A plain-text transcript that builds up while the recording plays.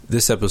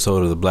This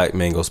episode of the Black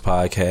Mangos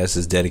podcast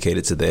is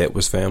dedicated to the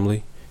Edwards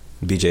family.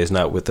 BJ is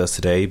not with us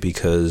today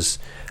because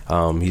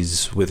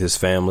he's with his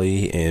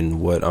family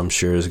in what I'm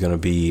sure is going to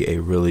be a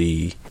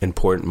really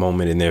important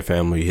moment in their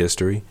family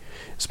history.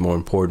 It's more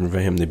important for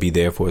him to be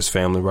there for his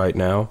family right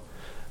now.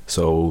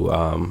 So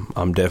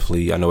I'm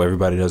definitely, I know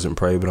everybody doesn't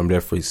pray, but I'm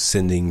definitely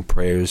sending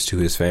prayers to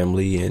his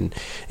family. And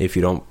if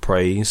you don't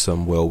pray,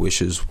 some well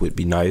wishes would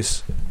be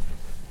nice.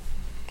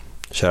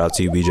 Shout out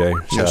to you, BJ.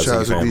 Shout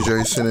out to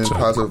BJ, sending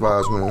positive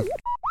vibes, man.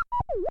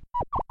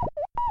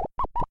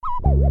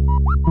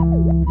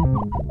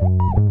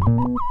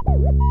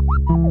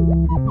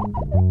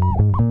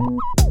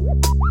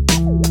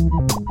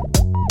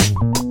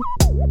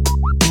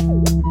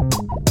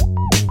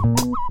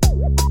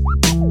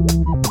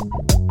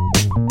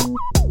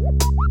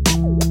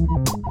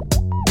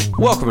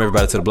 Welcome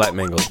everybody to the Black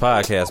Mangos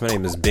podcast. My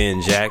name is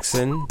Ben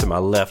Jackson. To my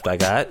left, I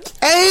got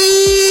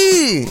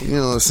Hey, you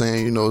know what I'm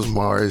saying? You know it's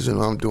Mars. You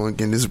know I'm doing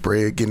getting this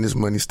bread, getting this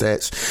money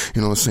stats.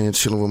 You know what I'm saying?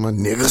 Chilling with my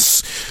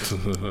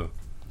niggas.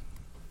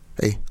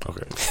 Hey,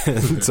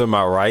 okay. To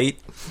my right,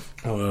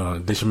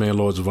 this your man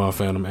Lord Javon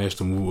Phantom,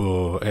 Ashton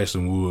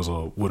Woods,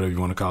 or whatever you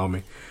want to call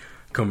me,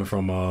 coming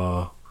from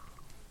my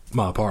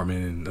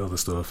apartment and other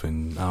stuff,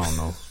 and I don't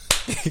know.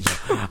 I'm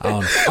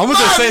gonna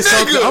just say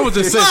something. I'm gonna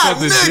just say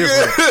something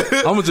different.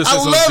 I'm gonna just say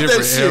something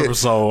different every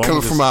so.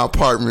 Coming from my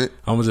apartment.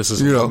 I'm gonna just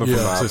coming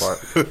from my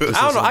apartment.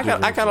 I don't know.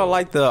 I kind of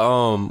like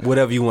the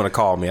whatever you want to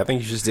call me. I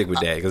think you should stick with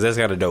that because that's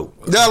kind of dope.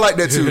 Yeah, I like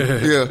that too.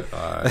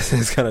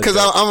 Yeah, because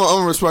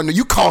I'm responding.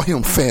 You call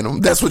him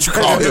Phantom. That's what you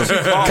call him.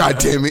 God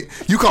damn it!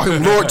 You call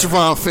him Lord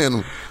Javon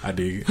Phantom. I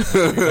dig it.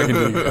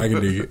 I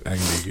can dig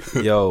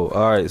it. Yo,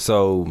 all right.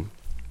 So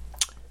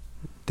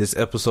this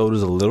episode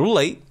is a little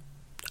late.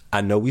 I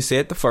know we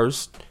said the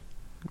first.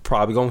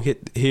 Probably gonna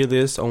hear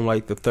this on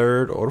like the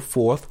third or the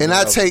fourth. And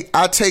I take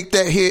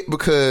that hit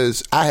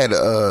because I had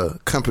a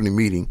company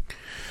meeting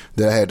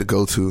that I had to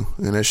go to,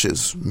 and that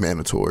shit's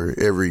mandatory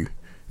every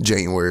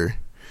January.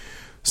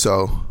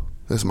 So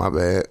that's my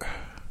bad.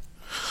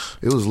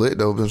 It was lit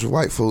though, a bunch of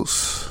white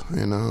folks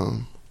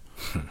and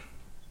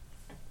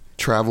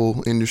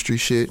travel industry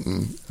shit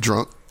and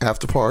drunk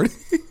after party.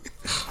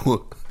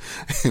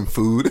 And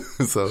food.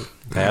 So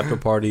the after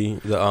party,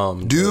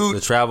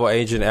 the travel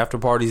agent after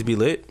parties be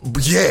lit.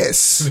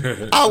 Yes,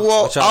 I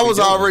was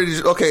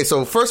already okay.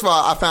 So first of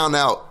all, I found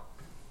out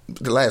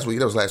last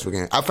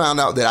weekend. I found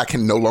out that I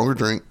can no longer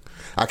drink.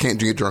 I can't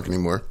get drunk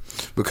anymore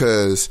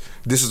because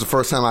this is the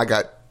first time I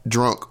got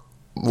drunk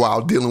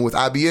while dealing with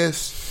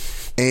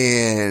IBS,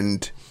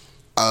 and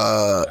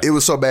it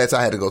was so bad, so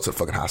I had to go to the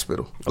fucking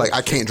hospital. Like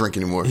I can't drink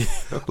anymore.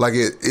 Like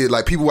it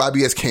like people with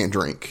IBS can't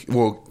drink.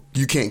 Well,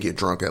 you can't get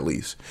drunk at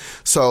least.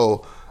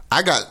 So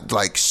I got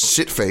like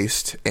shit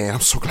faced, and I'm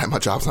so glad my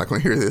job's not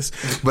going to hear this,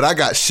 but I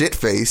got shit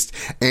faced,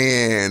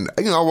 and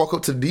I walk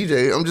up to the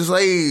DJ. I'm just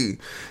like, hey,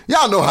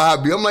 y'all know how I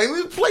be. I'm like,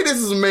 play This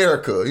Is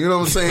America. You know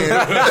what I'm saying?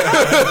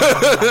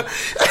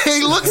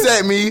 He looks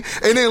at me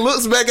and then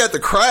looks back at the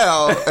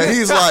crowd, and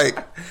he's like,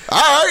 all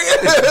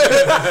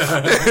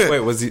right. Wait,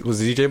 was the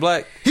DJ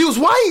black? He was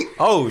white.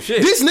 Oh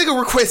shit! This nigga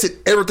requested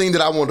everything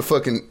that I wanted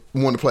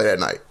to play that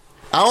night.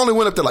 I only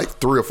went up there like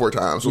 3 or 4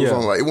 times. So it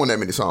wasn't that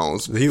many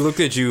songs. He looked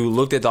at you,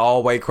 looked at the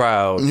all white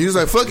crowd. And he was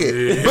like, fuck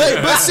it.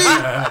 Yeah. But see,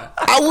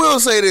 I will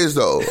say this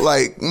though.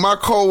 Like my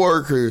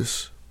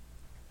coworkers,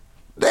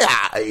 they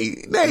not, they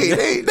ain't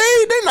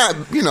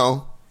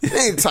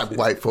the type of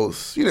white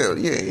folks. You know what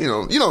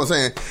I'm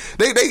saying?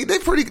 They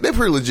pretty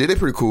legit, they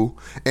pretty cool.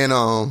 And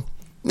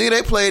nigga,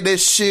 they played that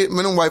shit.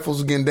 Man, them white folks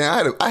was getting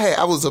down.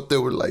 I was up there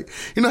with like,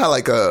 you know how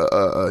like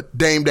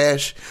Dame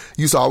Dash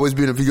used to always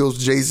be in the videos with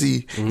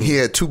Jay-Z. Mm-hmm. He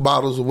had 2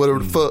 bottles or whatever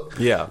the fuck.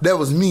 Yeah, that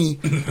was me.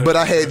 But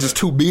I had just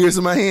 2 beers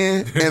in my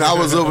hand, and I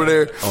was over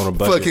there on a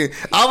bucket.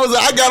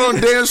 I got on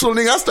the dance floor,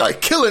 nigga. I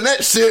started killing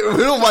that shit.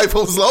 Them white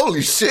folks,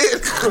 holy shit.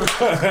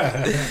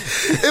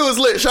 It was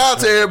lit. Shout out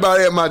to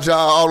everybody at my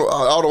job,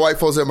 all the white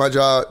folks at my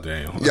job.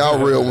 Damn, y'all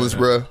real ones,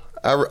 bro.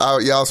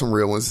 Y'all some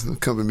real ones. The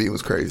company meeting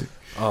was crazy.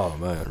 Oh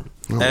man.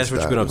 Ash,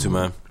 what you been up to,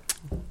 man?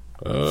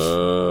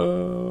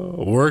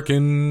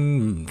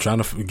 Working,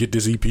 trying to get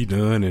this EP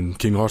done and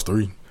Kingdom Hearts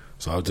 3.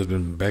 So I've just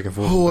been back and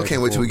forth. Oh, I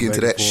can't wait till we get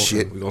to that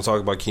shit. We're gonna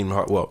talk about Kingdom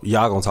Hearts. Well,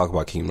 y'all gonna talk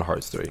about Kingdom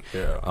Hearts 3.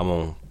 Yeah. I'm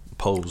gonna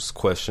pose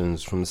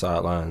questions from the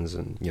sidelines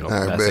and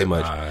not say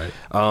much. Right.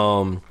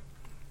 I'm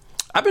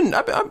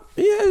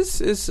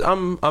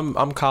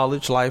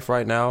college life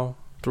right now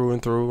through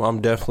and through.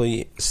 I'm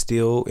definitely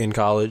still in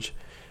college.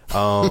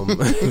 I'm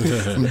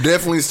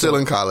definitely still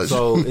in college.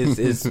 So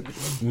it's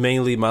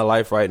mainly my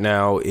life right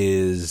now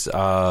is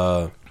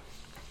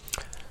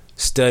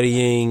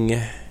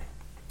studying,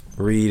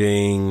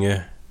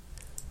 reading.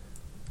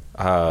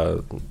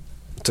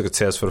 Took a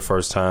test for the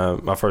first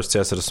time. My first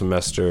test of the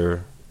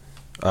semester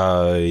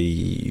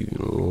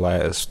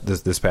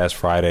this past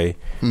Friday.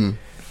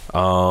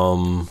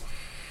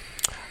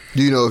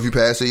 Do you know if you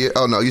passed it yet?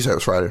 Oh no, you said it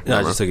was Friday. No,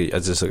 I just took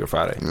it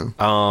Friday. Yeah.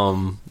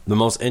 The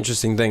most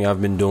interesting thing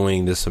I've been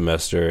doing this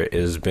semester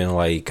has been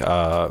like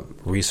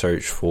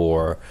research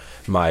for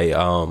my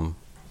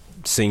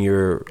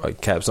senior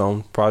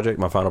capstone project,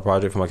 my final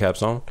project for my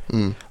capstone,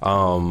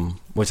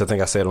 which I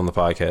think I said on the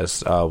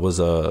podcast was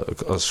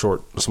a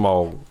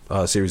small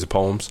series of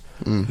poems.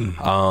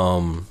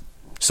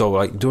 So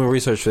like doing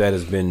research for that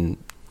has been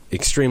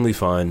extremely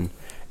fun,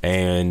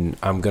 and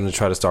I'm gonna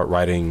try to start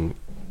writing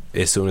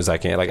as soon as I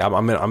can. Like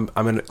I'm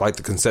in like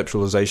the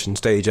conceptualization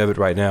stage of it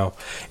right now,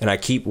 and I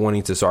keep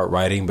wanting to start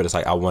writing, but it's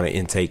like I want to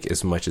intake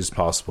as much as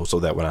possible so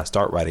that when I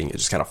start writing, it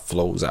just kind of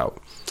flows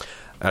out.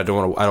 I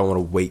don't want to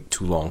wait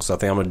too long, so I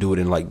think I'm gonna do it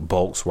in like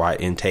bulks, write,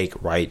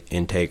 write,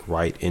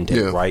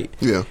 write.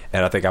 Yeah.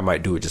 And I think I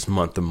might do it just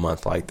month to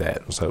month like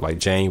that. So like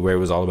January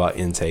was all about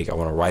intake. I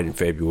want to write in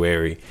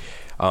February.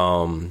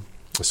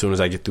 As soon as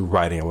I get through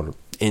writing, I want to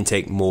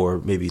intake more,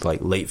 maybe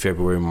like late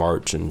February,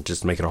 March, and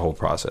just make it a whole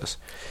process.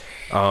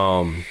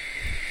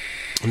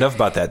 Enough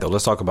about that though.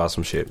 Let's talk about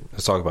some shit.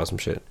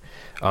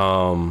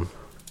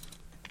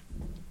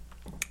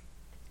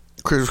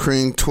 Krispy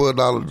Kreme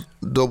 $12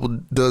 double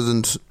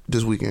dozens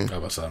this weekend. I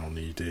don't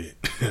need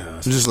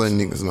that. Just letting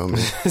niggas know,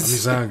 man.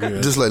 Sound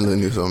good. Just letting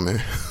niggas know,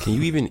 man. Can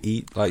you even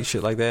eat like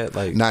shit like that?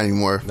 Like not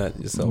anymore. Not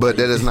yourself. But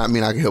that does not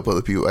mean I can help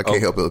other people. I can't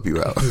help other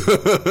people out.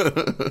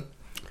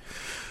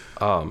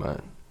 Oh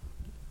man.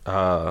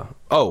 The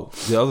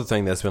other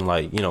thing that's been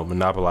like,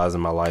 monopolizing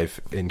my life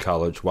in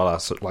college while I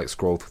like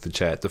scroll through the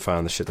chat to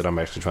find the shit that I'm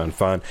actually trying to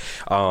find.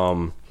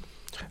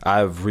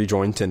 I've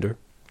rejoined Tinder.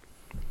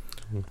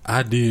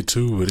 I did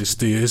too, but it's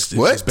just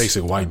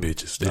basic white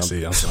bitches. That's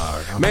it. I'm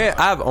sorry.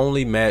 I've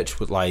only matched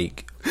with I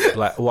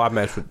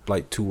matched with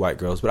like 2 white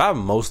girls, but I've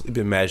mostly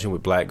been matching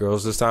with black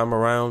girls this time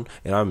around,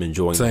 and I'm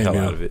enjoying the hell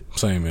out of it.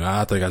 Same man.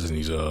 I think I just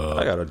need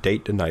I got a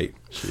date tonight.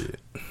 Shit.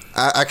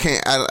 I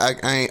can't.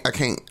 I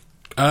can't.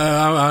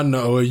 I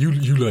know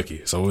you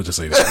lucky, so we'll just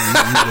say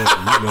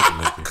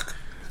that.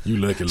 You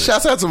lucky.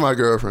 Shouts out to my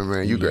girlfriend,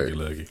 man. You great.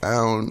 Lucky. I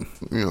don't.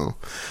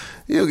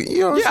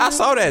 I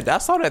saw that. I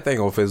saw that thing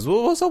on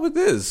Facebook. What's up with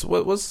this?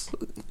 What's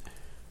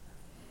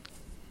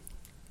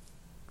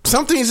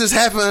some things just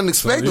happen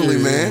unexpectedly,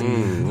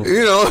 man.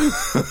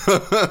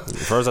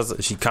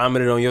 First, she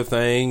commented on your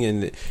thing,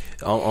 and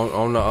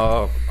on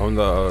the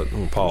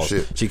pause.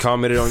 Shit. She She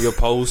commented on your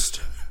post,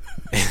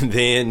 and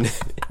then.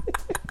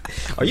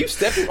 Are you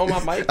stepping on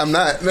my mic? I'm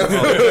not. No. You know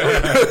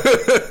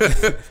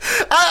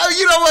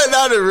what?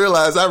 Now I didn't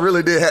realize I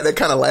really did have that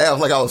kind of laugh,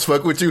 like I was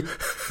fucking with you.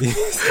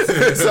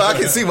 So I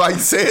can see why you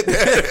said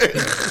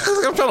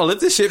that. I'm trying to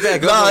lift this shit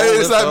back up. Nah,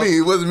 it's not me.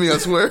 It wasn't me. I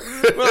swear.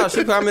 Well,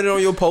 she commented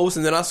on your post,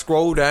 and then I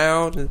scrolled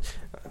down. And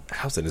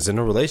I was in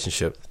a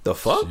relationship. The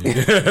fuck?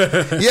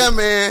 Yeah,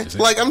 man.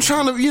 Like I'm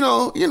trying to,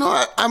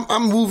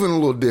 I'm moving a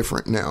little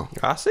different now.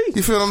 I see.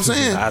 You feel what I'm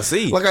saying? I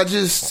see. Like I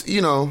just,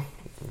 No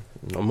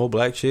more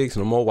black chicks,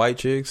 no more white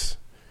chicks.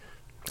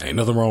 Ain't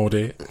nothing wrong with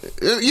that.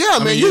 Yeah,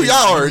 man. Y'all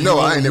already know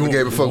I ain't never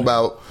gave a fuck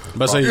about.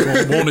 But say you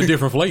want a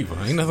different flavor.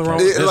 Ain't nothing wrong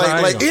with that.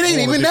 Like it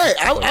ain't even that.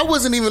 I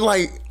wasn't even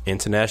like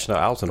international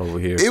outing over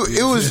here.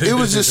 It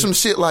was just some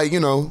shit like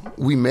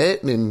we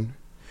met and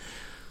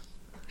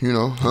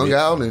hung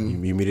out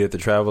and you meet at the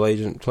travel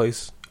agent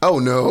place. Oh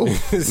no, no.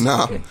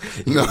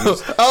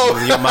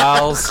 Using your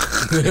miles.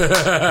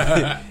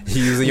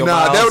 Using your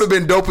miles. That would have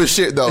been dope as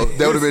shit though.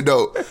 That would have been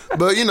dope.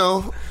 But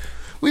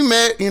we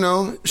met.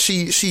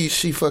 She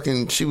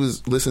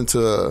was listening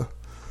to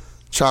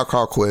Tribe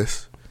Called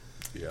Quest.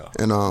 Yeah.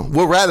 And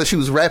she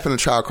was rapping a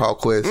Tribe Called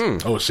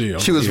Quest. Oh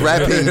shit. She was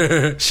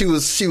rapping. She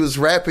was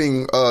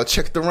rapping.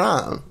 Check the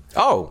Rhyme.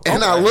 Oh,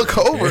 and I look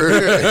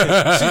over.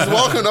 She's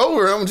walking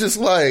over. I'm just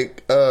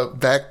like,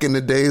 back in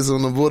the days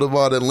on the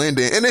Boulevard in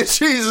Linden, and then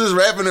she's just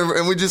rapping,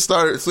 and we just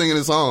started singing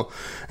a song,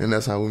 and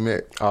that's how we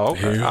met. Oh,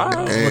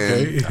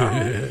 okay.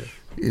 Okay.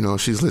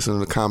 She's listening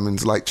to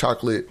Common's like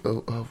chocolate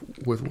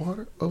with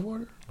water.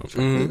 Water.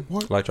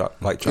 Mm-hmm. Like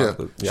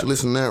chocolate. Yeah. She's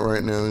listening to that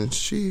right now, and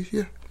she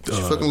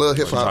fucking love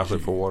hip hop.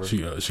 Chocolate for water.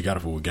 She got it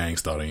for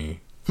Gangstar.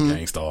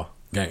 Gangstar.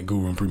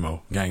 Guru and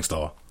Primo.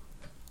 Gangstar.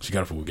 She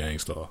got it for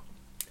Gangstar.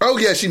 Oh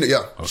yeah, she know. Yeah,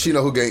 okay. She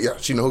know who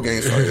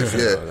Gangstar is.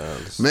 Yeah,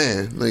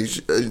 man, like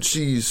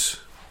she's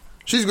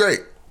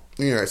great.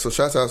 All right, so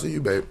shouts out to you,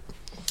 babe.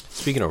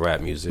 Speaking of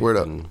rap music, word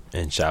up,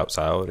 and shouts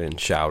out and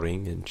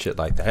shouting and shit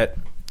like that.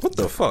 What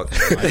the fuck? I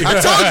told you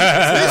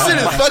this shit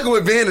is fucking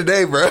with Ben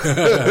today, bro.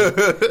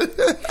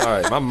 All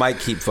right, my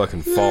mic keep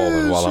fucking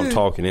falling while I'm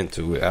talking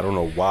into it. I don't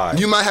know why.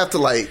 You might have to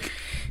like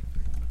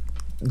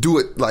do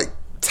it like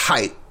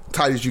tight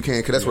as you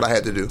can, because that's what I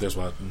had to do. That's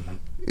why.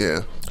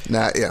 Yeah.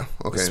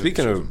 Okay.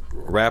 Speaking of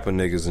rapping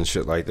niggas and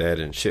shit like that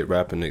and shit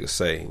rapping niggas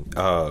say,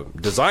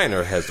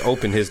 Designer has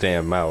opened his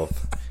damn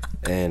mouth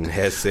and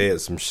has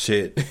said some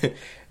shit.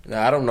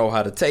 Now, I don't know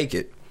how to take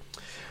it.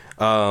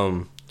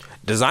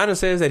 Designer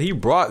says that he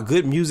brought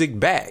good music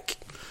back.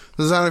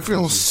 Designer, if you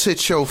don't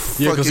sit your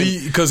fucking... Yeah,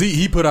 because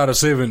he put out a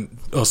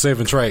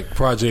 7-track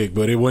project,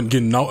 but it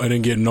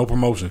didn't get no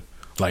promotion.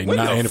 Like, when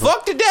the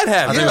fuck did that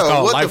happen? I think it's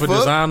called Life of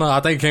Designer. I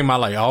think it came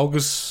out like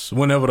August,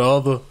 whenever the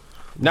other...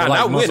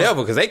 Not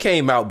whenever, because they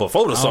came out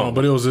before the song.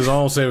 But it was his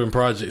own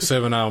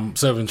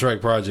 7-track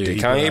project. Did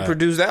Kanye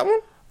produce that one?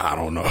 I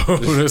don't know.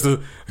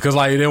 Because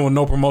like there was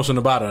no promotion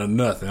about it or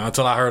nothing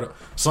until I heard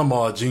some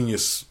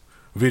Genius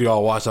video I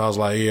watched. I was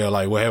like, yeah,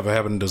 like whatever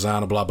happened to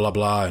Designer, blah blah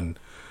blah, and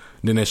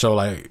then they show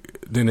like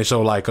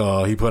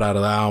he put out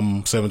an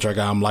album, 7-track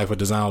album, Life of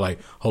Design. Like,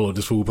 hold up,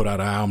 this fool put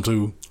out an album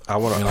too. I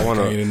want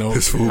to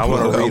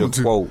read a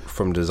quote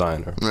from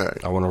Designer.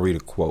 Right. I want to read a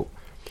quote.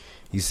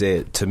 He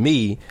said, "To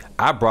me,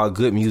 I brought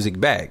good music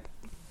back.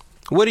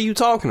 What are you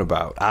talking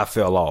about? I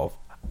fell off.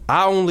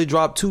 I only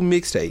dropped 2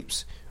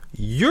 mixtapes.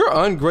 You're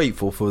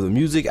ungrateful for the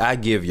music I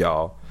give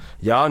y'all.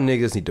 Y'all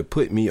niggas need to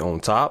put me on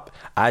top.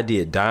 I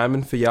did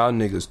Diamond for y'all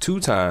niggas 2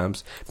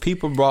 times.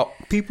 People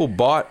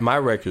bought my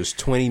records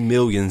 20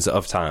 millions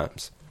of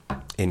times."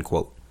 End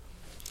quote.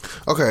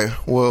 Okay,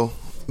 well,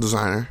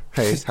 Designer,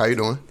 hey, how you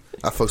doing?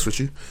 I fucks with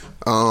you.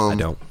 I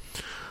don't.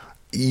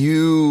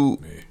 You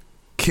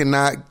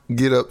cannot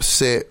get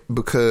upset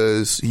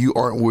because you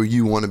aren't where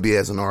you want to be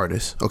as an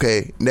artist.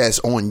 Okay, that's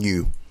on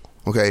you.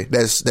 Okay,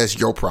 that's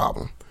your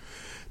problem.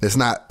 That's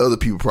not other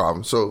people's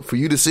problem. So for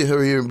you to sit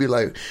here and be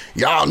like,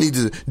 y'all need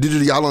to,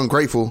 y'all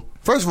ungrateful.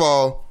 First of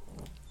all,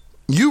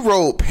 you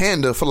rode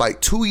Panda for like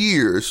 2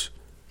 years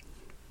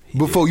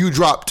before you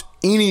dropped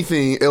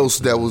anything else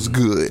that was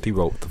good. He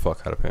wrote the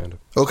fuck out of Panda.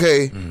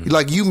 Okay,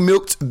 like you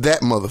milked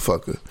that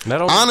motherfucker.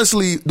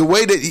 Honestly, the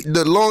way that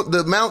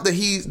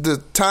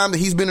the time that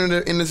he's been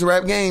in this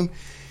rap game,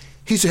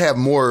 he should have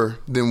more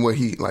than what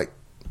he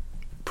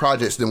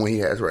projects than what he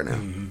has right now.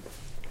 Mm-hmm.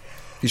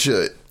 He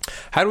should.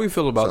 How do we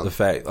feel about the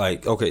fact,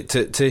 like, okay,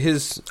 to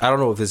his, I don't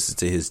know if this is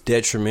to his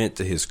detriment,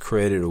 to his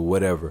credit, or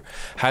whatever.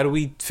 How do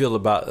we feel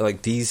about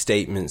like these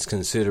statements,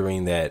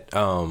 considering that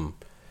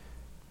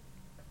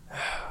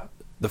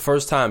the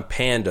first time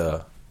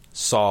Panda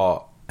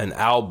saw an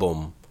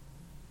album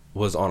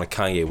was on a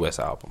Kanye West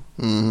album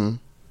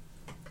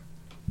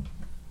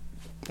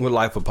with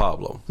Life of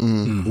Pablo?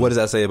 Mm-hmm. What does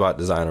that say about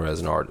Designer as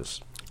an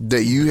artist?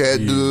 That you had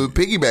to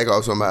piggyback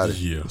off somebody.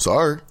 Yeah.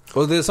 Sorry.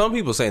 Well, there's some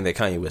people saying that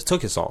Kanye West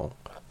took his song.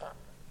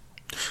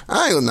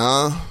 I don't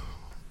know.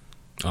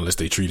 Unless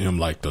they treat him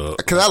like the...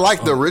 Because I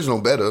like the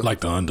original better. Like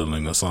the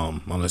underling or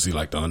something. Unless he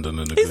like the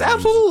underling. He's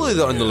absolutely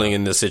the underling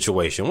in this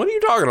situation. What are you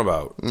talking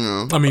about?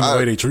 I mean, the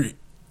way they treat...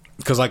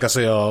 Because like I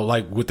said,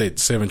 like with that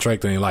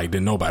 7-track thing, like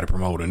didn't nobody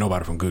promote it.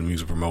 Nobody from Good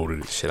Music promoted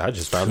it. Shit, I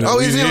just found out. Oh,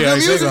 is he on Good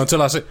Music?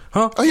 Until I said,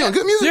 huh? Oh, he on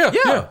Good Music?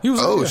 Yeah. He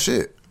was,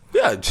 shit.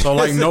 Yeah. So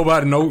like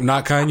nobody,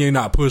 not Kanye,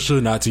 not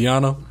Pusha, not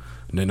Tiana.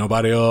 And then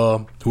nobody,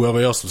 whoever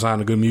else signed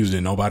to Good Music,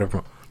 then nobody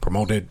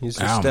promote that He's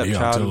a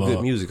stepchild of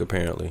Good Music,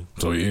 apparently.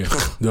 So yeah,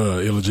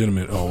 the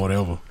illegitimate or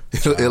whatever.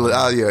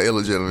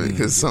 Illegitimate.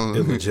 Because some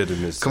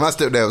illegitimate. Because my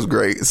stepdad was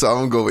great, so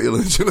I'm gonna go with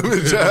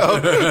illegitimate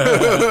child.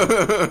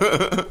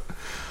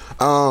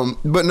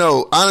 But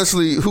no,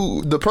 honestly,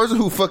 the person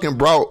who fucking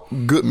brought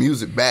Good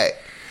Music back,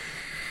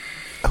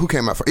 who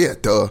came out first? Yeah,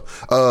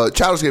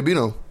 Childish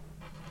Gambino.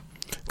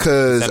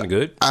 Cause sounded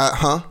good.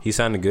 He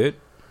sounded good.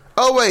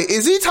 Oh wait,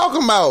 is he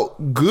talking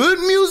about Good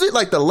Music,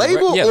 like the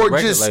label, or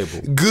the just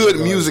label. Good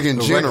music in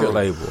general?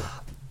 Record label.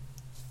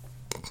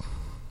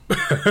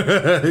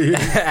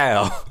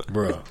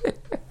 Bro.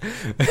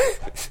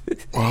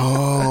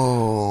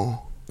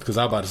 Oh. Because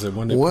I about to say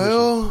one day.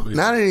 Well,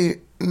 not any.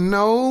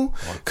 No,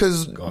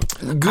 because good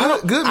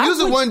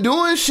music wasn't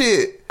doing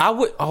shit.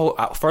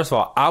 First of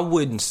all, I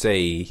wouldn't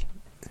say,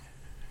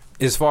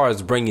 as far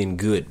as bringing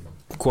good,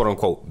 quote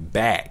unquote,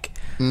 back.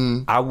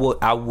 I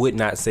would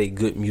not say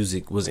Good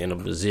Music was in a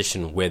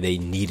position where they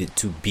needed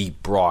to be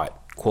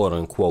brought, quote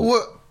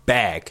unquote,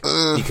 back,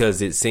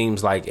 because it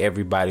seems like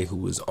everybody who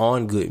was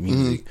on Good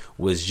Music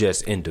was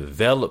just in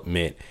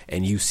development,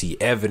 and you see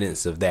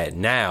evidence of that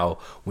now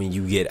when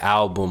you get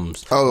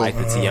albums like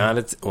the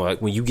Tiana,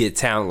 when you get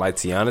talent like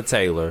Tiana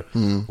Taylor,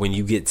 when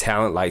you get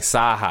talent like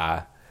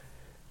Saha.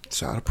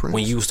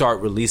 When you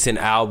start releasing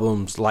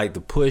albums like the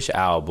Push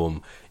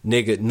album,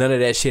 nigga, none of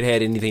that shit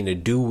had anything to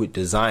do with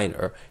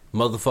Designer.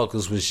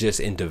 Motherfuckers was just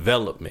in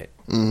development.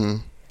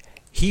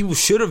 He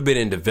should have been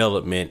in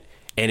development,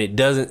 and it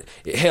doesn't.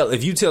 Hell,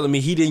 if you telling me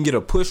he didn't get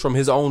a push from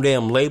his own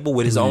damn label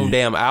with his own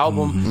damn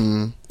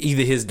album,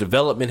 either his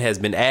development has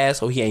been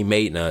ass or he ain't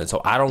made none.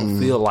 So I don't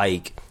feel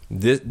like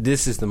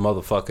this is the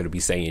motherfucker to be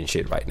saying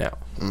shit right now.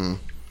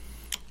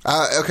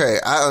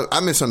 I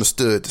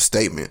misunderstood the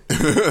statement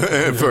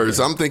at first.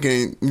 I'm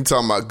thinking you're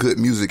talking about Good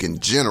Music in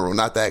general,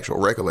 not the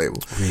actual record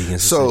label.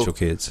 So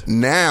kids.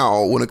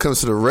 Now, when it comes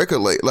to the record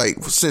label,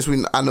 like since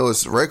I know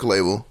it's the record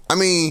label, I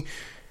mean,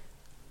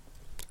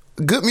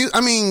 Good Music.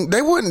 I mean,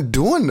 they weren't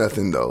doing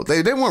nothing though.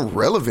 They weren't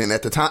relevant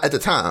at the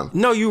time.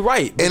 No, you're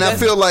right. And I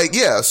feel like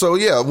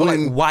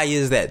why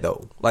is that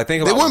though? Like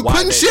think about they weren't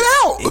putting shit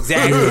out.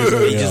 Exactly.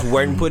 They just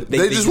weren't putting.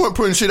 They just weren't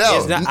putting shit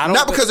out.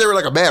 Not because they were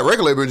like a bad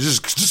record label,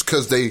 just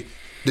because they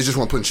just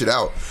weren't putting shit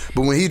out.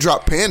 But when he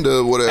dropped Panda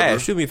or whatever,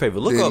 Ash, do me a favor.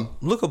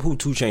 Look up who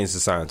 2 Chainz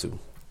is signed to.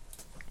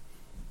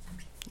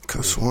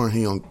 Cause sworn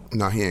he ain't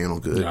on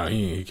good. Nah,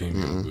 he can't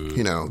be on good.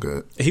 He not on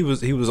good. He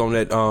was on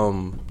that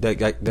song.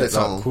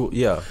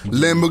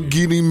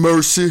 Lamborghini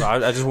Mercy. So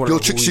I just want to know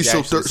who he's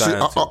actually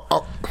signed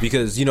to.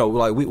 Because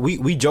like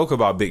we joke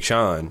about Big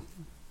Sean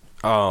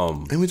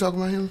Ain't we talking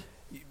about him?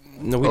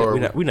 No, we're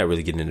not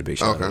really getting into Big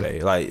Sean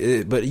today.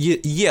 Like, but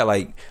yeah,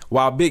 like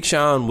while Big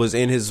Sean was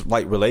in his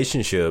like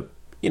relationship,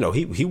 you know,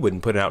 he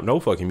wouldn't put out no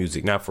fucking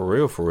music, not for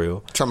real.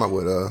 Talking about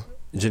what?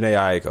 Jhené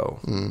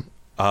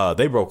Aiko.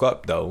 They broke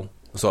up though,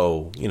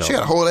 so you know she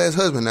got a whole ass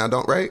husband now,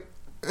 right?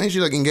 Ain't she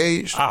like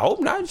engaged? I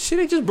hope not. Shit,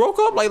 they just broke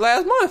up like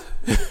last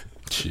month.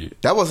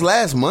 Shit, that was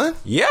last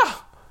month. Yeah,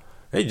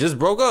 they just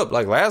broke up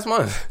like last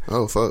month.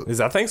 Oh fuck,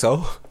 I think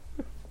so.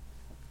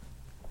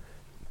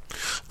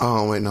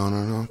 Oh wait, no.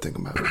 I'm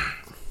thinking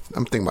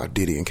about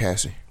Diddy and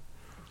Cassie.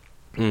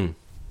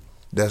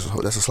 That's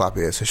a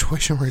sloppy ass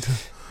situation right there.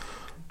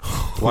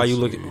 Why you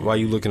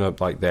looking up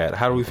like that?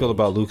 How do we feel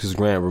about Lucas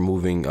Graham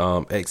removing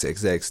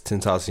XXX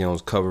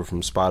Tentacion's cover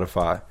from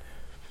Spotify?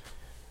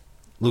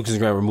 Lucas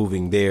Graham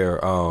removing their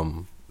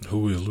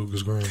who is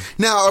Lucas Graham?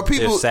 Now are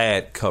people their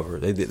Sad cover?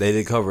 They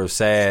did cover of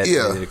Sad.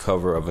 Yeah. They did a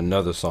cover of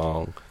another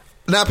song.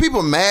 Now,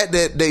 people mad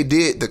that they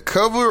did the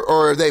cover,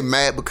 or are they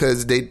mad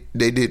because they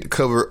did the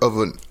cover of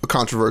a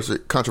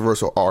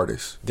controversial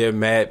artist? They're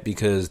mad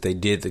because they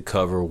did the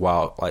cover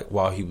while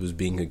he was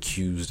being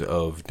accused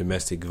of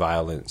domestic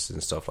violence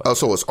and stuff like that. Oh,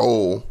 so it's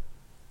old?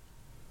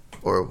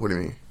 Or what do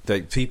you mean?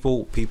 Like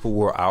people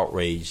were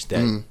outraged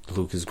that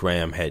Lucas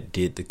Graham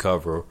did the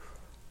cover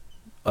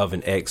of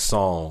an X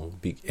song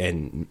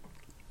and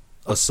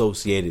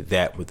associated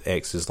that with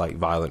X's like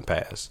violent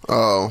past.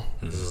 Oh,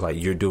 this is like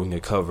you're doing a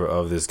cover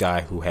of this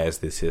guy who has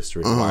this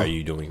history. Why are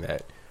you doing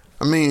that?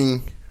 I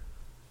mean,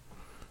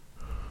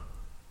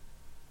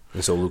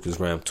 and so Lucas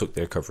Graham took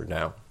their cover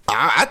down.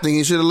 I think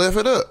he should have left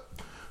it up.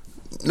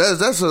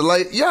 That's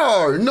y'all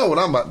already know what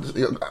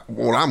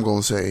I'm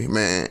gonna say,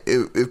 man.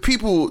 If the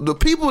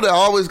people that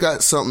always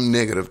got something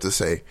negative to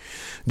say,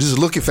 just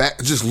look at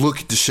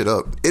the shit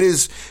up.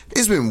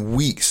 It's been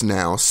weeks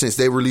now since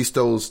they released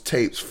those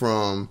tapes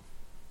from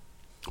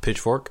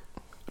Pitchfork.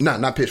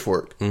 Not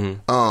Pitchfork.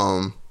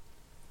 Mm-hmm.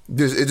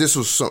 This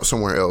was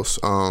somewhere else.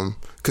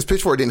 Because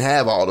Pitchfork didn't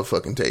have all the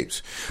fucking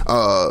tapes.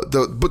 But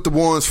the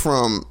ones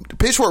from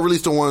Pitchfork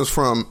released the ones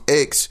from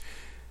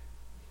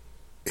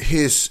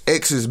his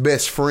ex's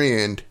best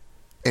friend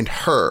and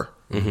her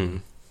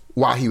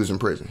while he was in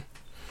prison.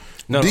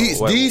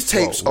 These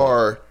tapes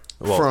are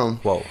from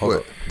hold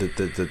up.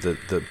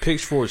 The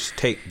Pitchfork's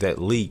tape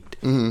that leaked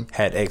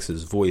had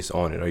X's voice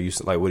on it. Are you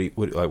like what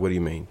do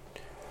you mean?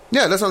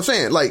 Yeah, that's what I'm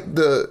saying. Like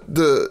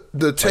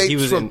the tapes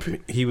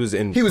he was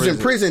in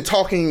prison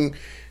talking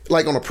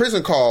like on a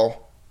prison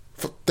call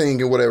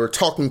thing or whatever,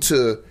 talking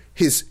to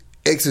his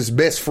ex's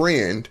best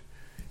friend,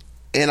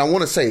 and I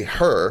want to say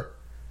her.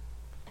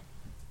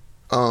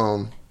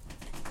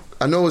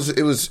 I know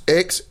it was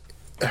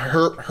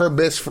her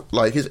best,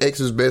 like his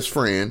ex's best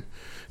friend.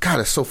 God,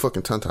 that's so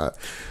fucking tongue-tied.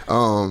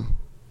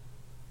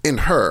 And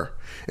her.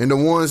 And the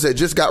ones that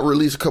just got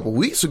released a couple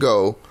weeks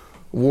ago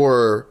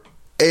were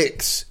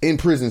X in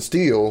prison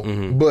still,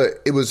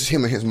 but it was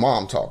him and his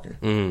mom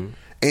talking.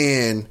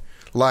 And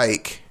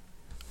like,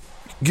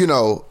 you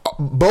know,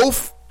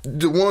 both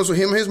the ones with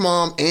him and his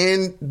mom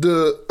and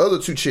the other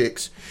two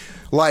chicks,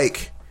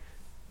 like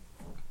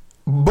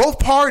both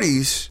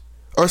parties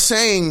are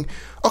saying,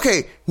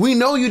 okay, we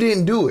know you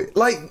didn't do it.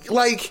 Like,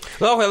 okay,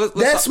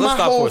 that's my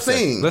whole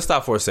thing. Let's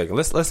stop for a second.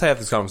 Let's have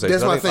this conversation.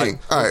 That's my thing.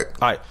 All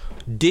right.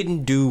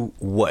 Didn't do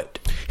what?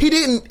 He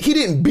didn't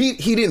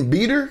beat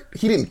her.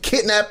 He didn't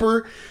kidnap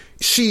her.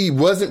 She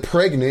wasn't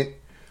pregnant.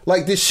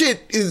 Like, this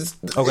shit is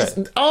okay.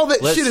 All that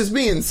shit is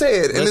being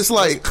said, and it's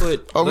like,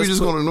 are we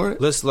just going to ignore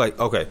it? Let's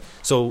okay.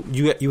 So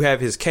you have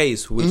his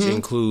case, which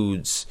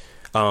includes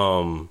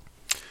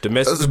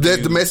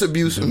domestic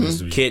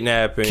abuse,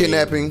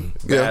 kidnapping,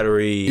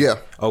 battery. Yeah.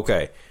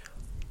 Okay.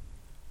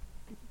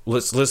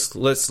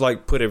 Let's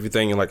like put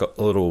everything in like a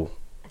little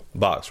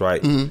box,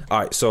 right? All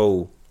right.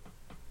 So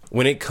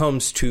when it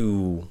comes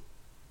to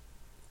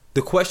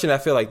the question, I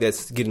feel like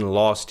that's getting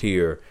lost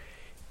here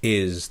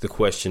is the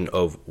question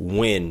of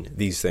when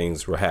these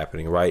things were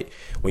happening, right?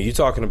 When you're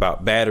talking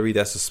about battery,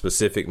 that's a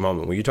specific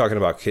moment. When you're talking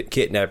about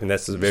kidnapping,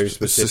 that's a very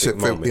specific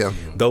moment. Yeah.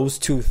 Those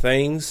two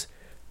things,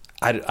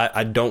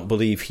 I don't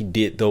believe he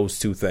did those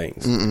two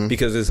things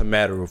because it's a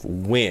matter of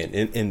when.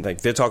 And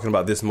like they're talking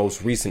about this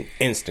most recent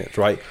instance,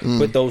 right?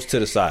 Put those to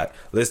the side.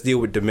 Let's deal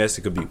with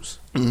domestic abuse.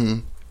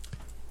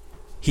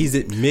 He's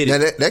admitted. Now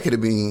that could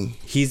have been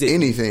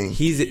anything.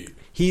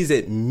 He's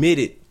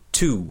admitted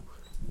to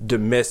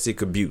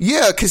domestic abuse.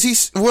 Yeah, because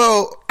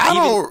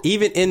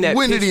even in that.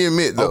 When did he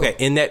admit though? Okay,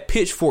 in that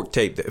Pitchfork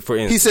tape, for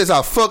instance, he says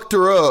I fucked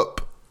her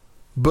up,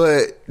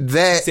 but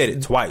that he said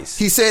it twice.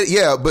 He said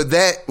but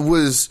that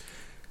was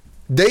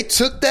they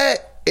took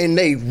that and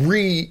they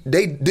did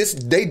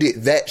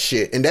that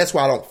shit, and that's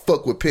why I don't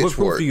fuck with Pitchfork.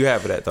 What proof do you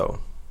have of that though?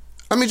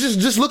 I mean,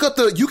 just look up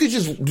you could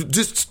just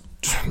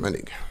my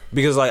nigga.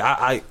 Because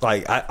I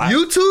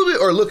YouTube it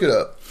or look it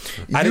up.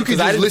 You can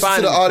just listen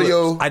to the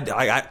audio.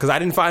 Because I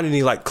didn't find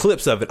any like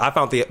clips of it. I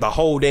found the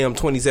whole damn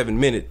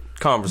 27-minute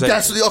conversation.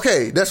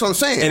 That's what I'm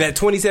saying. And that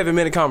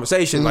 27-minute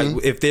conversation,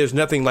 like if there's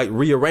nothing like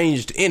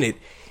rearranged in it,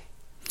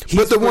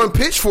 But the one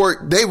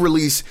Pitchfork they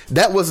released,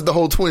 that wasn't the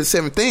whole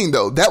 27 thing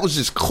though. That was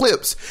just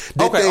clips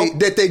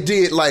that they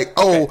did. Like,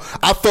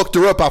 I fucked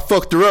her up.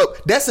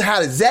 That's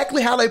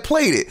exactly how they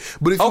played it.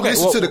 But if you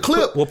listen to the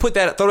clip, throw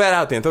that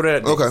out there.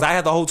 Because I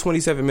had the whole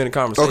 27-minute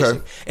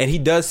conversation, and he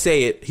does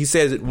say it. He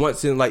says it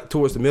once in like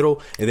towards the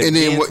middle, and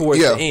then towards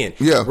the end.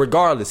 Yeah.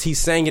 Regardless, he's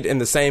saying it in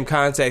the same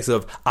context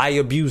of I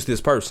abused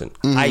this person.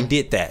 I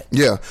did that.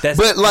 Yeah, that's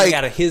coming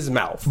out of his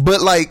mouth.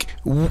 But like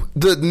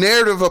the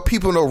narrative of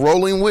people are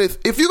rolling with.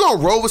 If you're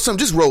gonna roll with something,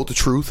 just roll with the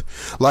truth.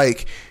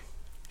 Like,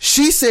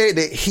 she said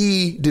that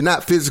he did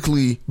not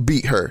physically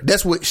beat her.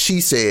 That's what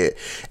she said.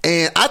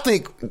 And I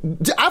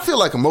feel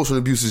like emotional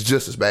abuse is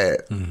just as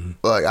bad. Mm-hmm.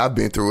 Like, I've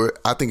been through it.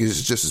 I think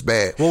it's just as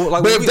bad. Well,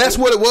 like, but if that's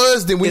what it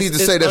was, then we need to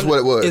say that's what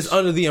it was. It's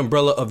under the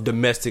umbrella of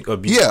domestic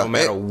abuse, no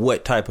matter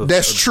what type of.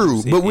 That's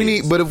true. But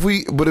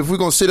if we're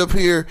gonna sit up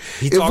here,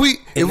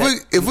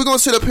 if we're gonna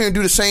sit up here and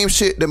do the same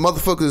shit that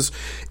motherfuckers,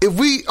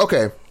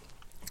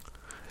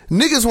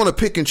 niggas want to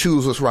pick and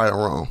choose what's right or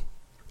wrong.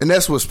 And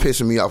that's what's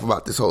pissing me off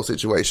about this whole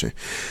situation.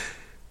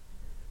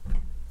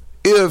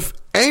 If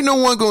ain't no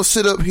one gonna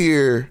sit up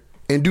here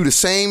and do the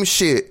same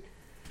shit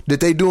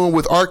that they doing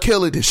with R.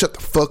 Kelly, then shut the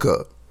fuck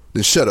up.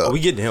 Then shut up. We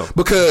getting him.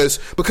 Because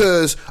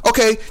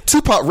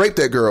Tupac raped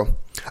that girl.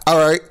 All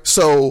right,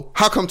 so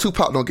how come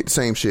Tupac don't get the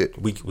same shit?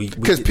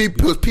 Because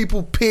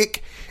people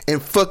pick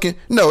and fucking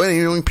it ain't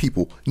even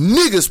people.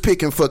 Niggas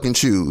pick and fucking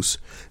choose.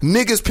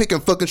 Niggas pick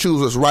and fucking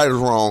choose what's right or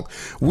wrong.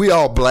 We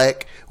all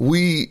black.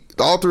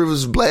 All three of us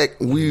is black.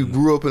 We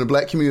grew up in the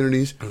black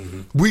communities.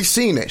 Mm-hmm. We've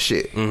seen that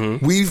shit.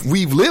 Mm-hmm.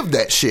 We've lived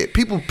that shit.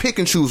 People pick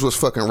and choose what's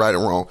fucking right or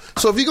wrong.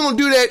 So if you're gonna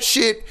do that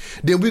shit,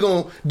 then we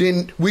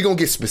gonna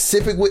get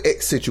specific with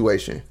X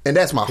situation, and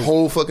that's my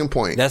whole fucking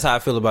point. That's how I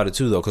feel about it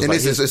too, though. And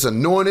it's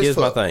annoying as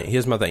fuck.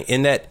 Here's my thing.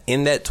 In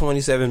that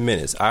 27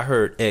 minutes, I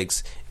heard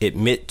X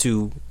admit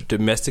to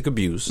domestic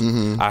abuse.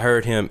 Mm-hmm. I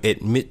heard him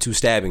admit to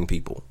stabbing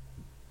people.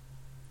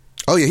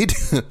 Oh yeah, he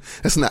did.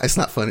 It's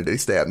not funny that he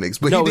stabbed niggas,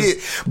 but he did.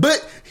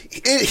 But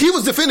he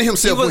was defending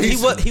himself.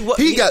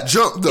 He got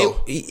jumped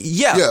though.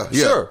 Yeah,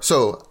 sure.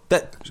 So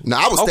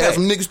I was stabbing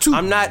some niggas too.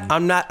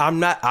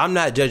 I'm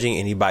not judging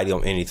anybody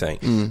on anything.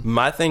 Mm.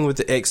 My thing with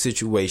the X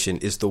situation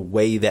is the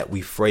way that we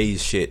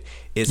phrase shit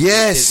is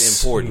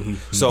important.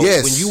 Mm-hmm. So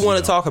when you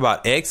want to talk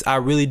about X, I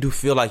really do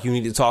feel like you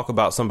need to talk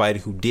about somebody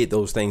who did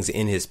those things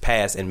in his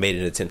past and made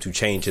an attempt to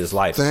change his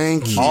life.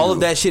 Thank you. All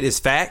of that shit is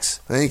facts.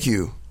 Thank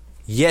you.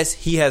 Yes,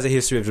 he has a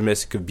history of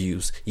domestic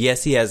abuse.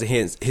 Yes, he has a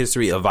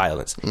history of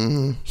violence.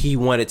 Mm-hmm. He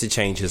wanted to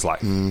change his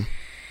life. Mm-hmm.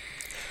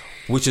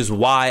 Which is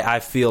why I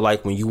feel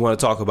like when you want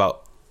to talk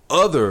about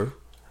other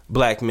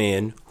black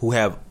men who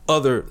have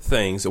other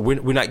things,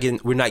 we're not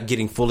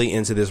getting fully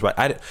into this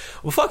right.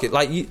 Fuck it.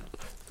 Like,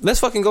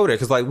 let's fucking go there,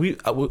 because like we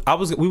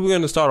were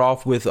going to start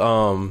off with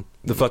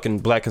the fucking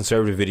black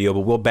conservative video,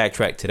 but we'll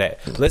backtrack to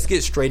that. Let's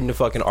get straight into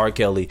fucking R.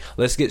 Kelly.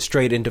 Let's get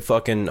straight into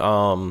fucking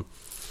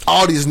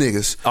all these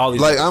niggas.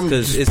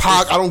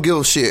 I don't give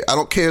a shit. I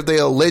don't care if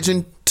they're a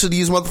legend to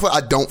these motherfuckers.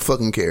 I don't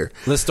fucking care.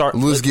 Let's start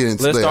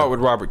with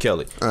Robert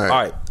Kelly. All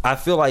right. I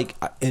feel like,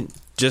 and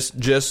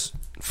just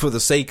for the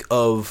sake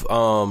of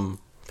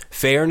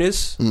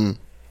fairness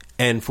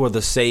and for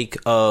the sake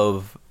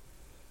of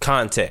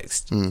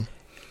context, the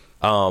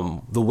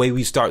way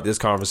we start this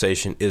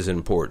conversation is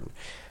important.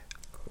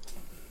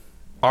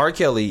 R.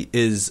 Kelly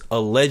is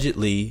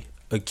allegedly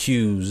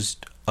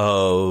accused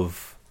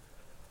of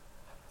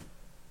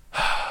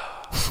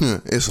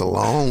it's a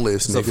long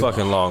list. It's a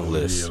fucking long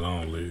list. Yeah,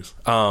 long list.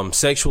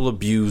 Sexual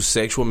abuse,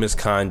 sexual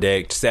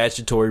misconduct,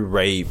 statutory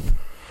rape,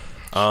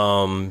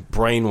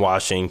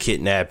 brainwashing,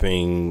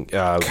 kidnapping,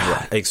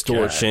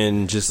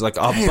 extortion, just like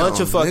a bunch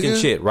of fucking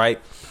shit, right?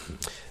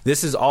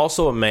 This is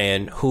also a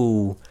man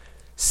who,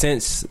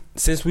 since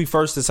we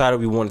first decided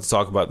we wanted to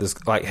talk about this,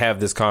 like have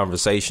this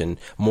conversation,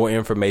 more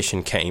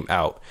information came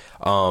out,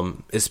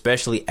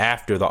 especially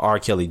after the R.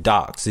 Kelly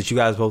docs. Did you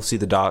guys both see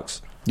the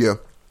docs? Yeah.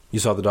 You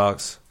saw the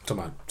docs?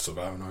 Talking about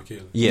Surviving R.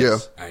 Kelly?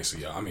 Yes. Yeah. I ain't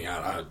see y'all. I mean,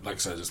 I like I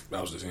said, I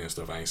was just hearing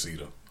stuff. I ain't see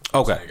them.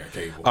 Okay. I ain't got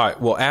cable. All right.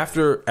 Well,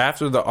 after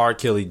the R.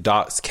 Kelly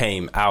docs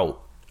came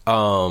out,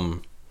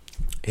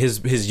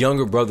 his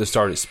younger brother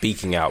started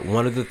speaking out.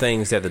 One of the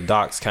things that the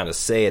docs kind of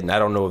said, and I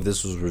don't know if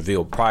this was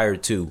revealed prior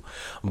to,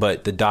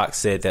 but the docs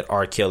said that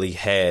R. Kelly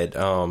had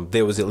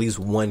there was at least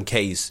one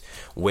case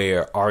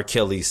where R.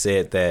 Kelly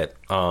said that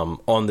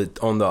on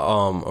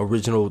the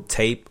original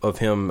tape of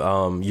him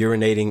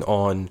urinating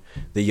on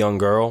the young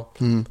girl,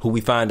 who we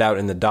find out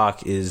in the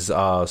doc is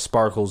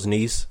Sparkle's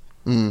niece.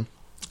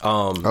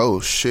 Oh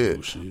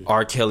shit!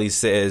 R. Kelly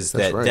says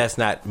that's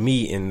not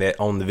me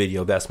on the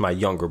video. That's my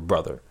younger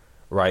brother,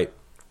 right?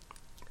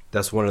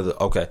 That's one of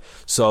the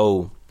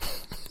So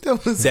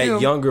that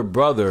younger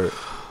brother,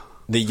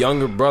 the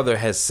younger brother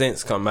has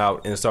since come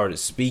out and started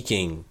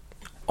speaking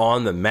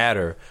on the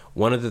matter.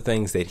 One of the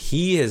things that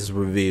he has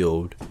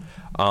revealed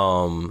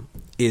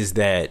is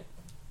that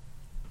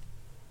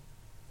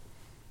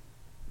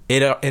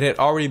it had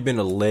already been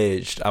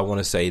alleged, I want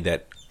to say,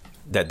 that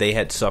they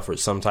had suffered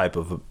some type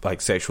of like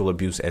sexual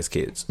abuse as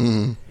kids.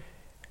 Mm-hmm.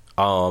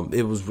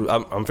 It was.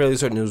 I'm fairly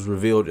certain it was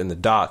revealed in the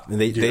doc, and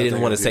they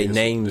didn't want to say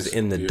names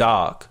in the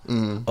doc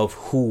of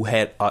who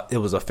had. It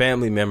was a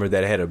family member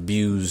that had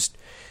abused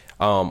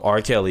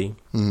R. Kelly,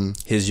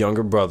 his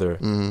younger brother,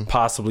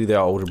 possibly their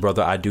older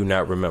brother. I do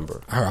not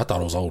remember. I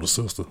thought it was older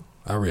sister.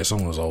 I read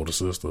someone's older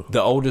sister.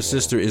 The older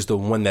sister is the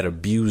one that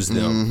abused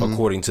them,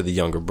 according to the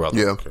younger brother.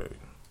 Yeah.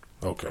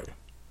 Okay.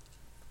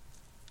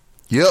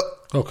 Yep.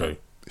 Okay.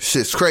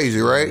 Shit's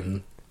crazy, right?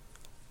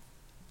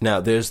 Now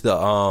there's the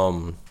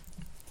I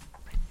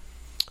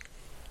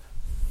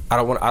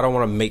don't want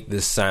to make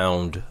this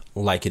sound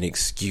like an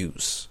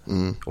excuse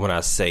when I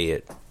say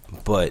it,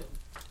 but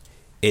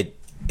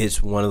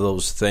it's one of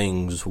those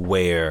things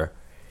where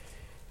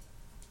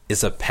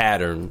it's a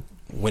pattern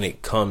when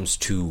it comes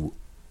to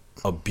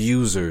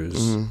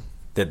abusers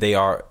that they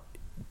are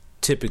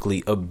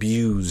typically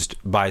abused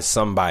by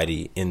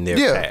somebody in their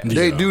past.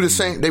 They do the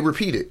same. They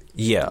repeat it.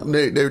 Yeah,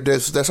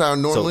 that's how it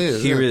normally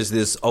is. Here is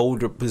this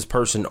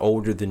person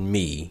older than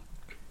me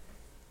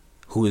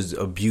who is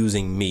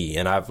abusing me,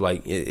 and I've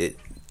like it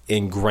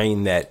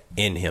ingrained that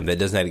in him. That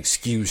does not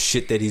excuse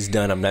shit that he's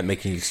done. I'm not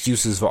making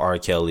excuses for R.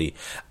 Kelly.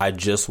 I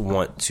just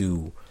want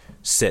to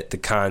set the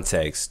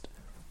context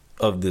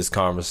of this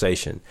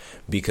conversation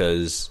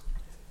because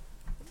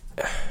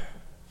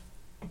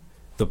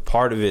the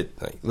part of it,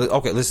 like,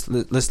 okay,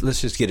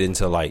 let's just get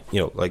into like, you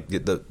know, like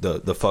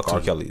the fuck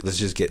R. Kelly.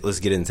 Let's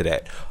get into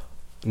that.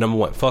 Number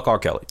one, fuck R.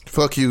 Kelly.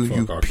 Fuck you,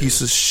 you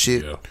piece of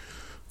shit. Yeah.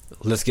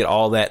 Let's get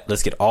all of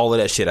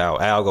that shit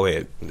out. Al, go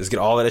ahead. Let's get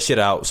all of that shit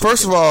out. So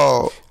first of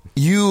all,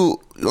 I'm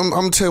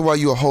gonna tell you why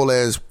you a whole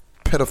ass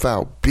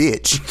pedophile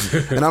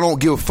bitch, and I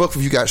don't give a fuck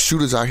if you got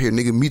shooters out here,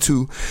 nigga. Me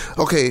too.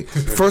 Okay,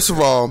 first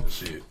of all,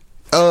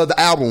 the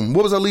album.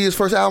 What was Aaliyah's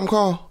first album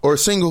called or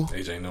single?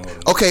 AJ know.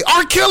 Okay,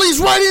 R. Kelly's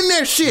right in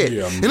that shit,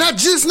 Yeah, and I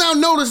just now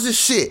noticed this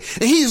shit,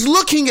 and he's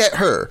looking at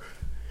her.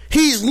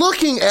 He's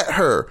looking at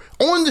her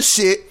on the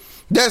shit.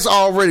 That's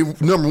already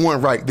number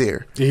one right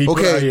there. Yeah,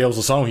 okay, it was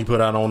a song he put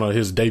out on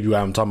his debut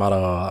album talking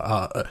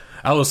about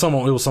it was some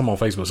on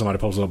Facebook. Somebody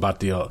posted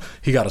about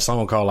he got a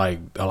song called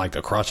like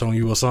the crotch on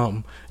you or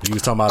something. He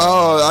was talking about.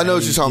 Oh, I know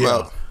what you're talking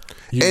about.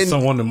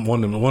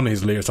 And one of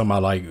his lyrics talking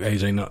about like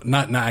AJ,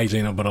 not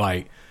AJ, but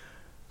like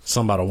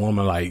something about a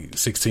woman like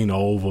 16 or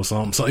over or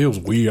something. So it was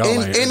weird.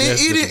 And in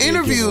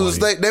interviews,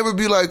 they would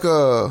be like,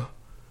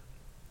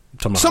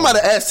 somebody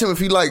asked him if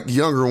he liked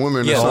younger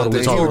women or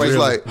something. The He was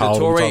like, the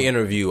Touré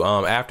interview,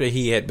 after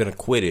he had been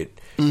acquitted,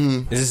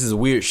 this is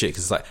weird shit,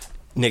 because it's like,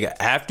 nigga,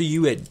 after he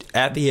had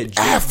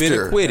just been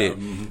acquitted,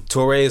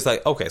 Touré is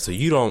like, okay, so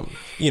you're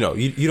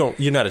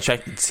not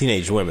attracted to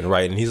teenage women,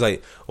 right? And he's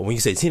like, well, when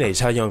you say teenage,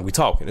 how young are we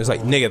talking? It's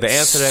like, nigga, the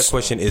answer to that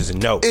question is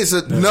no. It's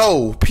a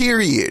no,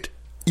 period.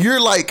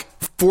 You're like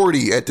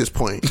 40 at this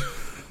point.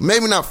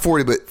 Maybe not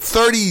 40, but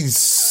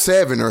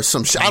 37 or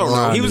some shit. I don't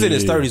know. He was in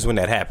his 30s when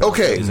that happened.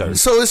 Okay,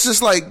 so it's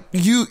just like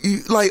you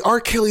like R.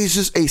 Kelly is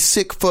just a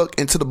sick fuck,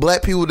 and to the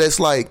black people that's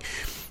like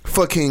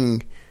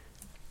fucking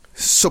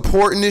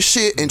supporting this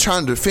shit and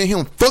trying to defend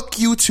him, fuck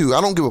you too.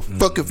 I don't give a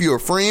fuck if you're a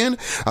friend.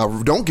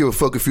 I don't give a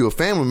fuck if you're a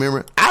family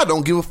member. I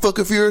don't give a fuck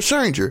if you're a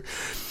stranger.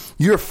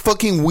 You're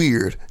fucking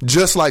weird,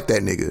 just like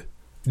that nigga.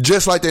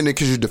 Just like that nigga,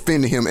 because you're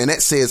defending him, and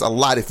that says a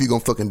lot if you're gonna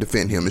fucking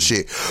defend him and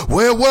shit.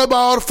 Well, what about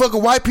all the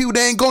fucking white people that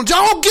ain't gonna?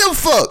 I don't give a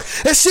fuck.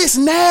 That shit's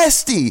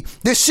nasty.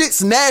 This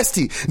shit's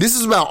nasty. This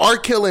is about R.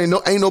 Kelly and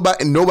ain't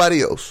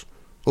nobody else.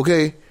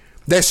 Okay,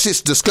 that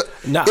shit's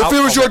disgusting. If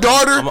it was your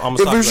daughter,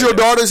 if it was your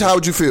daughters, how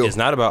would you feel? It's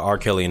not about R.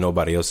 Kelly and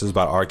nobody else. It's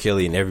about R.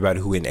 Kelly and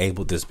everybody who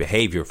enabled this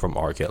behavior from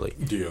R. Kelly.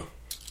 Yeah.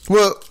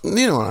 Well,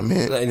 you know what I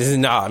mean.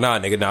 Nah,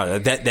 nigga, nah.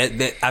 That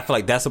I feel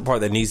like that's the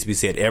part that needs to be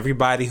said.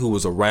 Everybody who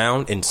was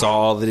around and saw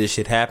all of this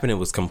shit happen and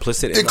was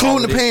complicit,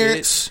 including the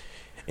parents.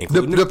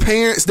 The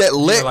parents that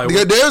let, like,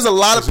 there's a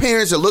lot of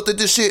parents that looked at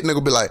this shit and they're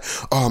gonna be like,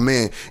 oh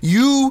man,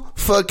 you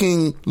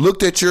fucking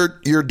looked at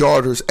your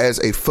daughters as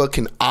a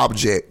fucking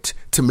object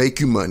to make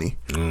you money.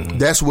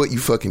 That's what you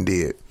fucking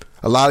did.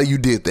 A lot of you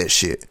did that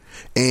shit,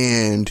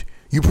 and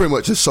you pretty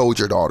much just sold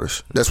your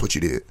daughters. That's what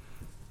you did.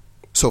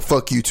 So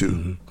fuck you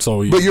too.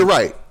 But you're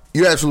right.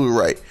 You're absolutely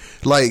right.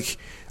 Like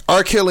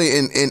R. Kelly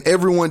and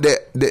everyone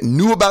that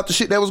knew about the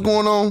shit that was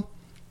going on,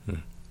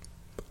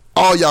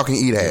 all y'all can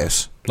eat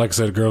ass. Like I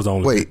said, the girls are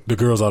the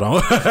girls are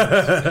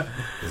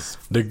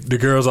the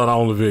girls are the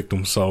only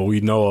victims. So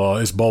we know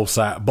it's both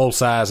sides. Both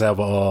sides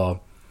have R.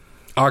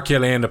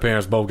 Kelly and the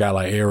parents both got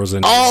like errors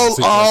in we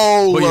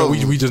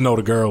just know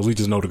the girls. We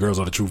just know the girls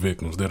are the true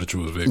victims. They're the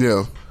truest victims.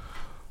 Yeah.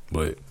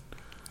 But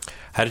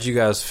how did you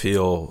guys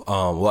feel?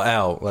 Well,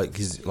 Al, like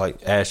he's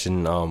like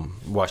Ashton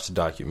watched the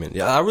document.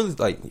 Yeah, I really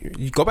like.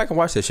 You go back and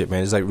watch that shit,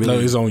 man. It's like really. No,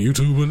 it's on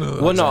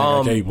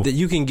YouTube.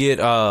 You can get.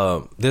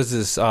 There's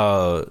this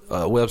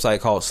website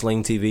called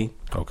Sling TV.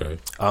 Okay.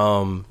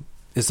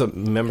 It's a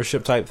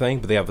membership type thing,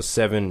 but they have a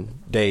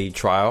 7-day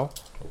trial.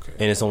 Okay.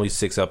 And it's only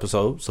 6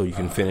 episodes, so you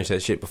can finish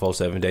that shit before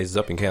 7 days is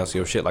up and cancel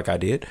your shit like I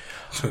did.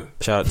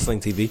 Shout out to Sling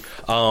TV.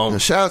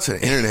 Shout out to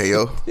the internet,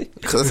 yo.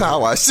 Because that's how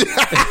I watch it.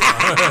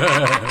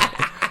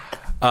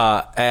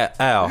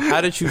 Al,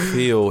 how did you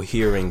feel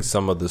hearing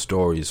some of the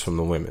stories from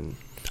the women?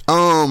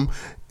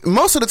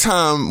 Most of the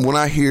time when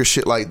I hear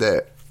shit like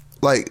that,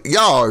 like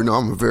y'all already know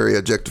I'm a very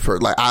objective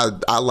person. Like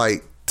I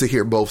like to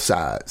hear both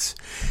sides.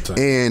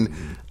 And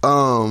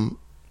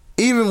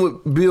even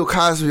with Bill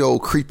Cosby,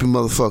 old creepy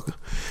motherfucker,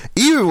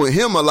 even with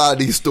him, a lot of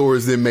these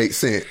stories didn't make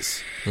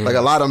sense. Like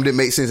a lot of them didn't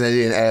make sense and they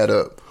didn't add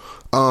up.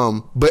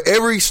 But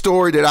every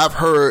story that I've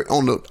heard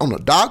on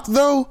the doc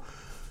though,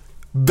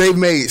 they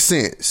made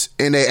sense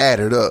and they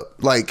added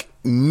up. Like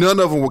none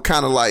of them were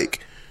kind of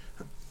like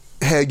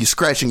had you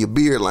scratching your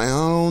beard like,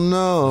 oh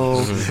no.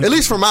 At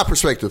least from my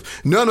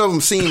perspective, none of them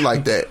seemed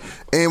like that.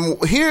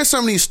 And hearing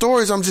some of these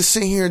stories, I'm just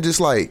sitting here and just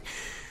like,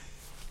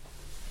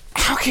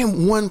 how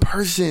can one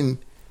person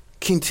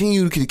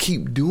continue to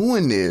keep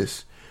doing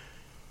this?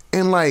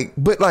 And like,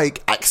 but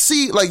like, I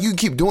see, like you can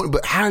keep doing it,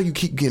 but how do you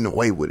keep getting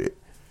away with it?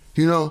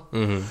 You know?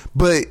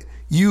 But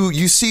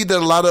you see that a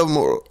lot of them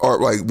are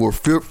like, were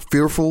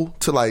fearful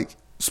to like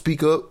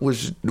speak up,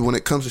 which when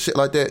it comes to shit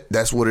like that,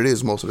 that's what it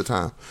is most of the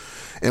time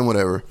and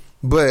whatever.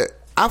 But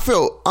I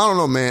don't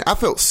know, man. I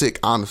felt sick,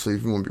 honestly,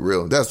 if you want to be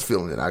real. That's the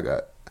feeling that I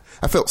got.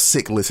 I felt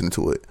sick listening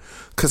to it.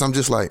 Because I'm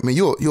just like, man,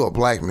 you're a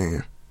black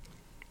man.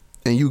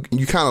 And you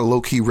kind of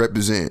low-key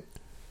represent,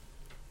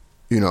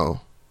 you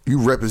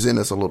represent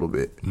us a little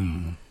bit.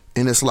 And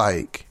it's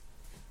like,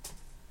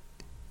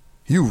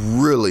 you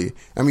really,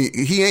 I mean,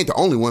 he ain't the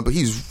only one, but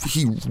he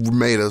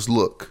made us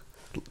look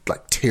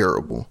like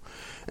terrible.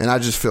 And I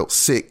just felt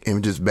sick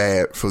and just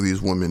bad for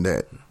these women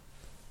that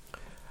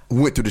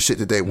went through the shit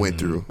that they went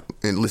through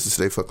and listened to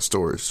their fucking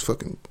stories.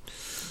 Fucking,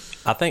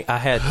 I think I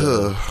had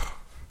to,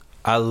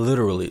 I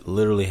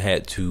literally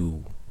had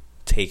to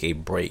take a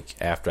break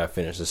after I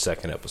finished the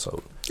second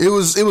episode. It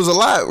was a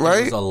lot,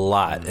 right? It was a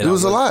lot. And It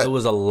was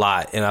a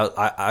lot. And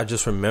I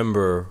just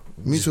remember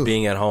just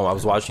being at home. I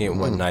was watching it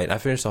one night. I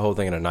finished the whole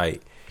thing in a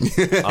night.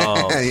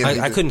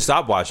 I couldn't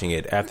stop watching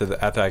it after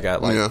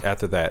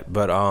that.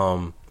 But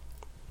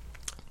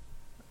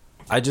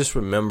I just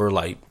remember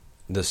like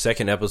the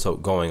second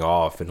episode going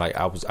off, and like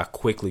I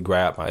quickly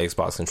grabbed my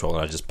Xbox controller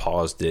and I just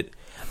paused it,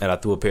 and I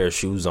threw a pair of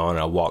shoes on and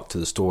I walked to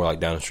the store like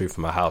down the street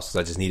from my house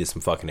because I just needed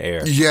some fucking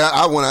air. Yeah,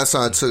 I went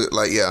outside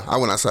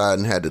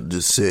and had to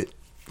just sit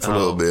for a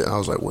little bit. I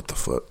was like, what the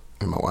fuck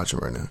am I watching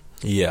right now?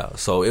 Yeah,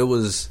 so it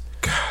was,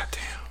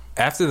 goddamn.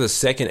 After the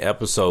second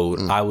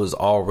episode, I was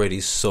already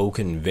so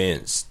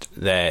convinced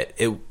that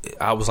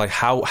I was like,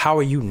 how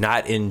are you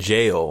not in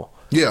jail?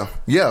 Yeah,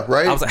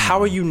 right. I was like,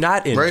 how are you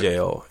not in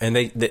jail? And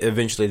they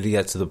eventually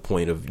got to the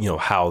point of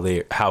how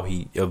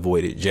he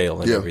avoided jail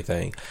and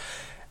everything.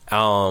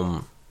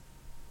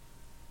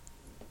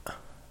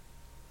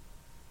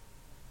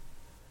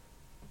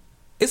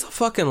 It's a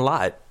fucking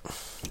lot.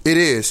 It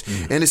is.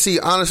 And to see,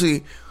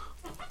 honestly,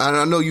 and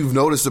I know you've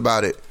noticed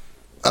about it,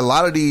 a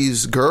lot of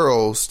these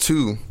girls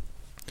too,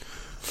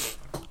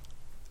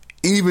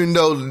 even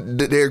though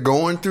they're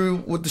going through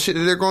with the shit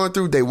that they're going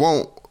through, they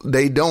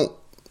don't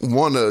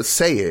want to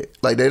say it.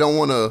 Like they don't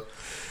want to,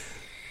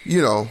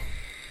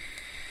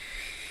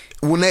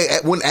 when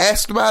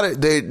asked about it,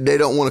 they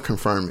don't want to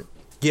confirm it.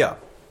 Yeah.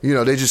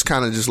 They just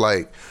kind of just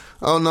like,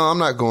 oh no, I'm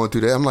not going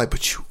through that. I'm like,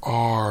 but you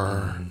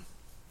are.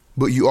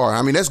 But you are.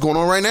 I mean, that's going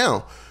on right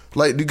now.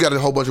 Like you got a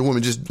whole bunch of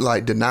women just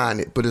like denying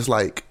it, but it's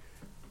like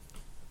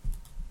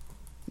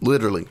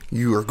literally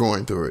you are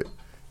going through it.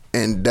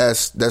 And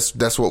that's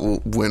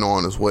what went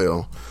on as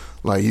well.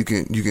 Like you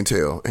can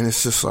tell. And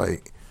it's just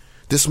like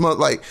this month,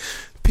 like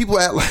people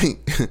act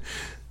like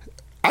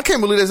I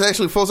can't believe there's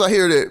actually folks out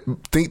here that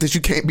think that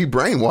you can't be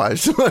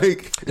brainwashed.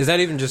 Like, is that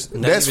even just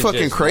that's even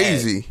fucking just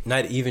crazy?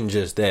 Not even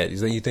just that.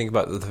 You think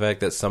about the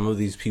fact that some of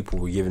these people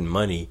were given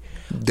money.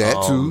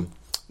 That too.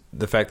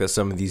 The fact that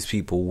some of these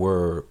people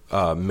were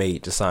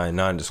made to sign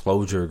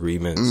non-disclosure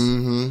agreements.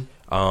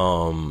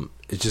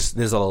 It's just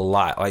there's a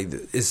lot. Like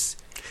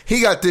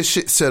he got this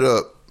shit set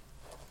up.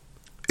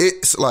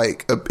 It's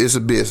like it's a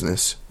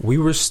business. We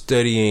were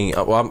studying.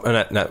 Well,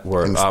 not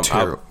word.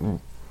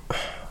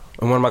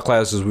 In one of my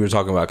classes, we were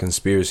talking about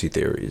conspiracy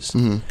theories,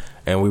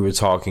 and we were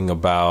talking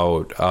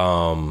about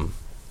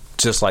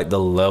just like the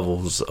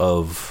levels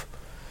of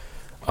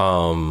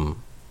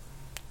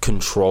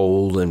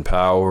control and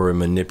power and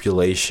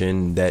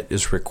manipulation that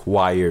is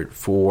required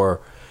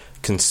for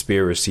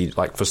conspiracy,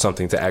 like for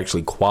something to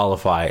actually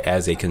qualify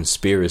as a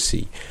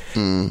conspiracy.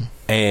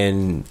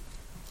 And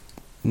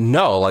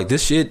no, like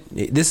this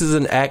is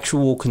an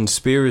actual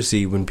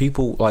conspiracy. When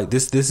people like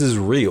this is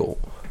real.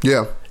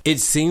 Yeah. It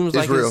seems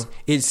like real.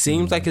 It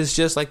seems like it's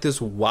just like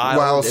this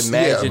wild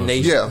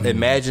imagination,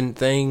 imagined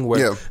thing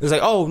where it's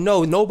like, oh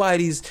no,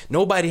 nobody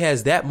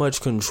has that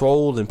much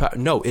control and power.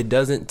 No, it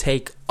doesn't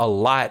take a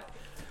lot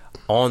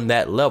on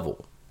that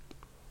level.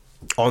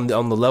 On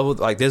the level,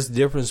 like there's a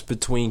difference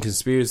between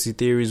conspiracy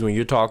theories when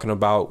you're talking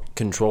about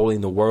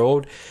controlling the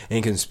world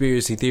and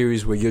conspiracy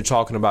theories where you're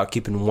talking about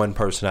keeping one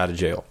person out of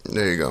jail.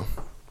 There you go.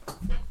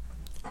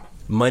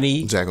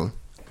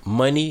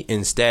 Money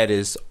and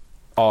status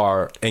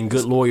and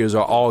good lawyers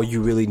are all you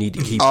really need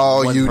to keep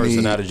one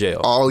person out of jail.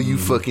 All you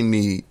fucking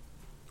need.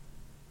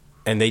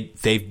 and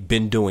they've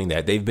been doing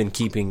that. They've been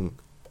keeping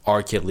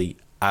R. Kelly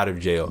out of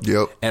jail.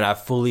 Yep. And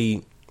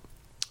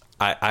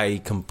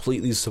I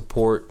completely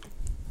support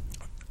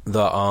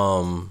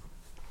the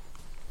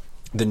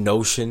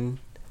notion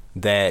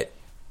that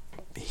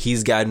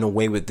he's gotten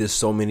away with this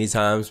so many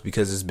times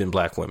because it's been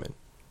black women.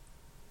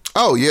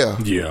 Oh yeah.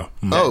 Yeah.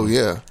 Oh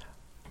yeah.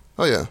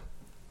 Oh yeah.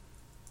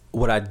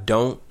 What I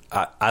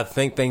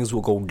think things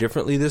will go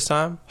differently this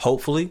time,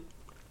 hopefully.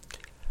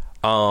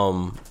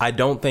 I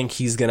don't think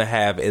he's going to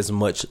have as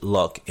much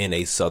luck in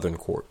a Southern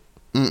court.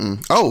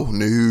 Mm-mm. Oh,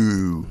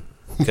 no.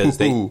 Because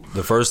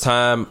the first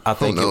time, I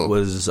think no. it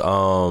was...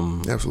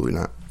 Absolutely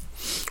not.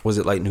 Was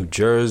it like New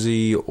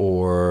Jersey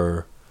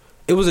or...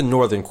 It was a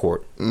northern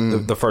court.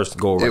 The first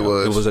go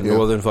around. It was a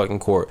northern fucking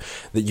court.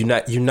 That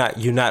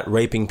you're not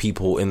raping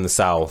people in the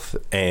South,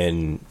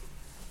 and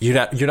you're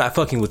not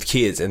fucking with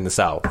kids in the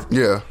South.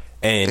 Yeah.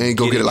 And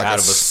go get it like out a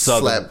of a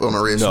southern slap on the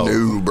wrist.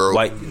 No, bro.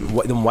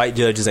 Them white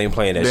judges ain't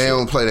playing that shit. They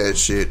don't play that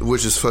shit,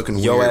 which is fucking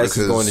weird. Your ass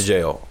is going to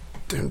jail.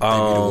 They be the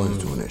ones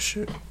doing that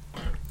shit.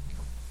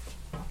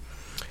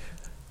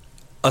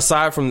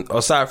 Aside from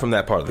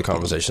that part of the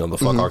conversation, on the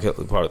fuck R.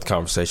 Kelly part of the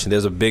conversation,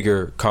 there's a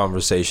bigger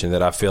conversation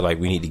that I feel like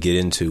we need to get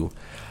into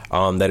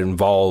that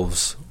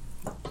involves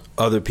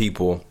other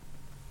people,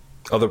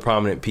 other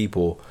prominent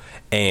people,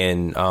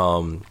 and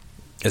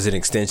as an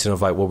extension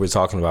of like what we were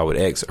talking about with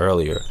X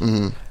earlier.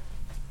 Mm-hmm.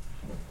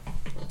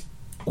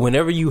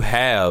 Whenever you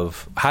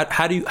have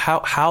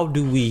how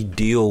do we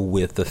deal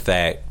with the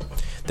fact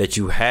that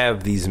you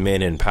have these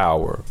men in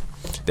power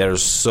that are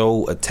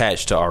so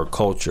attached to our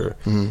culture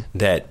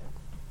that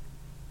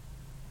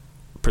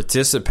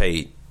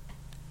participate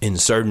in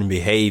certain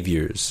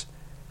behaviors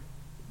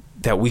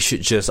that we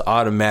should just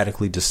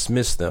automatically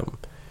dismiss them,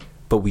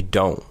 but we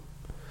don't.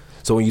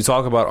 So when you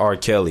talk about R.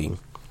 Kelly,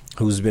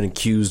 who's been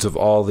accused of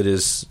all of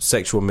this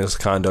sexual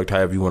misconduct,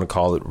 however you want to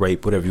call it,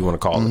 rape, whatever you want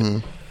to call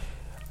it,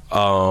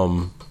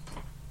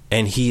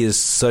 and he is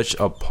such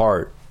a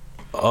part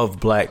of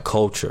black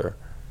culture,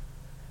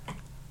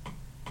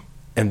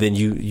 and then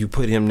you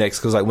put him next,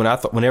 because like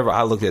whenever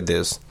I looked at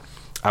this,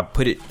 I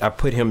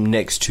put him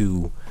next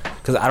to,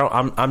 because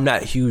I'm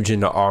not huge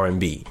into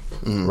R&B,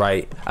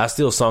 right? I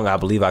still sung "I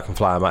Believe I Can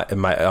Fly" in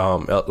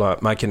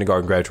my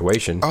kindergarten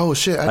graduation. Oh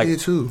shit, I did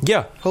too.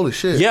 Yeah, holy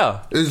shit.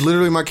 Yeah, it's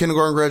literally my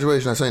kindergarten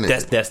graduation. I sang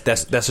that.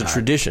 That's a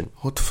tradition.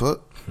 What the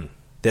fuck?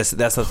 That's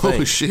a thing.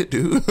 Holy shit,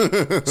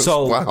 dude.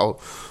 So wow.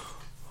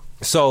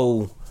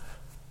 So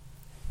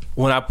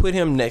when I put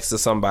him next to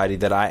somebody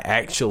that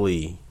I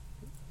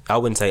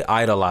wouldn't say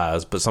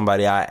idolize, but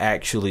somebody I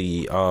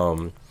actually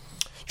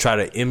try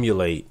to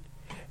emulate,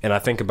 and I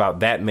think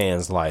about that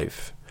man's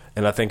life,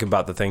 and I think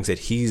about the things that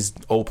he's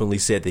openly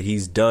said that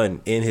he's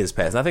done in his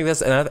past. And I think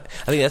that's a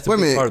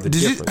big part of the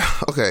difference.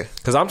 Okay,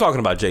 because I'm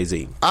talking about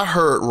Jay-Z. I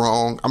heard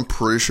wrong. I'm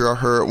pretty sure I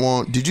heard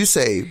wrong. Did you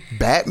say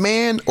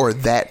Batman or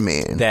that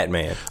man? That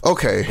man.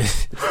 Okay. What?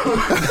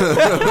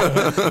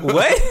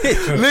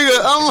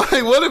 Nigga, I'm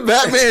like, what did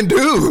Batman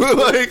do?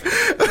 Like,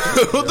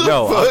 what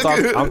the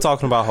fuck? I'm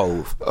talking about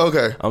Hove.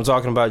 Okay. I'm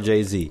talking about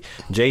Jay-Z.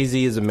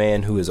 Jay-Z is a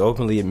man who has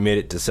openly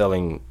admitted to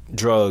selling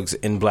drugs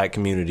in black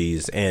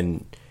communities,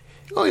 and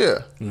oh yeah,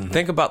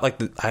 think about like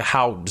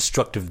how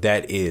destructive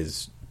that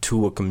is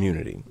to a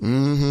community.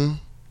 Mm-hmm.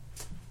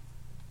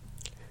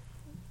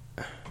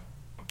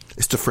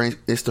 It's the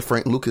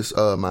Frank Lucas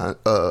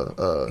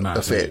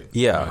effect.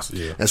 Yeah,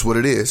 that's what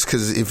it is.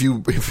 Because if you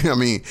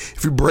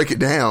break it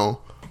down,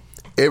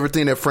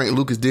 everything that Frank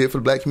Lucas did for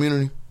the black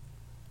community,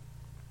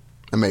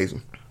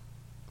 amazing.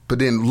 But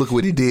then look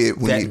what he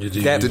did when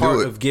that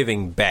part of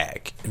giving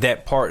back.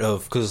 That part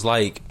of, because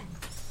like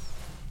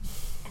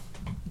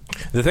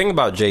the thing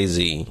about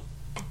Jay-Z,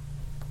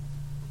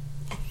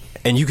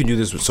 and you can do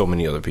this with so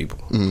many other people.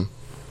 Mm-hmm.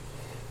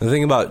 The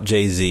thing about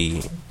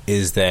Jay-Z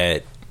is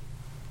that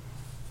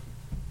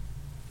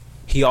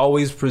he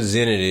always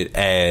presented it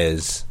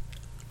as,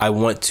 I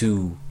want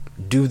to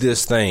do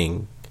this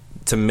thing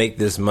to make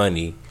this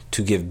money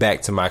to give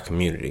back to my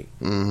community.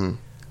 Mm-hmm.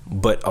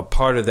 But a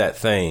part of that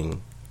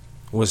thing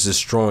was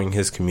destroying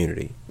his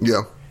community.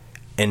 Yeah.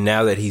 And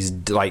now that he's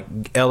like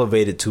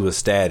elevated to a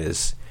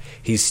status,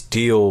 he's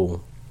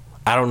still,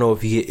 I don't know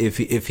if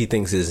he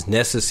thinks it's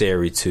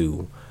necessary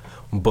to,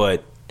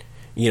 but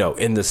you know,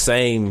 in the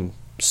same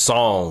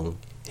song,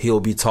 he'll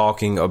be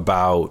talking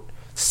about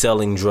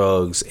selling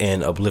drugs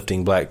and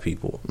uplifting black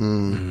people.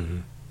 Mm-hmm.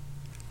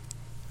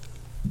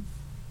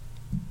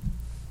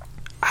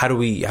 How do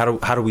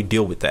we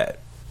deal with that?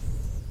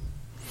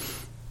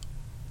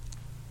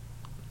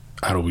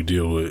 How do we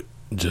deal with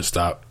just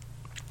stop?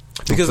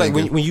 Because like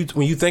when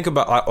you think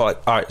about all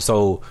right,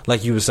 so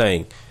like you were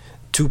saying,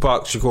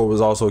 Tupac Shakur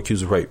was also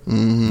accused of rape.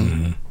 Mm-hmm.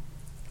 Mm-hmm.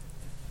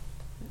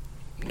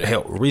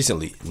 Hell,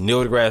 recently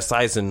Neil deGrasse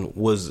Tyson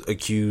was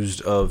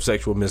accused of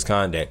sexual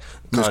misconduct.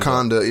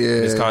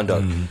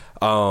 Mm-hmm.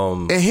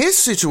 And his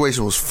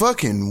situation was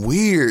fucking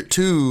weird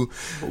too.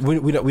 We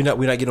not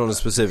getting on the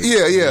specifics.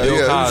 Yeah.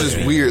 It was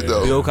just weird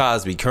though. Bill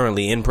Cosby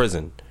currently in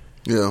prison.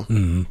 Yeah.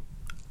 Mm-hmm.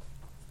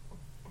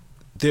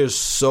 There's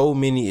so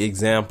many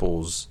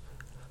examples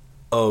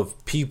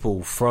of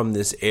people from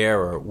this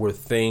era where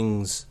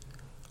things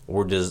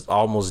were just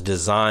almost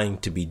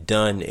designed to be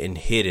done and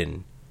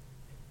hidden,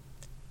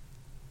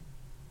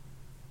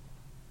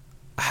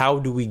 how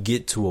do we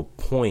get to a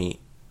point,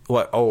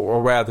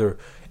 or rather,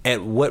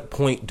 at what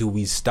point do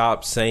we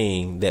stop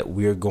saying that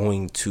we're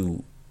going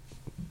to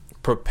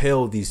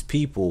propel these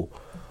people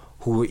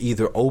who are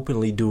either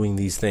openly doing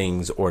these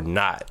things or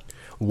not?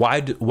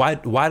 Why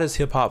does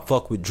hip hop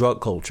fuck with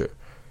drug culture?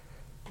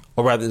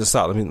 Or rather,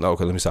 stop. Let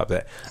me stop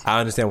that. I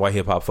understand why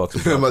hip hop fucks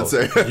with drug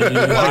culture.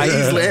 Why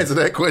easily answer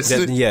that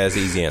question? It's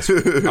an easy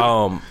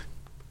answer.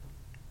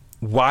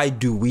 Why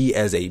do we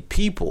as a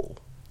people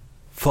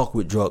fuck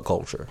with drug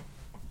culture?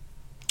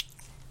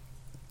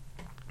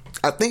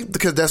 I think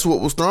because that's what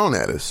was thrown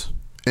at us,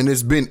 and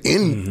it's been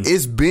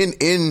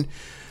in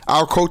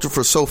our culture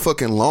for so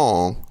fucking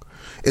long.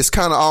 It's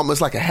kind of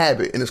almost like a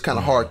habit, and it's kind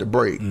of hard to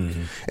break.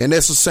 And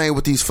that's the same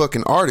with these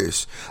fucking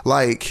artists,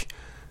 like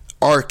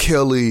R.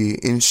 Kelly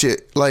and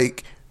shit.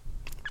 Like,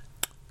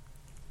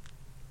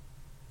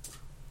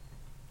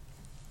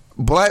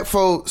 black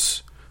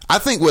folks, I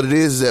think what it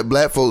is that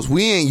black folks,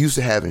 we ain't used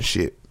to having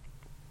shit.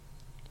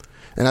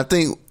 And I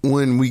think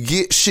when we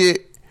get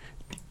shit,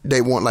 we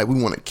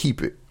want to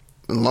keep it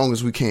as long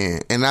as we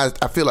can. And I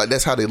feel like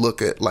that's how they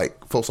look at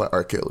like folks like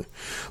R. Kelly.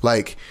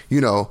 Like,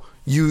 you know,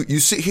 you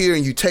sit here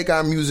and you take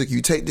our music,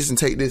 you take this and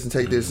take this and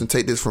take this and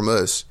take this from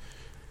us,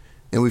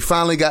 and we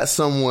finally got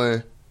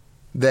someone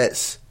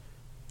that's,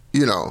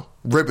 you know,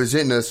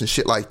 representing us and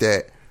shit like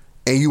that,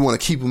 and you want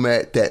to keep them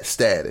at that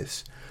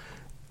status,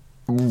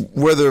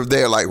 whether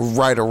they're like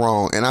right or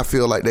wrong. And I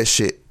feel like that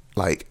shit,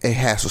 like, it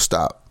has to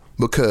stop,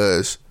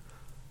 because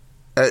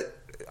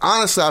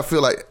honestly, I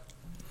feel like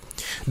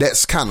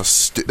that's kind of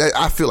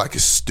I feel like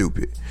it's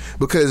stupid,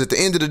 because at the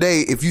end of the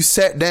day, if you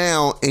sat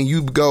down and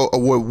you go, oh,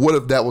 well, what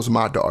if that was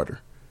my daughter?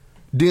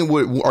 Then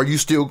are you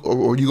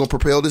gonna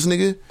propel this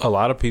nigga? A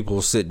lot of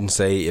people sit and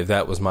say, if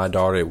that was my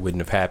daughter, it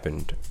wouldn't have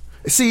happened.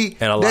 See,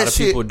 and a lot of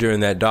people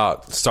during that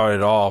doc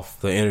started off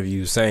the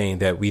interview saying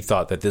that we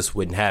thought that this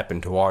wouldn't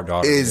happen to our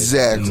daughter.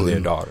 Exactly,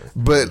 their daughter.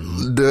 But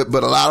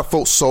a lot of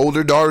folks sold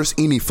their daughters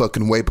any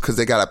fucking way because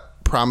they got to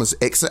promise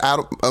X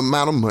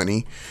amount of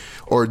money,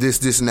 or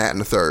this and that and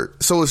the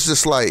third. So it's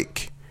just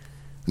like,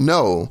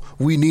 no,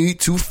 we need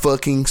to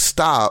fucking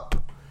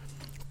stop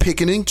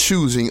picking and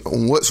choosing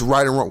on what's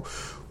right and wrong.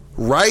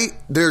 Right?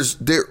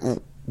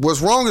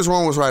 What's wrong is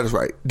wrong, what's right is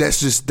right. That's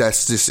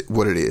just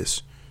what it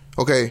is.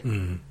 Okay?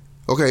 Mm-hmm.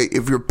 Okay,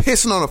 if you're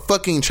pissing on a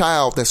fucking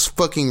child, that's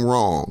fucking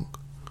wrong.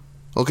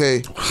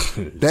 Okay?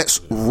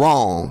 That's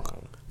wrong.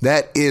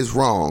 That is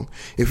wrong.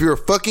 If you're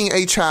fucking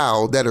a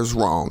child, that is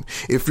wrong.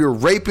 If you're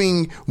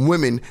raping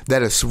women,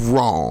 that is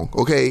wrong.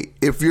 Okay?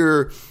 If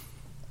you're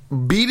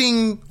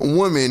beating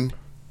women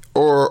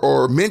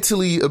or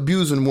mentally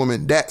abusing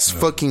women, that's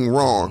fucking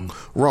wrong.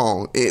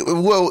 Wrong.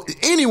 Well,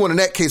 anyone in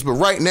that case, but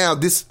right now,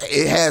 these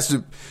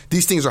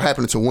things are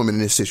happening to women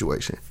in this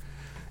situation.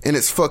 And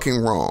it's fucking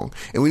wrong.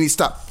 And we need to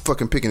stop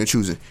fucking picking and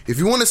choosing. If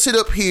you want to sit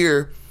up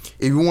here,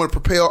 if you want to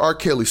propel R.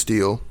 Kelly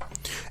still,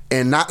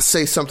 and not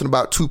say something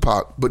about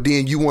Tupac, but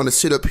then you want to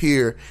sit up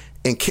here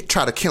and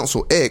try to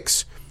cancel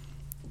X,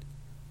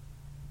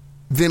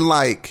 then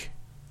like,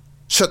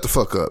 shut the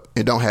fuck up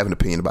and don't have an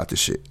opinion about this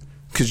shit,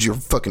 because you're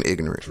fucking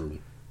ignorant. True.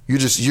 You're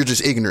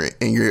just ignorant,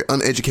 and you're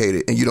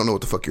uneducated, and you don't know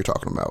what the fuck you're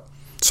talking about.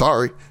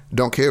 Sorry,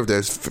 don't care if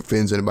that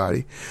offends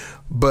anybody,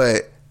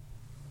 but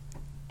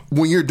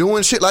when you're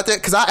doing shit like that,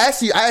 because I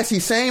ask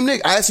these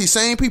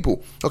same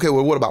people, okay,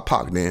 well, what about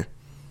Pac then?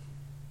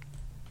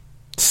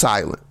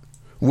 Silent.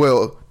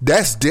 Well,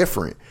 that's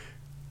different.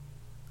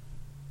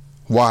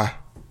 Why?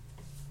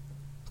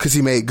 Because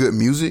he made good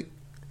music?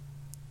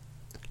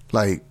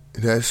 Like,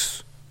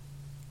 that's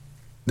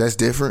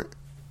different.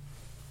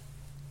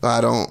 I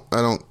don't.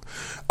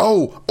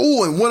 Oh,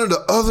 and one of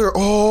the other,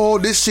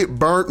 this shit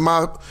burnt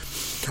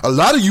a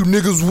lot of you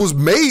niggas was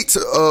made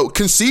to,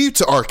 conceived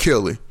to R.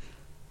 Kelly.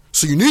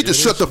 So you need to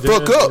shut the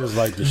fuck up.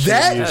 Like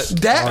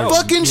that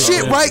fucking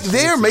shit right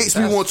there makes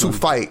me want to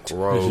fight.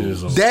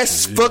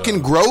 That's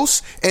fucking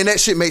gross, and that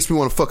shit makes me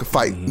want to fucking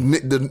fight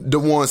the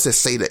ones that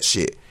say that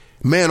shit.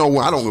 Man,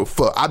 I don't give a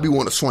fuck. I be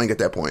wanting to swing at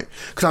that point,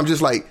 because I'm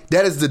just like,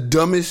 that is the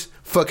dumbest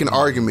fucking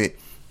argument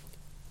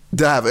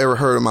that I've ever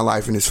heard in my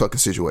life in this fucking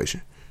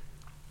situation,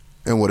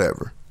 and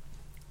whatever.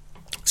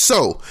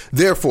 So,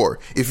 therefore,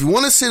 if you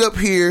want to sit up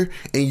here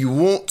and you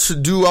want to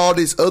do all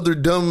this other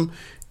dumb,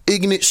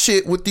 ignorant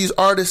shit with these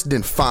artists,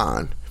 then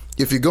fine.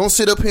 If you're gonna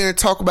sit up here and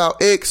talk about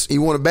X, and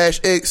you want to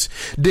bash X,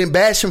 then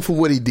bash him for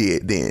what he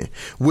did then,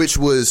 which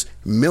was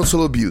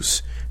mental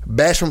abuse.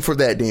 Bash him for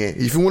that then.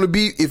 If you want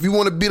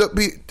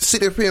to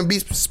sit up here and be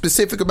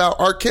specific about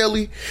R.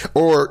 Kelly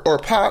or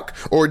Pac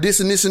or this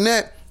and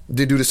that,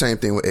 then do the same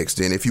thing with X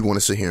then, if you want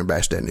to sit here and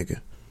bash that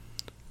nigga.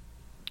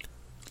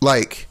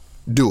 Like,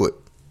 do it.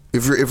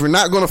 If you're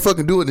not gonna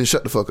fucking do it, then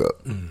shut the fuck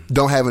up.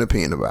 Don't have an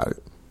opinion about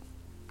it.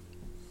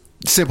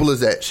 Simple as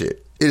that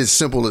shit. It is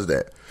simple as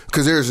that.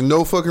 Because there's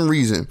no fucking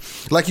reason.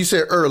 Like you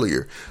said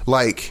earlier,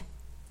 like,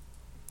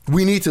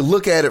 we need to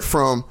look at it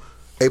from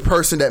a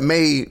person that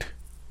made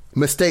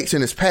mistakes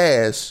in his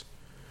past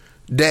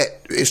that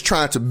is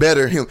trying to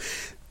better him.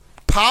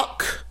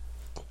 Pac,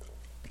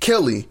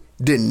 Kelly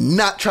did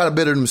not try to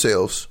better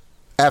themselves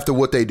after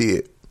what they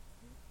did.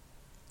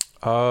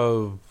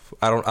 I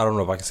don't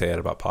know if I can say that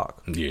about Pac.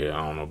 Yeah,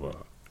 I don't know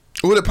about.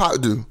 What did Pac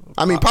do?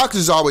 I mean, Pac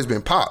has always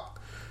been Pac.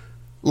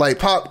 Like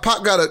Pac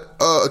got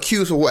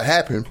accused of what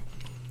happened,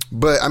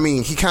 but I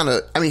mean, he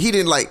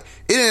didn't like it.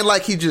 Didn't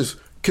like he just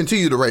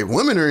continued to rape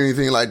women or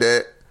anything like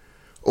that,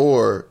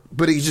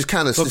 but he just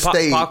kind of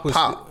stayed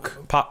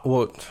Pac. Pac,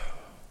 well,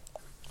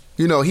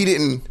 you know, you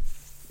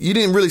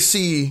didn't really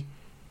see.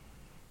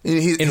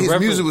 His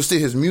music was still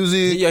his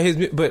music.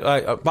 Yeah,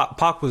 but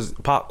Pac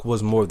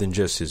was more than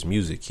just his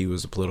music. He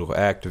was a political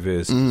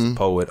activist, he was a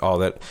poet, all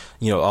that.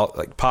 You know,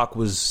 Pac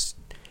was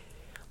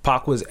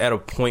at a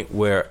point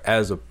where,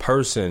 as a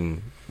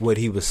person, what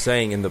he was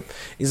saying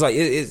he's like,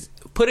 it's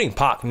putting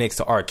Pac next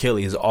to R.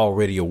 Kelly is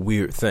already a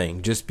weird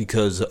thing, just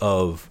because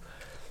of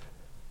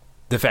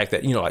the fact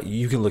that, you know, like,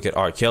 you can look at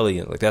R. Kelly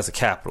and like, that's a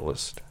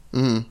capitalist.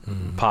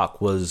 Pac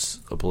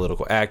was a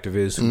political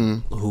activist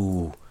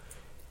who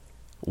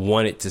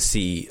wanted to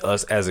see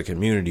us as a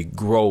community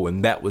grow,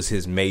 and that was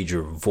his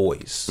major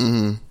voice.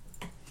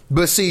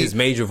 But see, his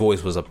major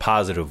voice was a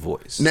positive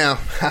voice. Now,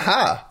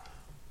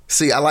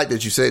 see, I like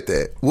that you said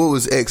that. What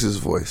was X's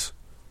voice?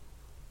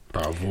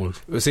 Voice.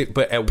 See,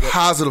 but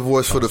positive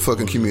voice for the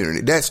fucking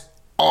community. That's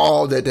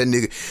all that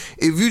nigga.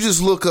 If you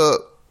just look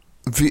up,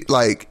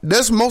 like,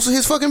 that's most of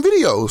his fucking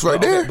videos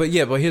right there. But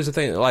here's the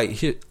thing. Like,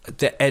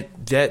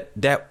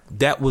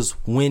 that was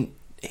when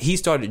he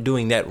started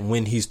doing that,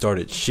 when he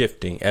started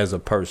shifting as a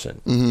person.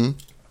 But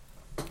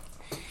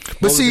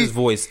what was his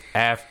voice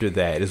after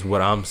that is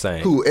what I'm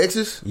saying. Who,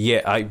 X's?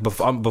 Yeah,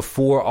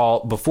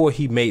 before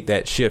he made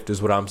that shift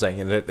is what I'm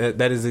saying. And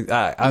that is,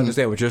 I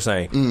understand what you're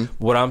saying.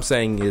 What I'm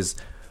saying is,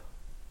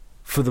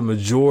 for the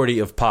majority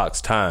of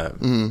Pac's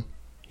time,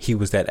 he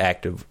was that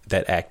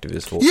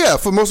activist voice. Yeah,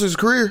 for most of his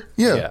career.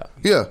 Yeah.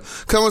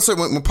 Come on, say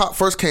when Pac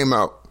first came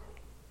out,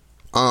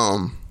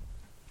 I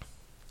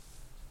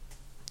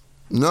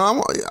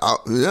want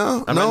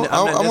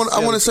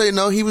to say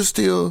no. He was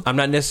still. I'm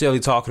not necessarily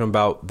talking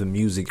about the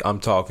music. I'm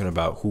talking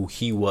about who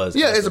he was.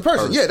 Yeah, as a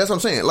person. Yeah, that's what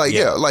I'm saying. Like,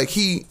 like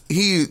he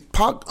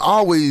Pac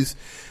always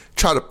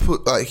tried to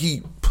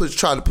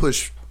tried to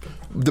push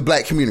the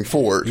black community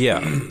forward. Yeah,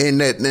 and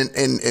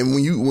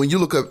when you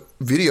look up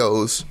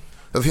videos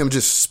of him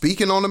just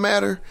speaking on the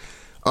matter,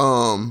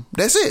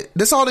 that's it.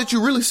 That's all that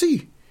you really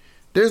see.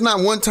 There's not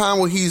one time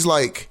where he's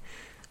like.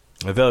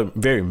 A very,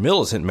 very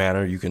militant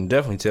manner. You can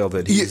definitely tell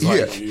that he's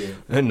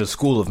in the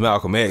school of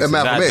Malcolm X, and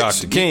not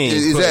Dr. King.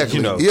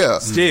 Exactly.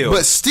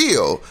 But,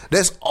 still,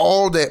 that's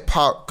all that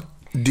Pac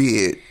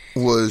did,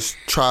 was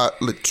try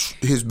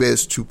his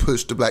best to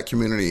push the black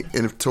community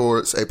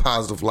towards a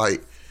positive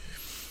light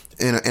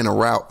in a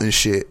route and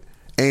shit.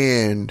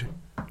 And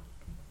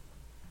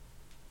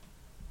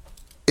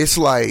it's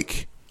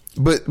like,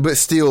 but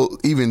still,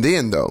 even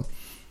then though,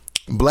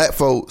 black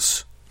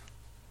folks.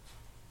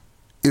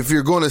 If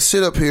you're going to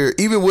sit up here,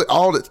 even with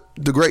all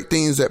the great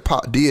things that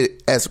Pac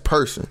did as a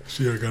person,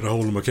 still got to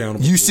hold him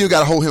accountable. You still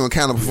got to hold him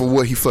accountable for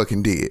what he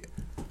fucking did.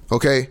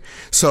 Okay?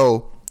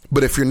 So,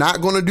 but if you're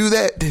not going to do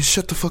that, then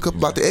shut the fuck up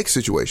about the X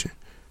situation.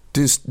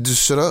 Then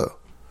just shut up.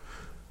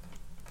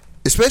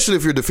 Especially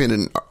if you're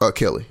defending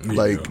Kelly.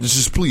 Like,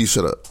 just please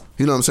shut up.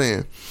 You know what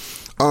I'm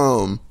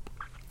saying?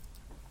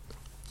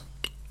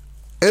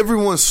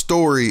 Everyone's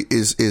story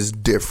is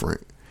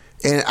different.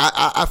 And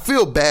I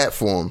feel bad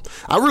for him.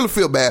 I really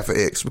feel bad for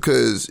X,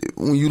 because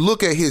when you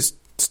look at his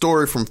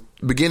story from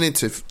beginning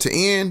to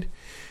end,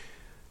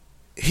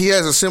 he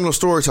has a similar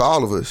story to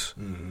all of us.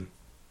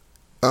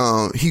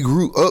 He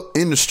grew up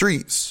in the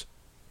streets.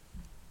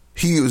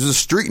 He was a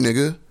street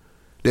nigga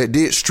that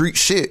did street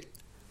shit,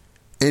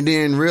 and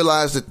then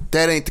realized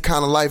that ain't the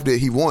kind of life that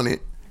he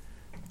wanted,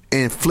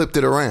 and flipped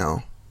it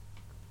around.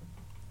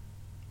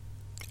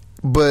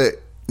 But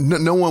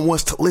no one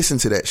wants to listen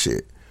to that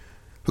shit.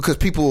 Because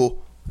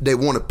people, they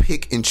want to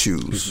pick and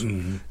choose.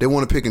 They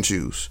want to pick and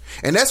choose,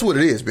 and that's what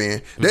it is,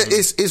 man. That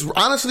is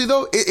honestly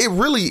though, it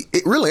really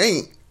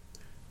ain't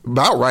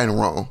about right and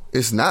wrong.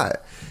 It's not.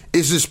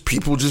 It's just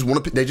people just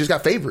want to. They just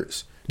got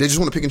favorites. They just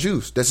want to pick and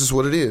choose. That's just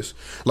what it is.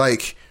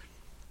 Like,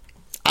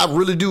 I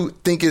really do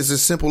think it's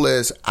as simple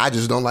as, I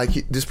just don't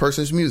like this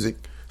person's music,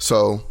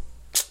 so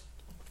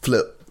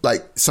flip.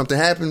 Like, something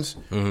happens.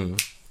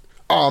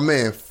 Oh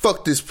man,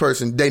 fuck this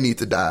person. They need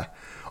to die.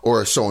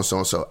 Or so and so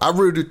and so. I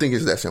really do think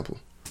it's that simple.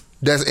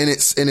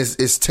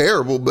 It's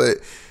terrible, but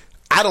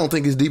I don't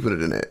think it's deeper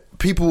than that.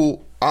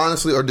 People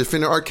honestly are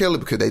defending R. Kelly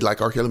because they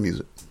like R. Kelly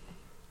music.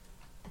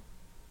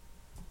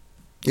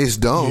 It's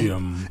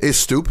dumb. It's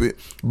stupid.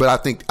 But I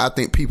think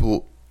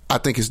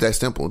it's that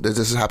simple. This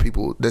is how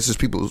people. This is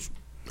people's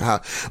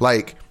how,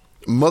 like,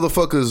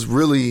 motherfuckers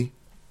really.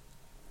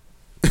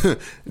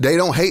 They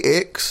don't hate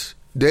X.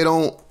 They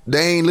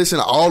ain't listen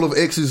to all of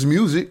X's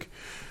music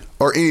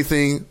or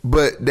anything,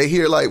 but they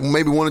hear like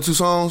maybe one or two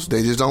songs,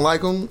 they just don't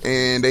like them,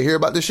 and they hear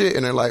about this shit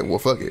and they're like, well,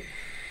 fuck it.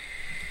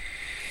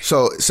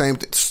 So same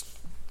thing.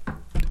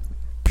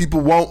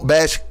 People won't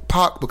bash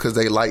Pac because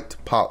they liked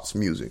Pac's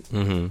music,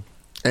 and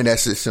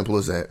that's as simple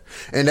as that.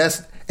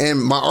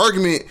 And my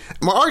argument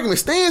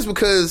stands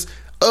because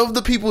of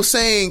the people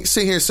sitting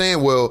here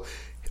saying, well,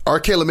 R.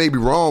 Kelly may be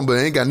wrong, but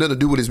it ain't got nothing to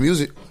do with his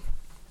music.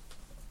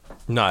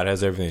 No, it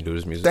has everything to do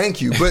with his music.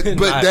 Thank you, but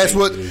that's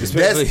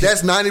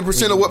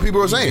 90% of what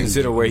people are saying.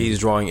 Consider where he's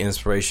drawing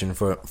inspiration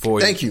for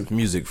Thank you.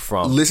 music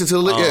from. Listen to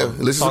the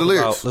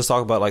lyrics. Let's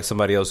talk about like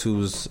somebody else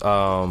who's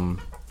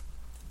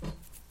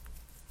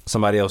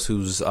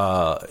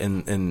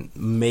in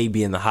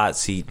maybe in the hot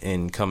seat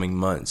in coming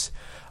months.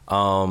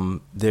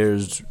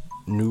 There's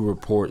new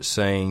reports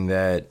saying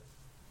that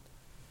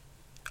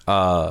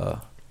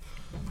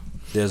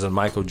there's a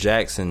Michael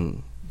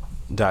Jackson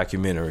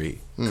documentary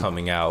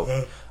coming out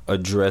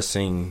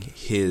addressing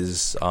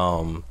his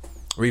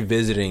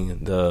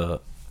revisiting the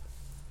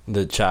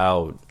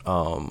child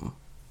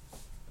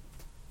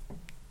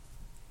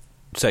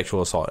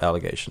sexual assault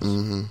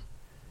allegations.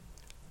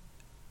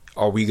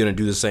 Are we going to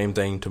do the same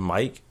thing to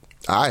Mike?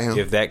 I am.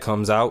 If that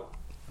comes out,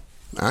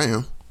 I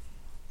am.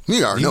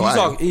 You already know I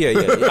am. Yeah, I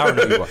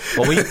already know you are.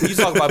 But when you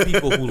talk about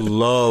people who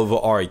love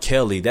R.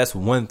 Kelly, that's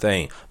one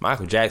thing.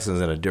 Michael Jackson's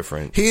in a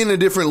different... He in a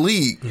different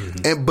league.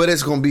 But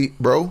it's going to be...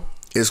 Bro,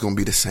 it's going to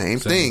be the same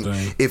thing.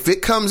 If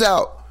it comes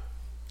out,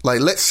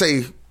 like, let's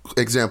say,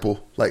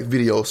 example, like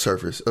video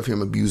surface of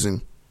him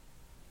abusing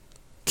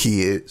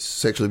kids,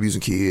 sexually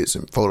abusing kids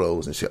and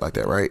photos and shit like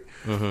that, right?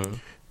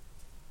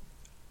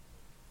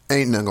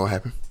 Ain't nothing going to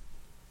happen.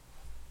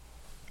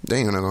 They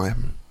ain't nothing going to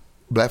happen.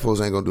 Black folks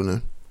ain't going to do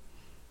nothing.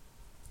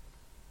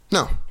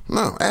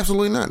 No,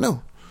 absolutely not.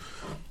 No.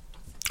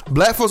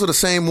 Black folks are the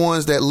same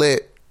ones that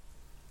let,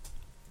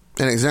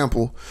 an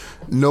example,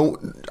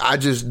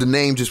 the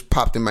name just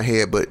popped in my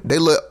head, but they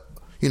let,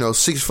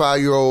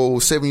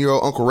 65-year-old,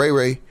 7-year-old Uncle Ray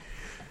Ray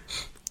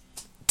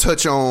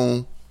touch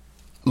on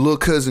little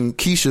cousin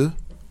Keisha,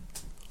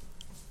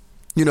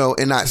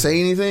 and not say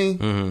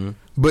anything.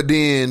 But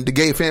then the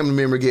gay family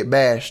member get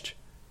bashed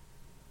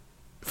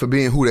for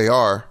being who they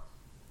are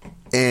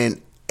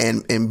and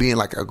being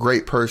like a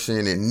great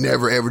person and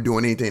never ever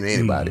doing anything to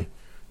anybody.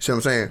 See what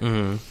I'm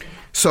saying?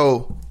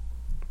 So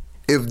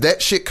if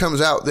that shit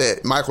comes out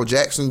that Michael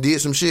Jackson did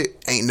some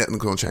shit, ain't nothing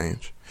gonna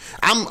change.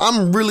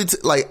 I'm really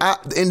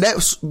and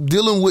that's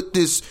dealing with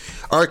this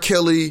R.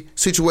 Kelly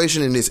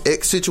situation and this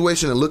X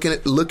situation and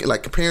looking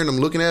like comparing them,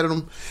 looking at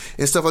them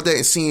and stuff like that,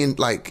 and seeing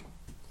like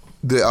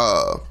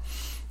the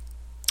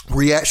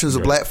reactions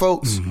of black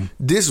folks.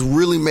 This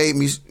really made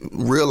me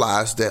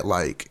realize that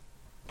like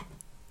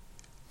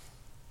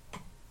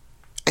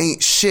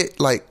ain't shit,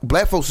 like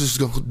black folks just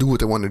gonna do what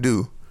they want to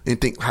do and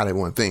think how they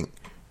want to think.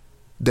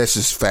 That's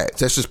just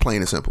facts. That's just plain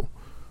and simple.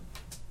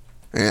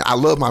 And I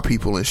love my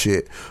people and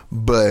shit,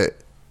 but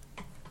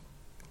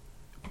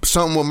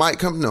something might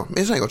come. No, it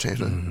ain't gonna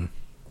change nothing.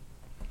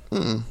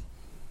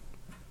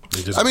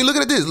 I mean, look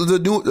at this,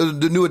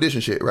 the New Edition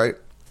shit, right?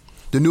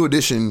 The New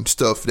Edition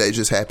stuff that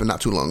just happened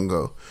not too long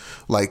ago,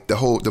 like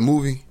the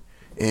movie,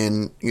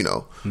 and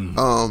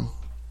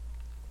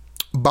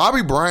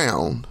Bobby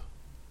Brown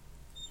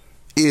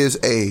is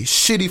a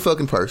shitty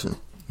fucking person.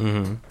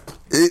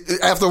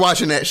 After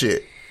watching that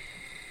shit,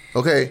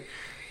 okay,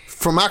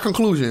 from my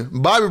conclusion,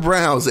 Bobby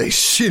Brown's a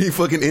shitty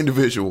fucking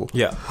individual.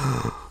 Yeah,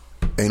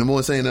 ain't no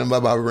more saying nothing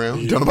about Bobby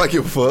Brown. Don't nobody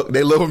give a fuck.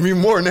 They love me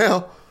more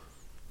now.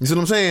 You see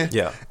what I'm saying?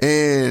 Yeah,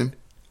 and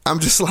I'm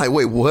just like,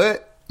 wait,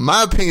 what?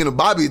 My opinion of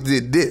Bobby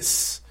did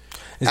this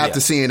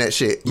after seeing that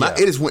shit.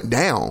 It just went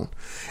down.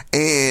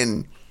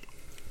 And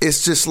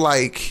it's just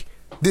like,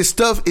 this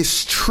stuff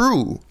is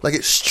true. Like,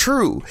 it's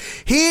true.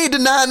 He ain't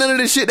denying none of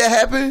this shit that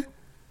happened.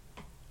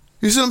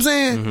 You see what I'm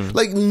saying?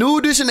 Like, New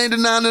Edition ain't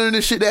denying none of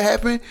this shit that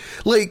happened.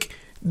 Like,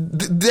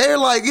 they're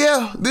like,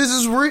 yeah, this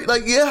is real.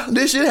 Like, yeah,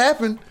 this shit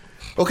happened.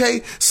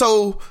 Okay?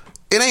 So,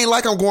 it ain't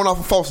like I'm going off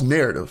a false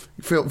narrative.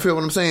 You feel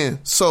what I'm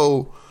saying?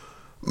 So,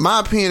 my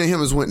opinion of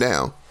him has went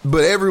down.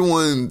 But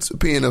everyone's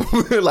opinion of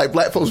like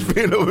black folks'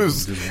 opinion of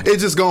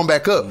it's just going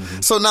back up.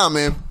 So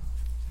man.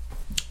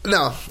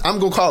 No, I'm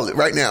gonna call it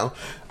right now.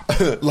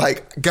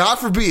 Like, God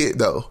forbid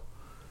though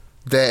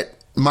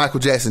that Michael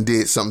Jackson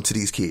did something to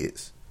these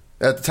kids.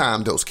 At the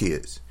time, those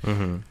kids.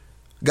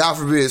 God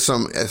forbid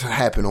something has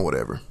happened or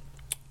whatever.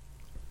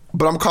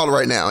 But I'm gonna call it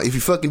right now. If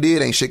you fucking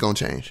did, ain't shit gonna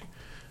change.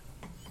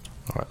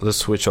 All right, let's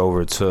switch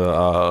over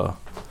to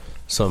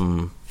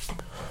some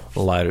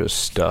lighter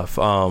stuff.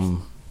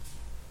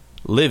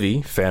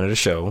 Livy, fan of the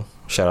show,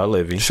 shout out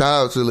Livy.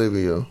 Shout out to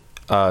Livy, yo.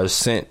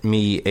 Sent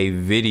me a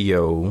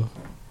video,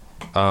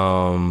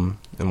 and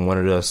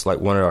wanted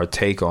our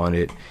take on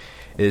it.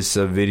 It's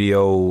a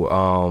video.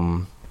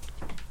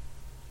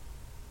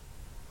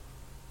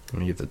 Let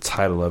me get the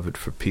title of it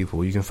for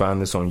people. You can find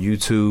this on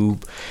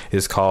YouTube.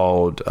 It's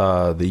called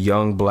 "The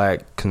Young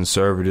Black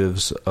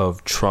Conservatives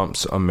of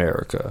Trump's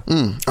America."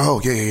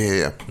 Oh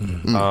yeah.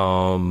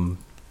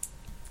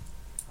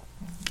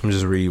 Let me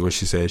just read what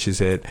she said. She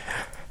said,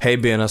 "Hey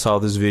Ben, I saw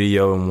this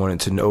video and wanted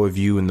to know if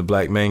you and the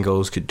Black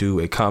Mangoes could do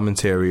a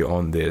commentary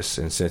on this,"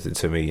 and sent it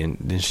to me. And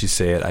then she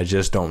said, "I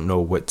just don't know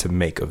what to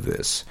make of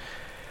this."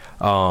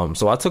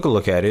 So I took a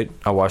look at it.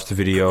 I watched the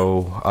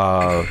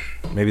video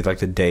maybe like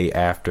the day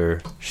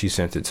after she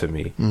sent it to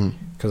me,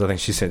 because I think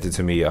she sent it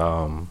to me.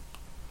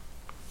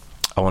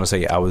 I want to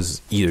say I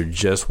was either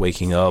just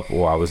waking up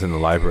or I was in the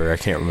library. I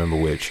can't remember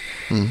which.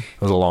 It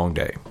was a long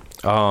day.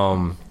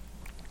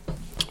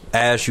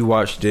 Ash, you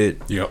watched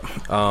it. Yep.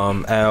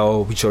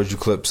 Al, we showed you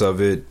clips of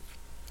it.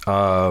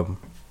 What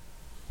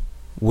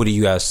do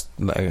you guys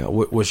like?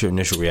 What's your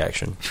initial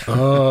reaction?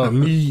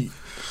 Me,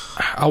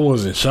 I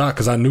wasn't shocked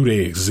because I knew they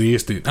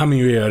existed. I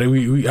mean, yeah,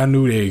 I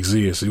knew they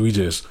existed. We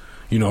just,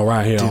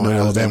 around here in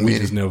Alabama, we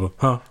just never,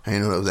 I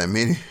didn't know there was that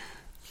many.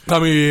 I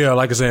mean, yeah,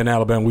 like I said, in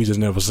Alabama, we just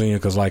never seen it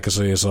because, like I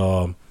said, it's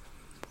well,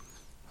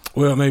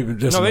 maybe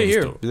that's no, they're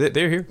here. Story.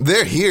 They're here.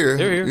 They're here.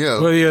 They're here.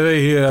 Yeah. Well, yeah, they're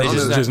here. I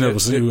just never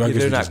seen.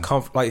 They're not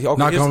comfortable. Like, okay,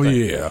 not comfortable.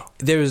 Yeah.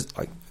 There's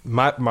like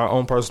my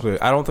own personal.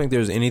 I don't think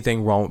there's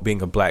anything wrong with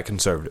being a black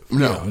conservative.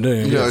 No,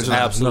 there's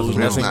absolutely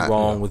nothing not.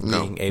 wrong with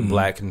being a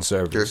black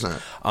conservative. There's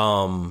not.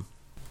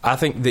 I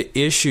think the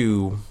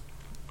issue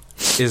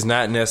is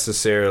not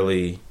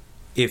necessarily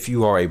if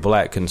you are a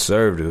black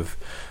conservative.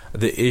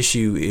 The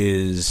issue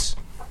is,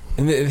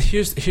 and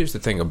here's the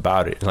thing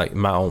about it. Like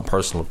my own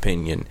personal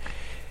opinion,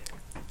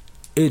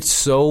 it's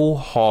so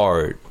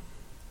hard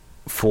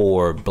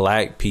for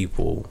black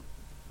people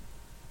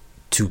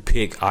to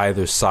pick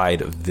either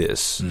side of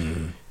this,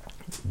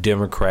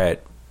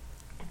 Democrat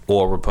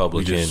or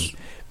Republican,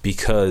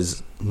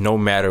 because no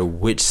matter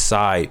which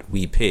side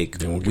we pick,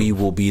 we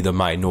will be the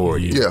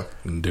minority. Yeah,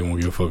 and they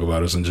won't give a fuck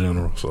about us in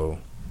general. So,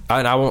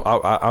 I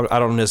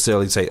don't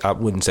necessarily say, I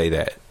wouldn't say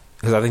that,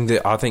 because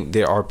I think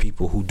there are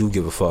people who do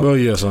give a fuck. Well,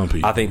 yeah, some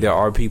people. I think there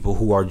are people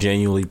who are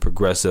genuinely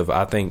progressive.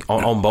 I think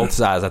on both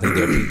sides, I think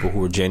there are people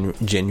who are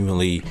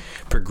genuinely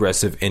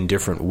progressive in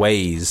different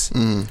ways.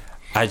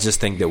 I just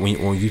think that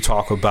when you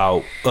talk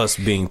about us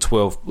being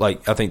 12,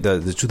 like I think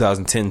the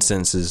 2010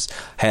 census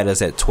had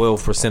us at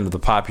 12% of the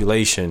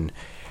population,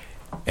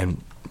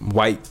 and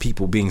white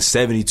people being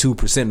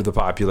 72% of the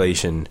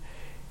population.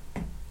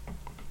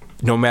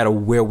 No matter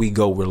where we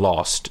go, we're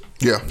lost.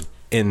 Yeah.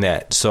 In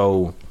that,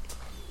 so,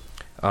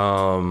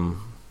 Al,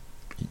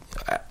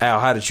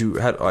 how did you?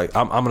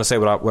 I'm going to say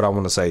what I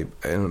want to say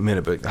in a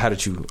minute, but how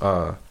did you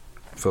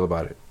feel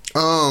about it?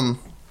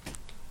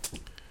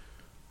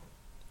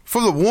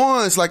 For the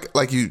ones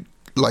like you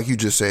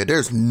just said,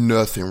 there's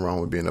nothing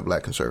wrong with being a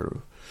black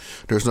conservative.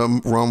 There's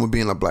nothing wrong with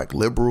being a black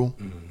liberal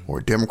or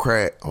a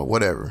Democrat or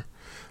whatever.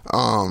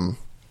 But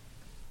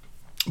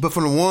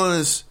for the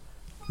ones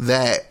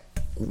that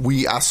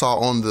I saw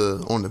on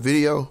the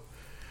video,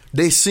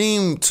 they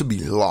seem to be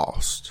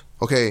lost.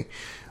 Okay,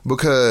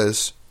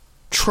 because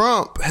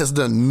Trump has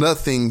done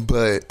nothing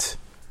but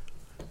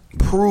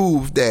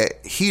prove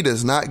that he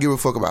does not give a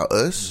fuck about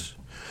us,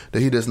 that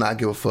he does not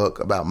give a fuck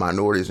about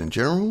minorities in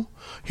general.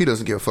 He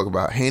doesn't give a fuck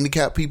about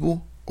handicapped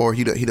people, or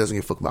he doesn't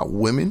give a fuck about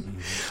women.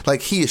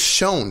 Like, he has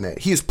shown that.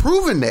 He has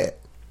proven that.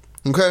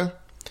 Okay?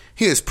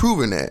 He has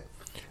proven that.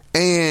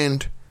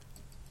 And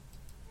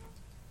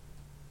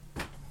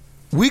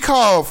we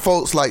call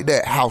folks like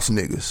that house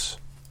niggas.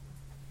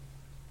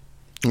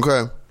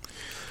 Okay?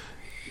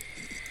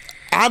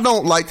 I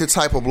don't like the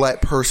type of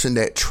black person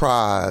that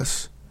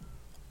tries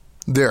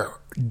their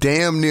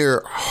damn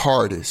near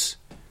hardest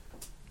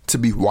to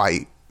be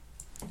white.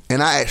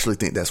 And I actually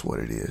think that's what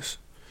it is.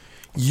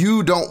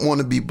 You don't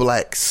want to be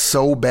black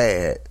so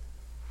bad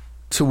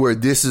to where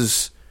this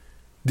is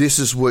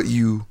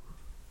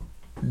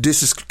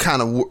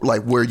kind of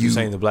like where you... You're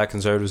saying the black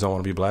conservatives don't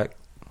want to be black?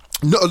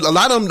 No, a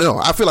lot of them. No,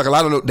 I feel like a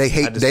lot of them. They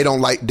hate. They don't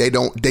like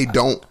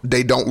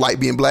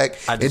being black.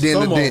 And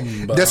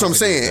then that's what I'm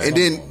saying. And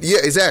then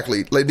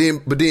exactly. Like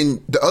but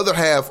then the other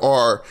half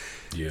are.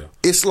 Yeah.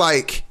 It's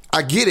like,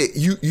 I get it.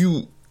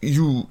 You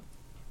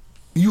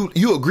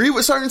agree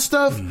with certain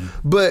stuff,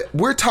 but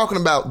we're talking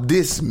about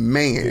this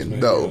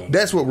man though. Yeah.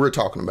 That's what we're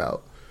talking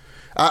about.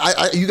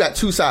 You got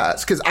two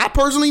sides, because I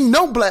personally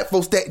know black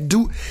folks that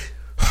do.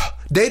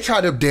 They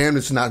try their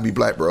damnedest to not be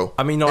black, bro.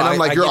 I mean, no, and I'm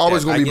like, you're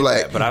always going to be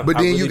black. That, but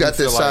then really you got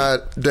this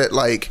side that,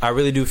 like... I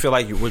really do feel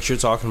like what you're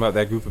talking about,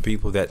 that group of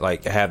people that,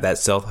 like, have that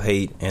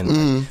self-hate,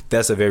 and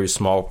that's a very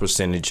small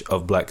percentage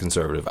of black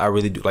conservative. I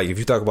really do. Like, if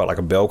you talk about, like,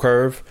 a bell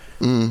curve,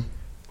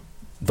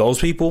 those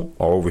people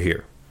are over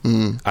here.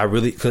 I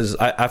really... Because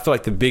I feel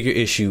like the bigger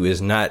issue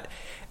is not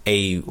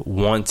a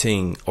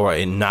wanting or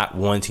a not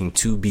wanting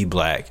to be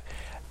black.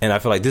 And I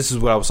feel like this is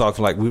what I was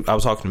talking. I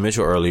was talking to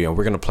Mitchell earlier, and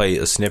we're going to play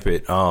a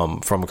snippet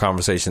from a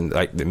conversation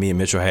like that me and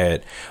Mitchell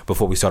had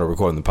before we started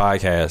recording the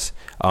podcast.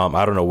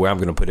 I don't know where I'm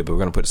going to put it, but we're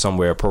going to put it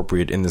somewhere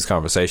appropriate in this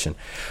conversation.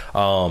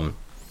 I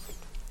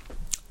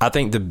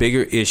think the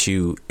bigger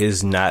issue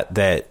is not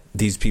that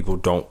these people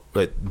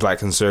that black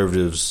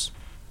conservatives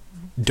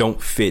don't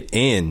fit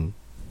in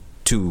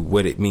to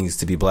what it means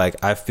to be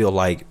black. I feel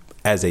like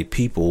as a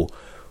people,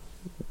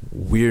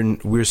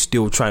 we're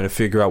still trying to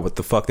figure out what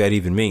the fuck that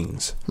even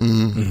means.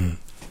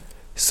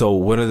 So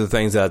one of the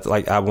things that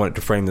I wanted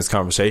to frame this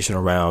conversation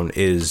around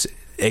is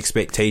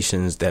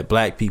expectations that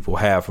black people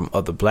have from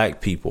other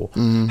black people.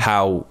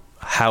 How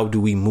how do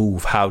we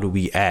move, how do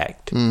we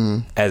act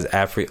as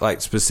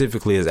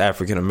specifically as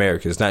African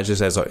Americans, not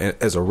just as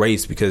a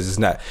race, because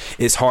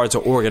it's hard to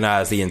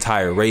organize the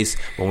entire race.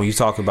 But when you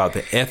talk about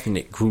the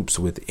ethnic groups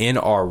within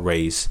our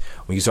race,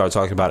 when you start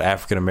talking about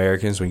African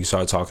Americans, when you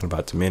start talking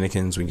about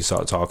Dominicans, when you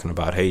start talking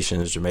about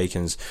Haitians,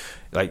 Jamaicans,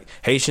 like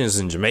Haitians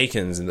and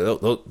Jamaicans,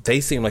 and they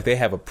seem like they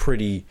have a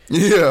pretty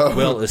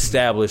well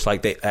established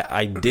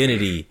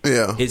identity.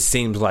 Yeah, it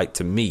seems like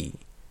to me.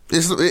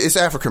 It's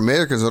African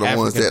Americans are the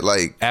ones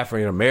that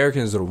African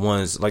Americans are the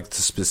ones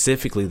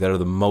specifically that are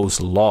the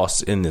most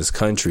lost in this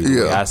country.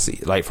 The way I see,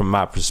 from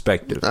my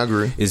perspective, I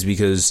agree. Is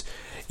because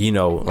we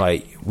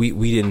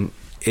didn't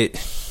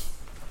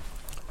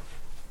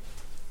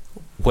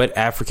what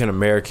African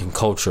American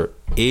culture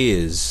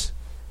is.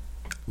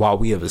 While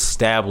we have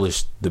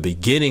established the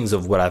beginnings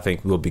of what I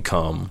think will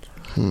become,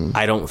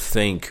 I don't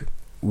think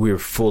we're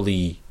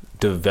fully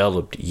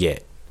developed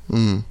yet.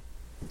 I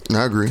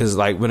agree. Because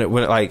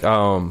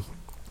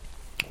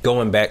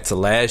going back to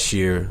last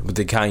year with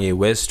the Kanye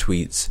West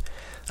tweets,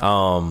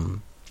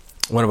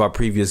 one of our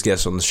previous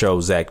guests on the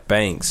show, Zach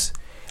Banks,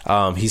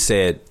 he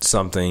said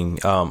something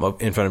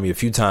in front of me a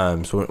few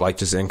times,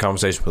 just in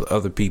conversation with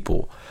other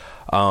people,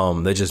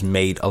 that just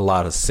made a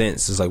lot of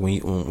sense. It's like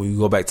when we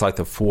go back to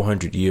the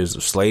 400 years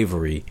of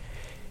slavery,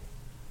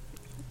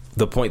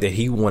 the point that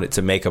he wanted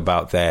to make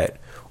about that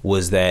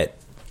was that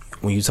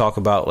when you talk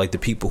about the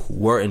people who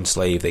were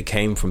enslaved, they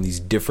came from these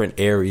different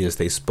areas.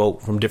 They spoke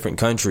from different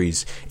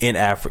countries in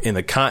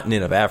the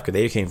continent of Africa.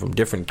 They came from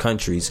different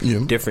countries,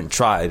 different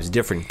tribes,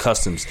 different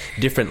customs,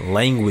 different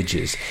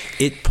languages.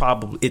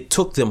 It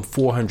took them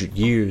 400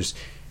 years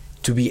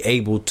to be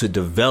able to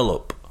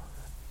develop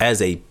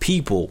as a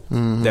people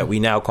that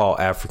we now call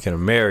African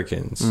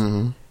Americans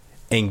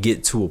and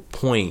get to a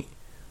point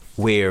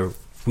where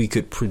we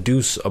could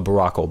produce a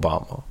Barack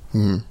Obama.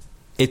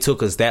 It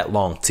took us that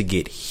long to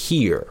get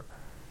here.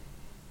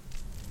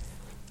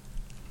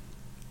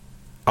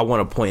 I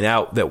want to point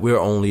out that we're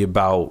only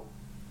about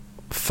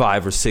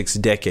 5 or 6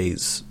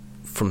 decades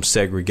from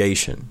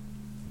segregation.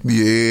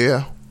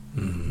 Yeah.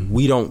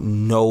 We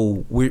don't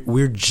know.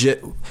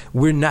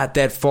 We're not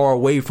that far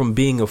away from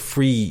being a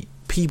free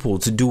people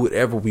to do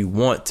whatever we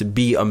want, to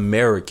be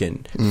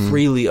American,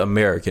 freely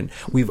American.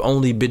 We've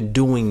only been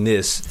doing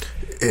this.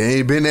 It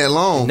ain't been that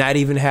long. Not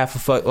even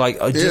half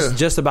a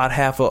just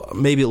about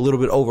maybe a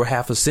little bit over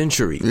half a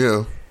century.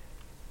 Yeah.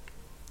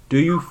 Do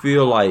you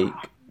feel like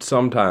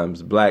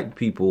sometimes black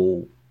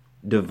people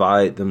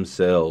divide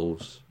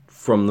themselves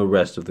from the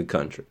rest of the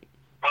country?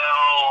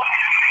 Well,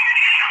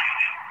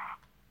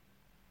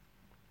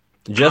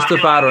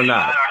 justified or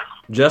not,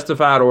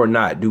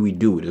 do we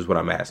do it is what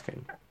I'm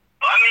asking.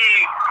 I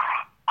mean,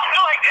 I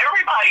feel like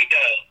everybody does.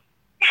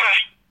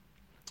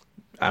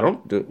 I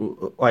don't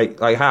do, like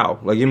how?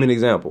 Give me an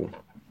example. Okay,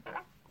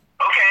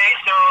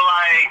 so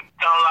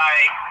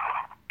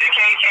the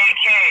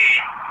KKK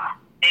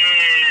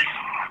is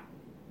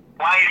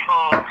white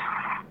folks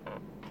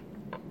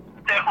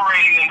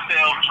separating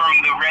themselves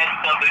from the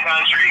rest of the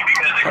country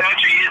because the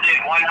country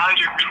isn't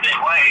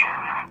 100%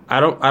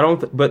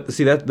 white. But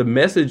see, that the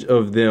message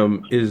of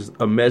them is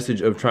a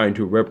message of trying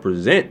to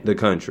represent the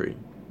country,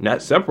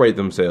 not separate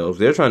themselves.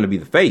 They're trying to be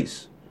the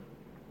face.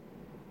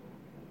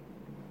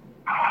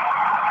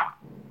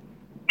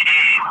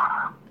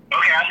 Okay,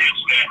 I see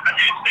what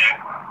you're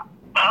saying.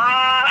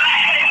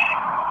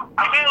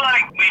 I feel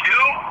like we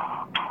do,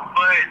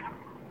 but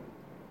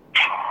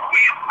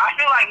I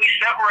feel like we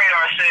separate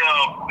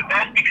ourselves, but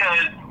that's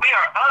because we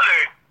are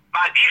othered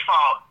by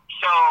default,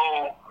 so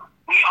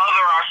we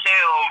other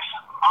ourselves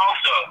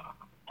also.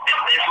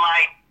 It's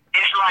like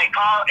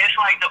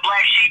the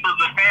black sheep of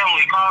the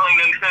family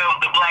calling themselves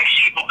the black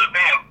sheep of the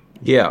family.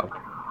 Yeah.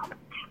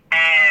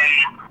 And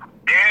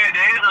there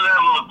is a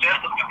level of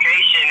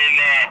justification in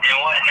that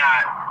and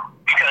whatnot,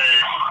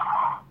 because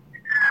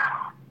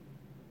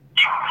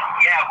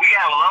we can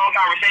have a long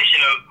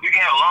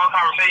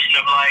conversation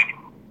of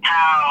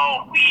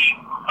how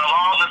of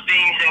all the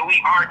things that we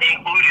aren't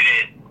included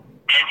in.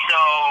 And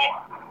so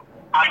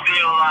I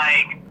feel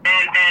like, and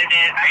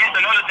I guess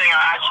another thing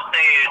I should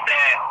say is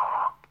that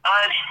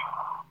us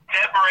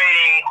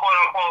separating, quote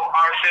unquote,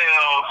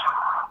 ourselves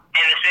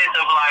in the sense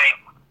of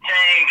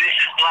saying this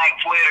is Black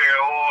Twitter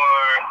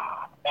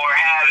or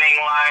having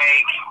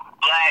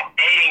black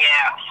dating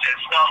apps and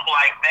stuff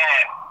like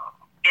that,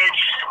 it's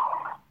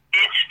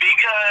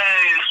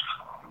because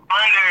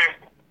under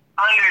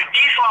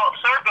default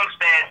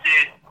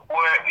circumstances,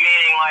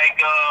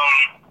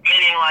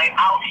 meaning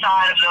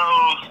outside of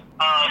those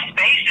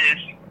spaces,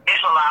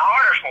 it's a lot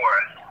harder for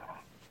us.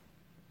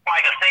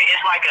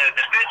 It's like a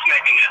defense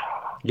mechanism.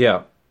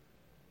 Yeah.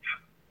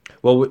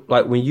 Well,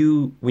 when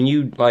you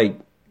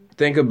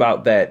think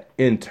about that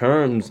in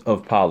terms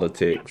of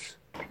politics,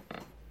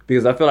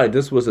 because I feel like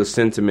this was a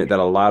sentiment that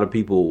a lot of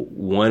people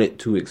wanted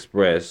to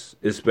express,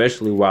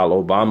 especially while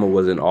Obama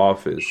was in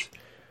office.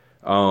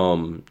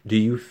 Do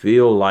you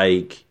feel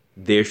like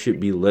there should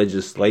be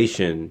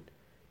legislation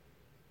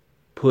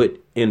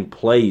put in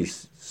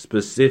place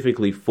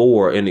specifically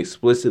for and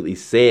explicitly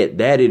said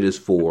that it is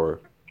for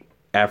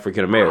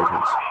African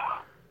Americans?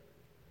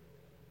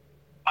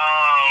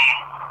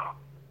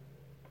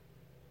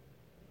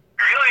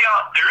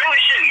 There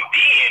really shouldn't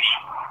be any.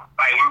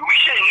 Like, we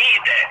shouldn't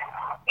need that.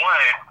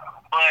 One,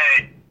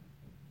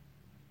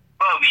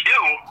 but we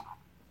do.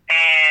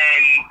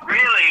 And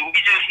really, we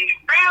just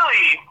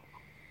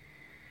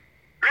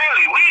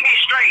really, we'd be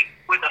straight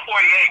with the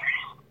 40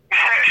 acres.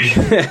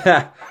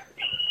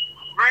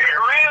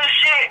 Real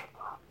shit.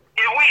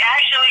 If we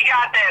actually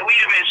got that,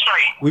 we'd have been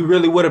straight. We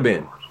really would have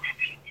been.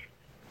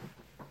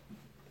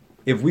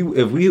 If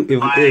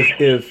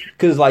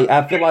because like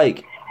I feel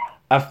like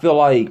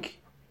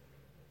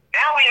now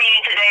we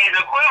need today's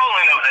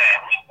equivalent of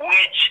that,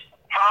 which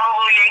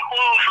probably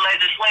includes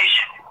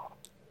legislation.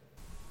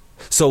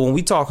 So when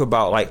we talk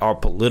about like our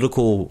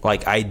political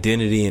like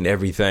identity and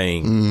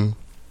everything,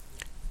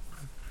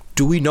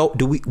 do we know?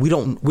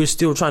 We're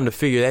still trying to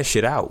figure that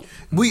shit out.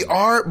 We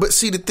are, but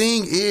see, the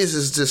thing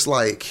is just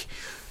like,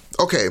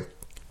 okay,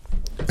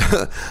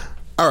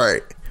 all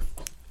right.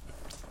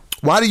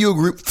 Why do you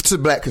agree to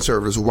black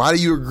conservatives? Why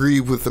do you agree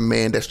with a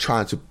man that's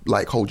trying to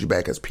like hold you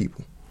back as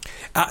people?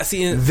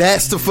 See,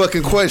 that's the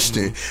fucking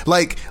question.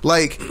 Like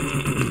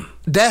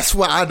that's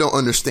what I don't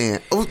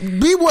understand.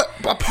 Be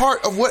a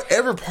part of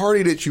whatever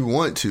party that you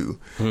want to.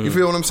 You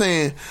feel what I'm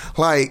saying?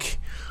 Like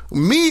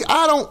me,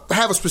 I don't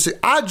have a specific.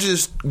 I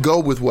just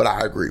go with what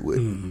I agree with.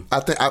 I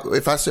think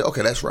if I say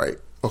okay, that's right.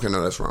 Okay,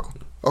 no, that's wrong.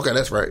 Okay,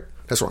 that's right.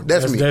 That's wrong.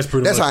 That's me.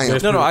 That's how I am.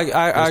 No,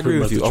 I agree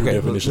with you. Okay,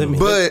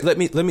 let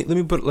me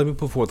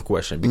put forth the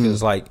question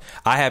because like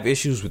I have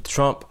issues with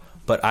Trump,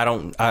 but I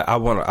don't. I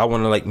want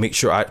to like make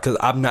sure because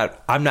I'm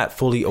not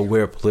fully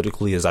aware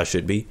politically as I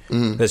should be.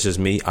 That's just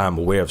me. I'm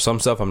aware of some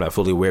stuff. I'm not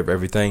fully aware of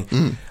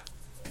everything.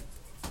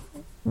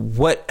 When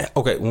we're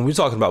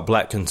talking about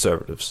black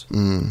conservatives,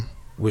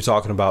 we're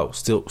talking about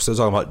still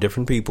talking about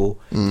different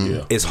people.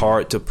 It's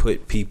hard to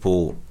put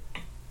people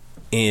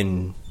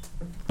in.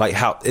 Like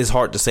how it's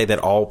hard to say that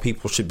all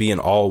people should be in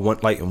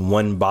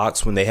one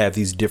box when they have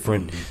these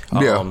different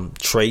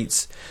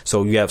traits.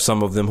 So you have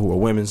some of them who are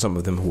women, some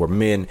of them who are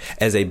men.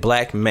 As a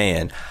black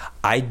man,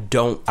 I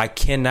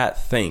cannot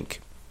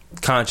think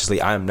consciously.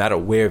 I am not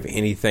aware of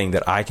anything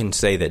that I can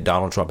say that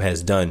Donald Trump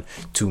has done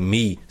to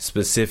me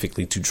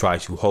specifically to try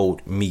to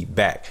hold me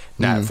back.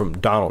 Not from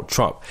Donald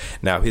Trump.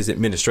 Now his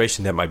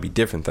administration, that might be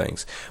different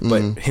things,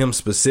 but him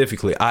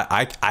specifically,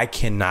 I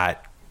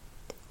cannot.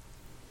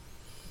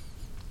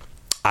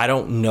 I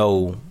don't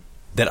know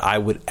that I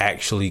would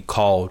actually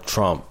call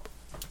Trump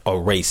a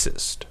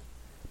racist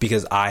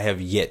because I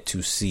have yet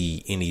to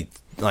see any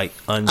like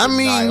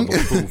undeniable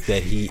proof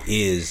that he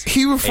is.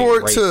 He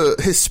referred to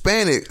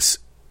Hispanics,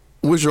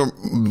 which are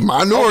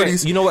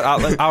minorities. Okay, you know what?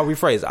 I'll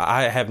rephrase.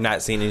 I have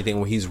not seen anything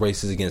where he's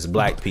racist against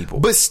black people.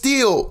 But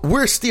still,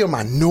 we're still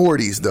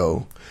minorities,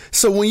 though.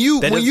 So when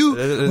you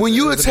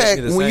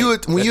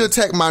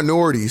attack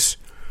minorities.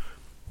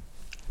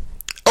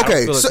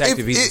 Okay, so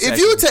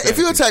if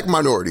you attack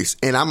minorities,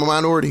 and I'm a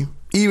minority,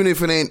 even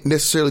if it ain't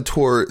necessarily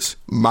towards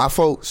my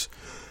folks,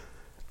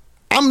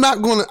 I'm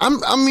not gonna.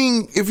 I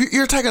mean, if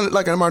you're attacking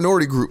like a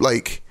minority group,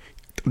 like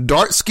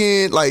dark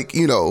skinned, like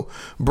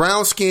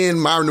brown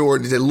skinned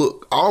minorities that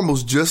look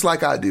almost just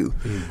like I do,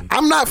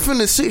 I'm not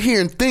finna sit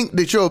here and think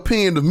that your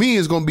opinion of me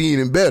is gonna be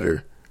even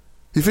better.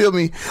 You feel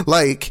me?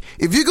 Like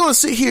if you're gonna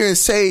sit here and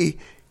say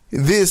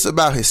this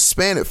about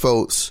Hispanic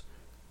folks,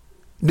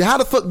 then how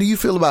the fuck do you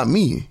feel about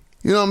me?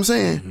 You know what I'm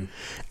saying?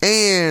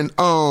 And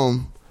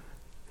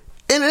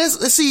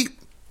let's see.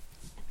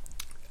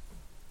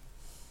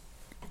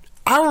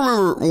 I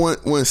remember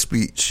one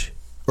speech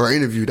or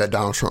interview that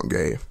Donald Trump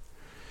gave,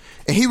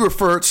 and he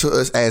referred to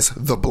us as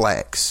the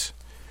blacks,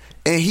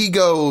 and he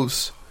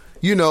goes,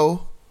 the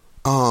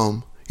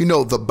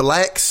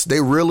blacks,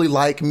 they really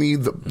like me.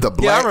 The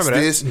blacks, I remember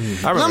this.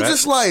 That. And I'm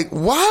just like,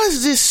 why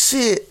does this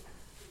shit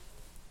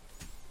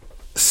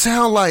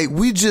sound like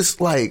we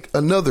just like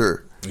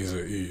another? He's an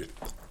idiot.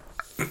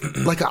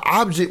 Like an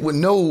object with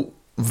no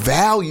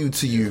value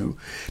to you.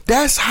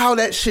 That's how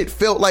that shit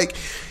felt. Like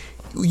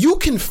you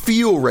can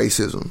feel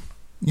racism.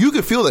 You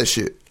can feel that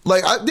shit.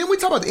 Like didn't we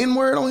talk about the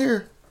N-word on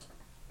here?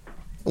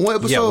 One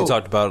episode. Yeah, we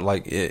talked about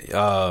like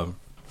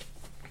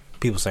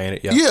people saying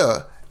it.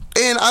 Yeah,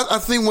 and I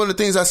think one of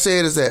the things I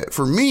said is that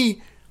for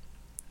me,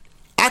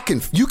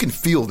 you can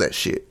feel that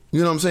shit.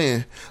 You know what I'm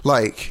saying?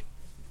 Like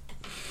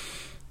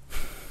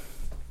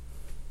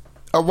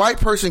a white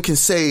person can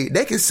say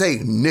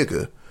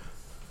nigga.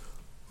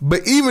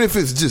 But even if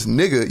it's just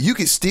nigga, you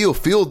can still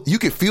feel the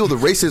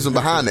racism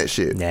behind that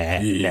shit. Nah,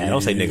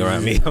 don't say nigga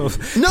around me. No.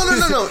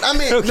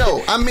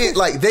 I mean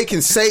like they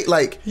can say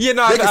like they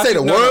can say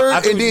the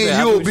word and then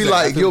you'll be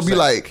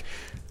like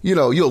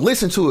you'll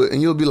listen to it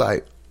and you'll be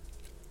like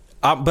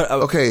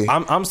okay.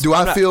 Do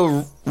I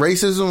feel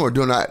racism or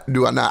do I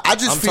not? I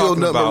just feel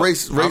nothing but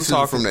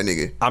racism from that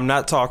nigga. I'm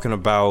not talking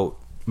about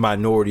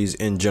minorities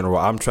in general.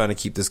 I'm trying to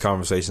keep this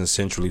conversation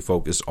centrally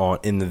focused on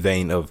in the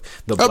vein of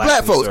the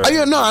black folks.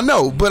 I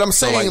know, but I'm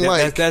saying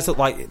that's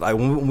like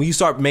when you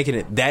start making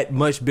it that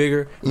much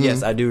bigger.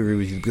 Yes, I do agree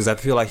with you because I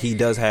feel like he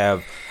does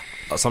have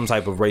some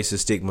type of racist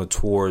stigma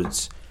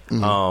towards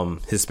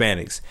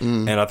Hispanics,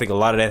 and I think a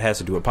lot of that has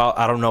to do with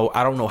I don't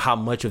know how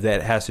much of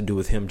that has to do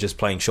with him just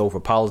playing show for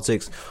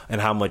politics,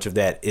 and how much of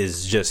that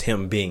is just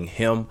him being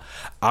him.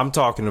 I'm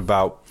talking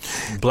about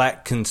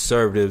black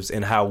conservatives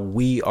and how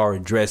we are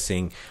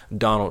addressing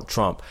Donald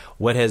Trump.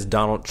 What has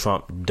Donald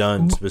Trump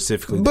done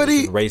specifically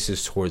that's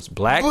racist towards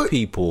black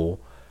people,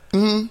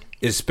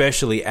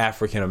 especially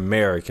African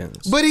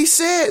Americans? But he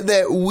said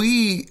that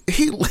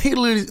he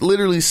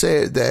literally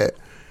said that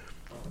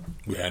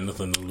we had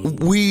nothing to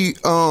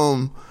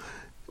lose.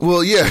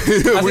 Well, yeah.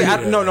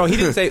 No, he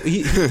didn't say.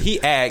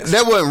 He asked.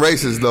 That wasn't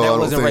racist, though. That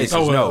wasn't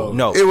racist.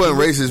 No, it wasn't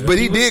racist. But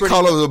he did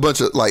call us a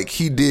bunch of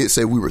he did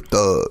say we were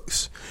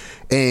thugs,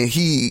 and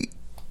he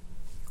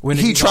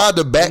tried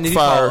to backfire. He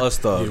call us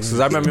thugs? Because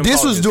I remember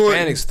this was during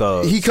Hispanics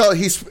thugs. He called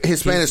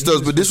Hispanic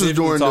thugs, but this was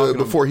during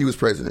before he was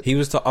president. He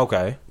was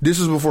okay. This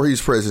was before he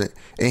was president,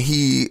 and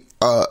he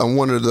on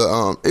one of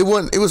the it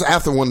was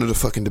after one of the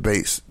fucking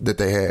debates that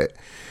they had.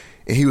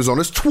 And he was on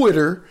his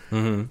Twitter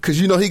because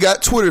he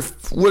got Twitter.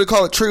 What do they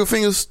call it? Trigger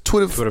fingers.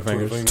 Twitter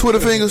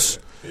fingers.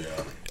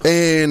 Yeah.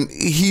 And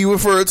he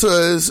referred to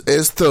us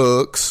as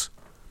thugs.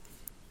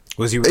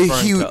 Was he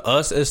referring to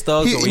us as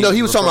thugs?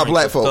 He was talking about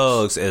black folks.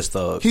 Thugs as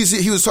thugs.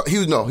 He was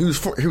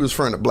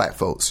referring to black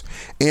folks.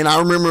 And I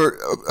remember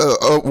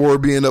uproar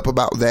being up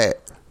about that.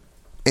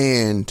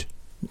 And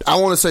I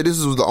want to say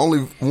this was the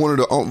only one of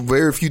the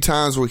very few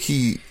times where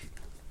he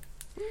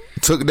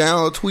took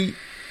down a tweet.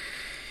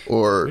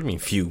 Or what do you mean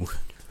few?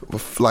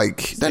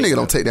 Like that nigga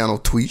don't take down no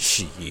tweet.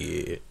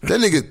 Shit.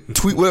 That nigga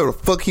tweet whatever the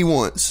fuck he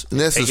wants, and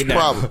that's his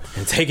problem.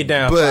 And take it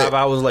down 5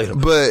 hours later.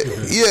 But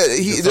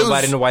yeah,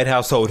 somebody in the White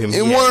House told him.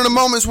 In one of the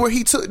moments where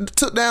he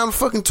took down the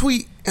fucking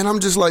tweet, and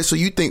I'm just like, so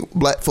you think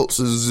black folks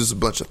is just a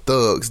bunch of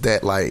thugs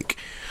that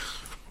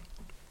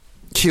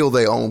kill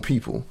their own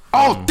people?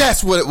 Oh,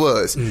 that's what it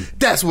was.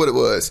 That's what it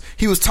was.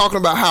 He was talking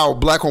about how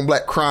black on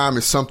black crime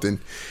is something,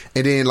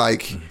 and then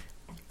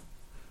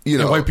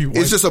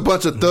it's just a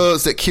bunch of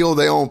thugs that kill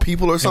their own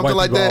people or something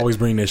like that. Always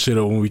bring that shit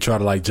up when we try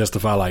to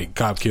justify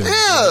cop killing.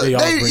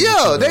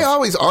 Yeah, they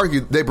always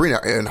argue. They bring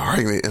out an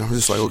argument, and I'm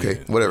just like,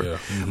 okay, whatever. Yeah.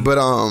 But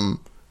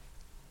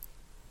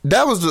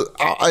that was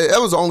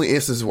the only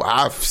instance where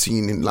I've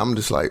seen, and I'm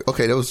just like,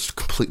 okay, that was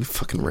completely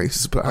fucking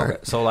racist. But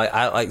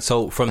okay.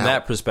 So from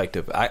that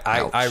perspective,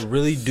 I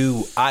really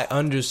do. I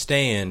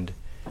understand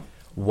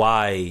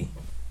why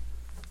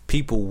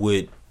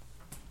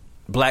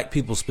black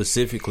people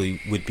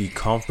specifically would be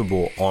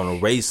comfortable on a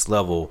race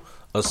level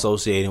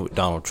associating with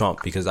Donald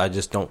Trump, because I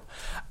just don't.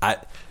 I'm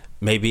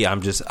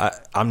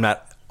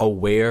not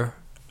aware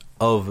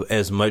of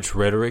as much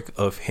rhetoric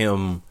of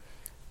him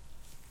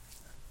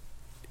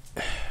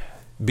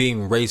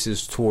being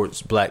racist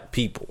towards black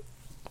people.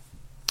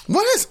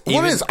 What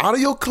is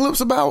audio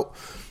clips about?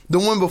 The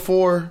one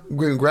before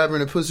grabbing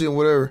the pussy or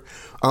whatever.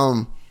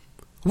 One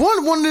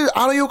of the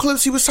audio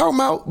clips he was talking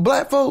about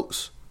black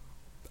folks.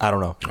 I don't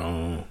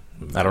know.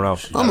 I don't know.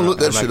 I'm gonna look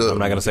that shit up. I'm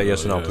not gonna say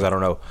yes or no because I don't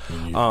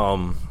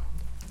know.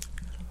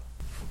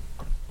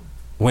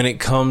 When it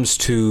comes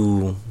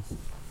to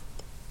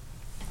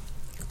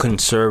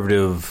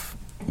conservative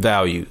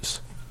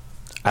values,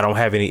 I don't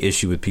have any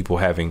issue with people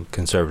having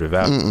conservative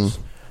values.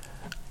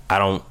 I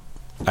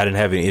didn't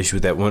have any issue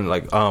with that one.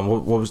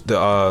 What was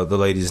the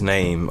lady's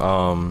name?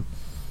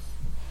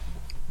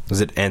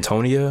 Was it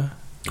Antonia?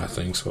 I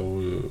think so.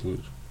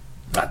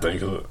 I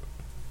think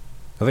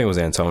it was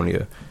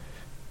Antonia.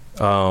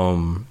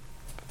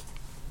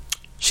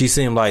 She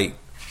seemed like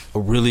a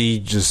really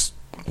just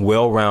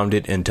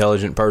well-rounded,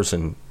 intelligent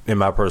person, in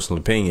my personal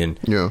opinion.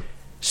 Yeah.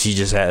 She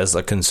just has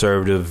a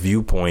conservative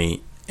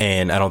viewpoint,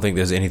 and I don't think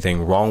there's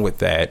anything wrong with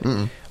that.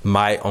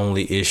 My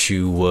only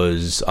issue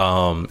was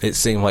it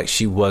seemed like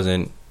she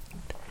wasn't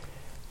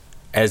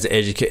as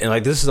educated,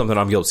 and this is something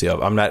I'm guilty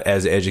of. I'm not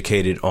as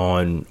educated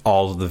on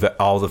all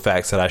the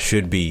facts that I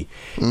should be,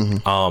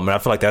 and I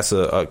feel like that's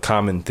a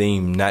common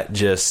theme, not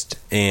just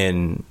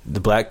in the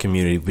black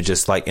community, but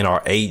just in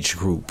our age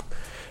group.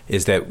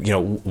 Is that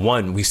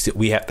one,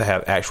 we have to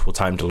have actual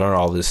time to learn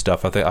all this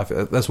stuff. I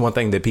think that's one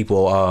thing that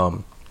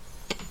people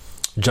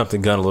jump the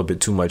gun a little bit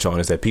too much on,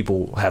 is that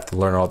people have to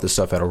learn all this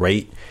stuff at a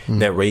rate.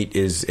 That rate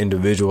is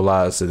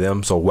individualized to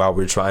them. So while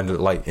we're trying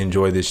to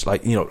enjoy this,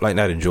 not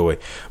enjoy,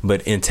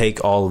 but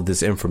intake all of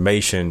this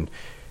information,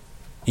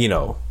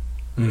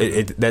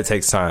 that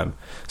takes time.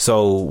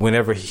 So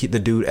whenever the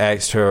dude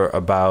asked her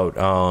about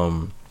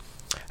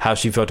how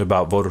she felt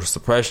about voter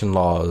suppression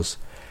laws,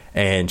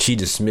 and she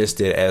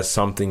dismissed it as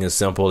something as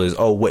simple as,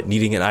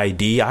 needing an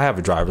ID? I have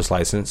a driver's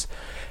license.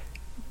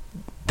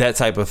 That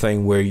type of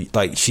thing, where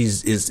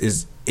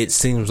it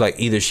seems like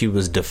either she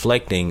was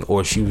deflecting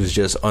or she was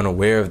just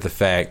unaware of the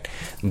fact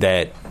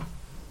that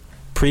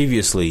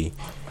previously,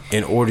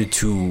 in order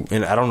to,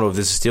 and I don't know if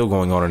this is still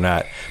going on or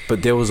not,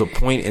 but there was a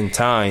point in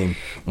time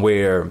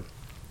where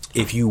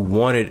if you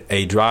wanted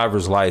a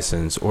driver's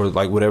license or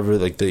whatever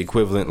the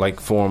equivalent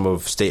form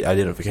of state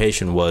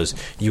identification was,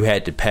 you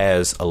had to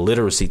pass a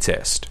literacy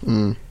test.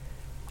 And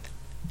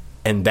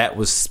that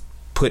was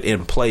put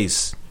in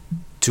place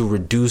to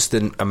reduce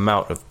the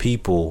amount of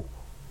people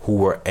who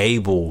were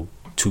able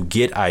to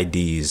get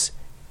IDs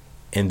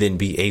and then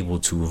be able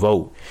to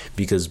vote,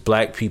 because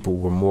black people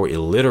were more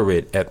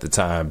illiterate at the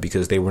time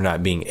because they were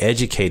not being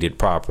educated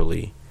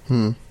properly.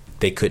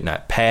 They could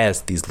not pass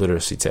these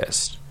literacy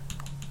tests.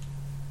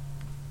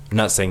 I'm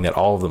not saying that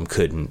all of them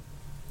couldn't,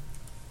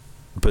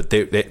 but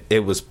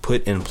it was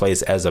put in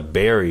place as a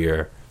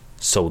barrier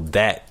so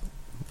that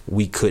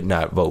we could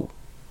not vote.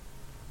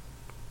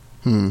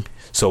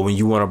 So when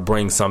you want to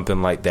bring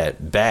something like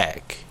that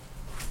back,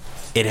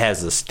 it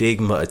has a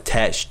stigma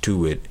attached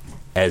to it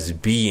as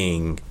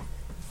being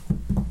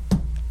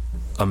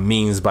a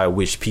means by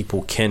which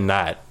people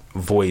cannot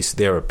voice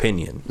their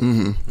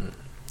opinion.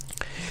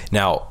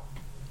 Now,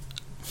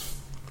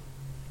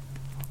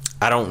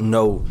 I don't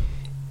know.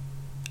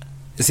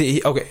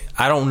 See, okay,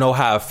 I don't know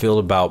how I feel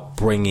about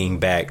bringing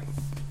back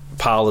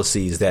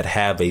policies that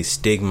have a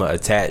stigma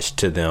attached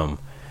to them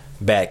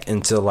back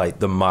into like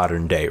the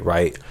modern day,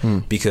 right?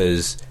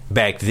 Because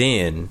back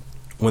then,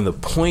 when the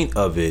point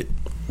of it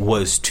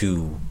was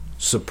to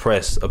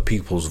suppress a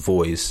people's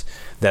voice,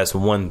 that's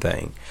one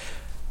thing.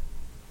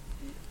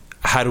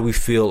 How do we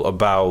feel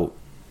about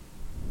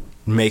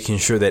making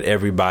sure that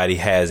everybody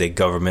has a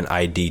government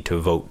ID to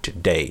vote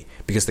today?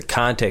 Because the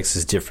context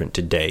is different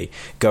today.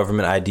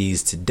 Government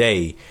IDs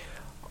today,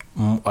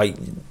 like,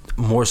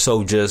 more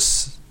so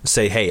just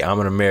say, hey, I'm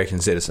an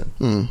American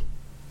citizen.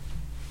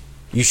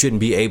 You shouldn't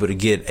be able to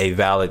get a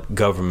valid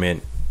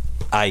government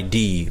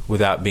ID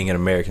without being an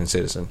American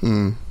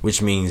citizen,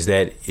 which means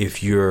that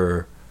if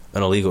you're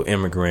an illegal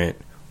immigrant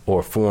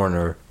or a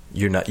foreigner,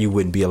 you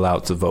wouldn't be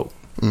allowed to vote.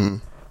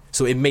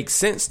 So it makes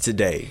sense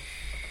today.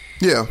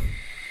 Yeah.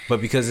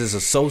 But because it's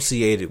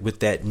associated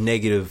with that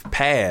negative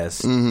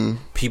past,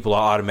 people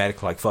are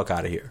automatically like, fuck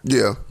out of here.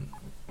 Yeah.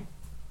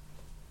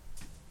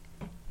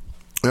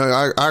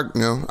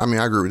 I mean,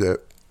 I agree with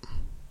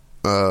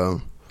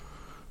that.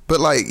 But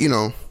like, you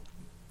know,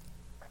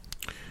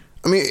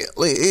 I mean,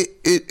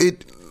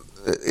 it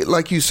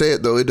like you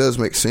said though, it does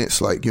make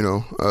sense. Like, you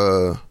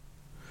know,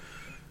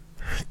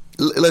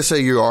 let's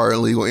say you are an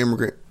illegal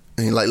immigrant,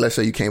 and like, let's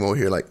say you came over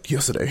here like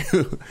yesterday,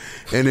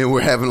 and then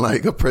we're having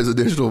like a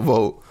presidential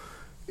vote.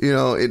 You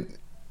know, it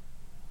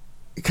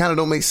kind of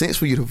don't make sense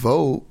for you to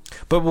vote.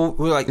 But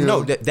we're like,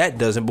 no, that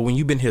doesn't. But when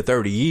you've been here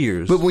 30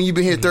 years. But when you've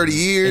been here 30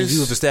 years. And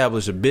you've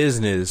established a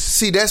business.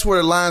 See, that's where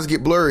the lines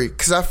get blurry.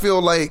 Because I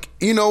feel like,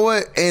 you know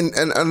what? And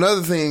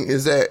another thing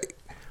is that,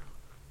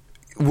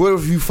 what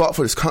if you fought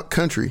for this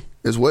country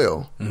as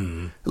well?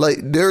 Like,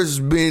 there's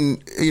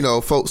been, you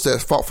know, folks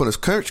that fought for this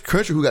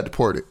country who got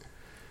deported.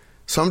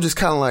 So I'm just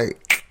kind of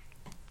like.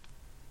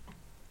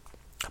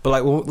 But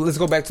like, well, let's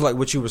go back to like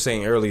what you were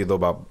saying earlier though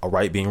about a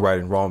right being right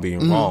and wrong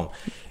being wrong.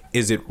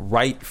 Is it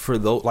right for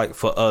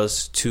for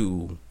us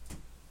to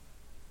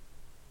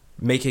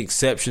make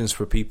exceptions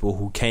for people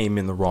who came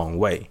in the wrong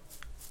way?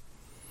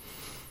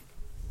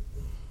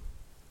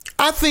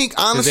 I think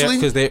honestly,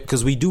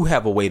 because we do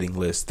have a waiting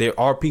list. There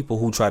are people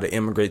who try to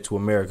immigrate to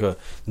America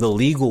the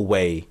legal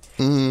way.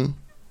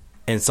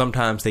 And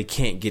sometimes they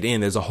can't get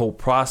in. There's a whole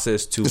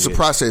process to it. It's a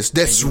process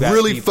that's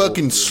really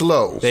fucking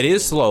slow. That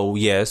is slow,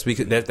 yes.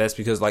 Because that's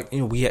because, like,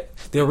 you know,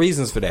 there are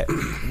reasons for that.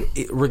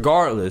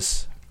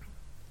 Regardless,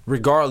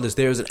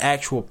 there's an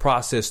actual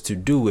process to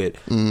do it,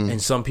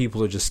 and some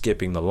people are just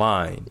skipping the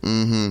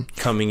line,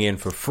 coming in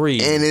for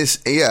free, and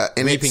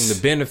reaping the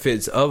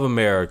benefits of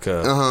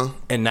America,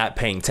 and not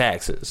paying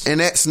taxes. And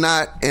that's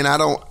not. And I'm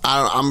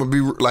gonna be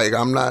like,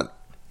 I'm not.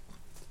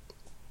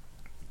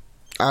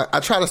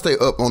 I try to stay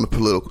up on the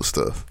political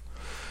stuff,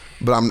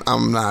 but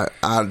I'm not.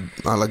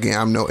 Again,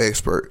 I'm no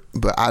expert,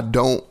 but I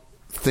don't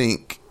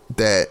think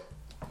I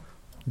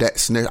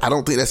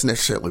don't think that's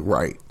necessarily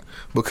right,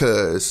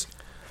 because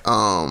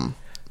don't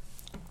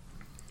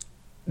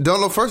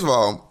know. First of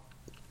all,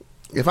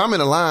 if I'm in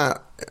a line,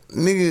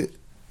 nigga,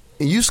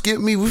 and you skip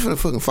me, we finna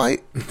fucking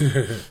fight.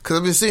 Because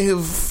I've been sitting here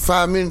for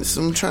 5 minutes.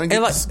 I'm trying to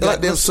get this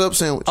goddamn sub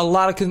sandwich. A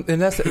lot of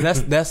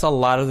that's a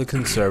lot of the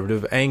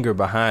conservative anger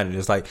behind it.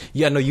 It's like,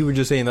 yeah, no, you were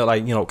just saying that,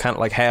 like, you know, kind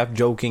of like half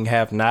joking,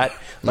 half not,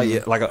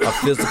 like a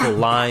physical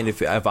line.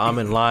 If I'm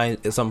in line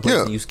at some place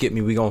and you skip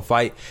me, we gonna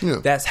fight.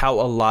 That's how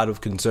a lot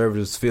of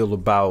conservatives feel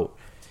about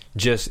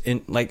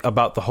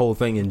about the whole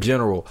thing in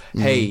general.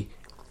 Hey,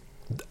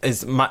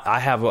 I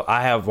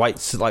have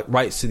rights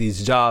to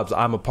these jobs.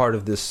 I'm a part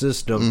of this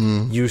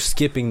system. You're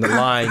skipping the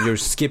line. You're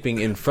skipping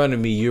in front of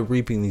me. You're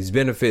reaping these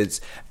benefits,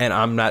 and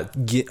I'm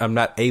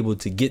not able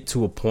to get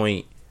to a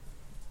point.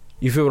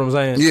 You feel what I'm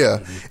saying? Yeah.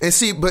 And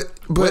see, but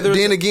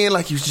then again,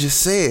 like you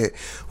just said,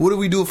 what do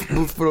we do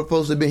for the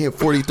folks that have been here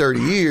 40, 30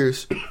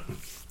 years,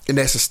 and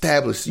that's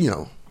established? You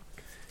know,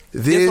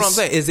 this. That's what I'm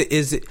saying. Is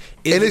it?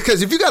 And it's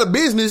because if you got a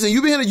business and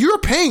you've been here, you're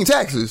paying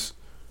taxes.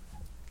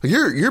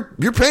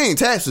 You're paying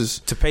taxes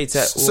to pay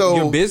tax. So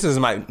your business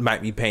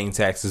might be paying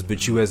taxes,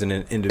 but you as an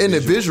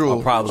individual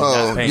are probably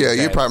not paying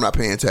taxes. You're probably not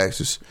paying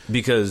taxes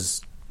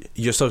because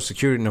your Social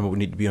Security number would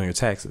need to be on your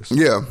taxes.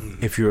 Yeah.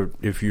 If you're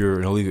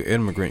an illegal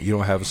immigrant, you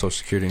don't have a Social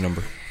Security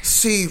number.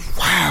 See,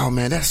 wow,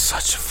 man, that's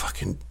such a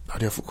fucking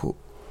difficult.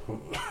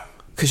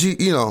 Because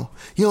you don't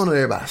know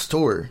everybody's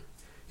story.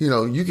 You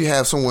know, you could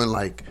have someone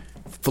like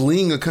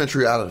fleeing a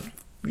country out of,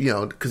 you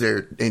know, because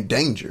they're in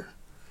danger.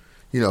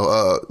 You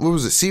know, what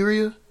was it,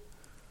 Syria?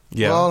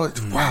 Yeah.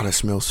 Wow, that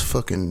smells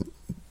fucking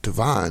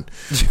divine.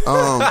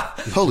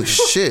 Holy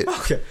shit.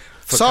 Okay.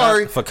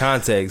 Sorry. For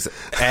context,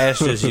 Ash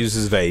just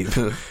uses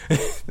vape.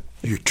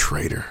 You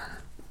traitor.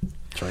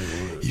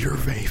 You're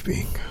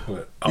vaping.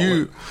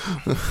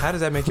 How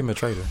does that make him a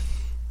traitor?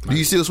 Do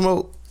you still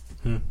smoke?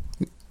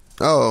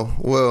 Oh,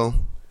 well,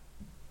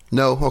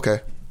 no,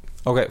 okay.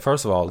 Okay,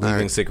 first of all,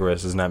 leaving right.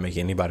 cigarettes does not make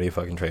anybody a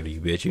fucking traitor, you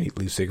bitch. You need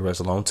to leave cigarettes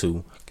alone,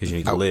 too, because you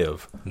need to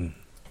live.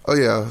 Oh,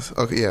 yeah,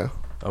 okay, yeah.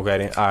 Okay,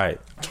 then, all right.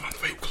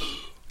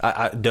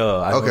 I know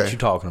what you're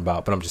talking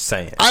about, but I'm just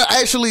saying. I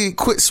actually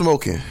quit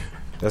smoking.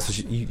 That's what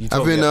you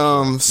told I've me.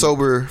 been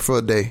sober for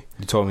a day.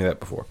 You told me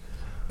that before.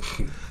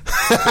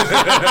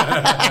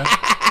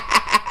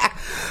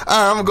 All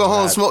right, I'm gonna go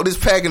home and smoke this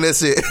pack and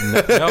that's it. No,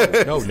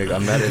 nigga,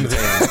 I'm not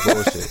entertaining this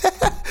bullshit.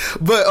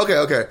 But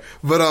okay,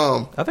 but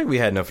I think we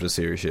had enough of the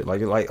serious shit.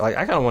 Like I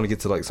kind of want to get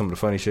to like some of the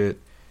funny shit.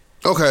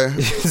 okay.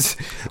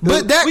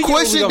 But that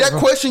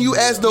question you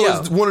asked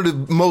though is one of the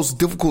most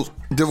difficult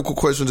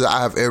questions that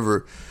I have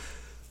ever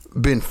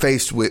been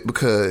faced with,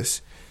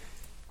 because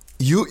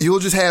you'll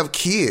just have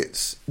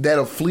kids that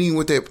are fleeing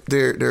with their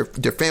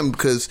family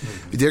because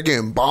they're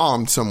getting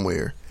bombed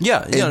somewhere.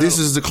 Yeah, and this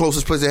is the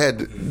closest place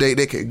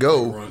they could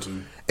go.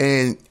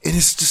 And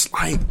it's just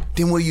like,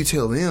 then what do you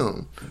tell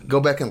them? Go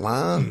back in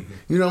line?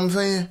 You know what I'm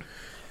saying?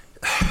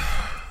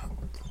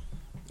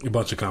 A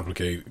bunch of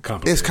complicated.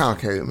 It's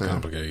complicated, man.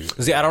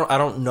 Complicated. See, I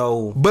don't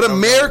know. But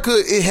America,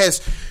 it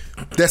has.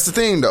 That's the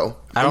thing, though.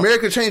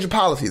 America changed the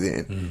policy.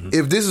 Then,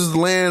 if this is the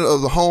land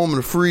of the home and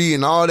the free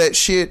and all that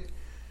shit,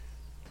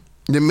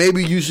 then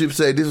maybe you should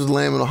say this is the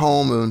land of the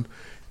home, and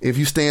if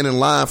you stand in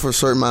line for a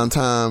certain amount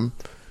of time,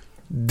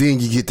 then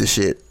you get the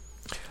shit.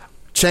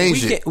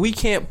 Change it. We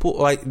can't pull,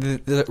 like,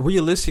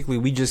 realistically,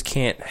 we just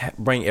can't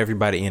bring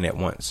everybody in at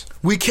once.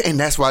 We can't.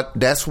 That's why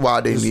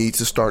they need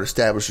to start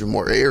establishing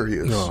more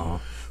areas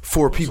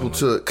for people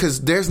to, because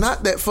there's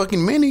not that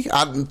fucking many,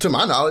 to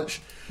my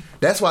knowledge.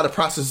 That's why the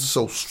process is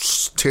so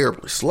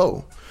terribly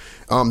slow.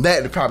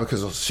 That probably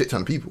because of a shit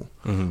ton of people.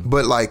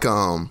 But like,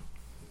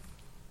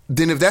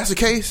 then if that's the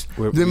case,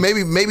 then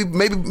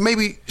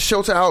maybe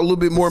shelter out a little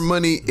bit more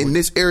money in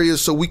this area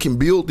so we can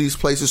build these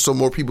places so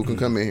more people can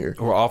come in here.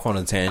 We're off on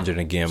a tangent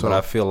again, but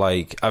I feel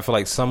like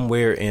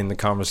somewhere in the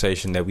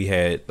conversation that we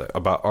had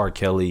about R.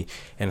 Kelly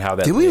and how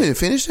that did we even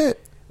finish that?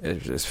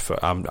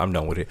 I'm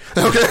done with it.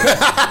 Okay,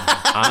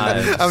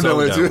 I'm done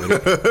with it too.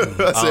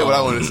 I said what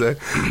I wanted to say.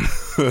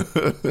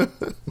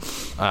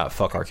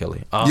 Fuck R.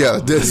 Kelly.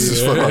 This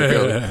is fuck R.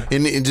 Kelly,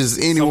 and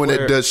just anyone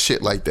that does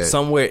shit like that.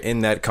 Somewhere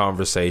in that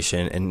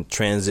conversation, and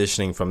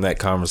transitioning from that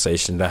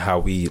conversation to how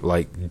we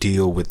like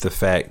deal with the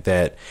fact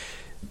that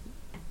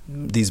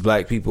these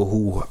black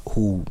people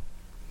who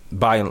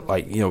by,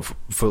 like, you know,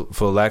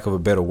 for lack of a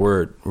better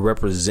word,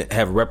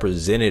 have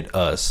represented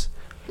us.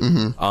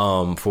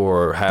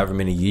 For however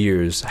many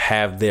years,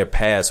 have their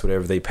past,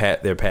 whatever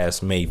their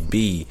past may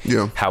be,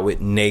 how it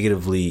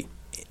negatively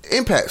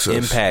impacts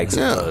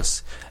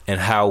us, and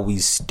how we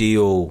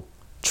still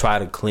try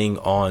to cling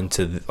on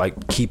to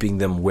like keeping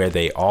them where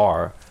they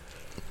are.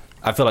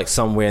 I feel like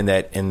somewhere in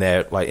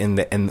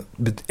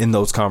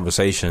those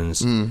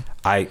conversations,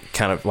 I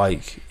kind of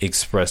like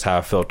expressed how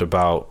I felt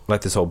about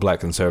like this whole black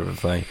conservative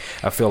thing.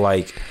 I feel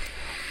like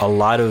a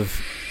lot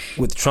of,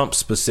 with Trump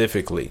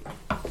specifically,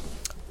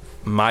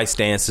 my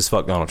stance is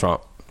fuck Donald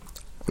Trump.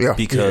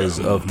 Because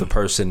of the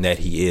person that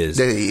he is.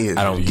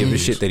 I don't give a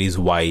shit that he's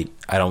white.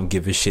 I don't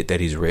give a shit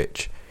that he's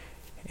rich.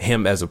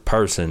 Him as a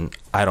person,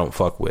 I don't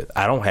fuck with.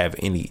 I don't have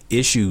any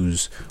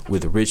issues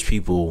with rich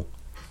people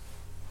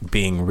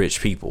being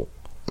rich people.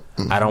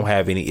 I don't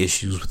have any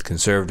issues with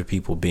conservative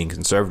people being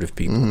conservative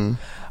people.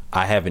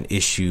 I have an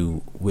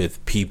issue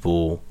with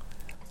people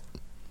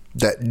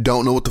that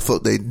don't know what the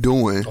fuck they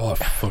doing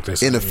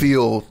in a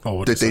field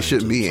that they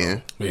shouldn't be in.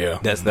 Yeah,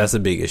 that's a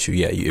big issue.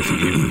 Yeah,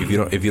 if you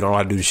don't know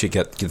how to do the shit,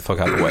 get the fuck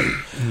out of the way.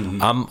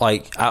 I'm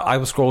like, I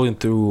was scrolling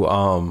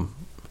through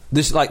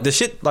this, like the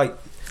shit, like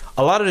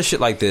a lot of the shit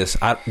like this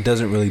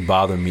doesn't really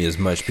bother me as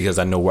much because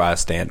I know where I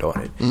stand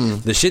on it.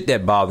 The shit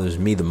that bothers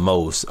me the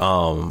most,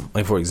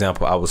 like for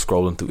example, I was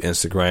scrolling through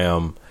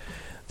Instagram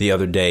the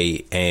other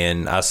day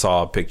and I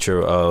saw a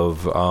picture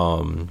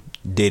of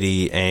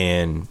Diddy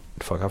and.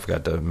 Fuck, I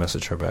forgot to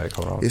message her back.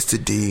 Hold on. It's the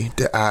D,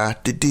 the I,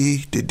 the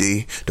D, the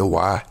D, the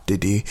Y, the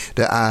D,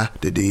 the I,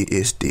 the D.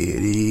 It's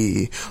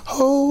Diddy.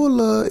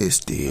 Hola, it's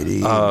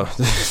Diddy.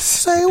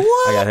 Say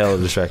what? I got hella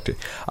distracted.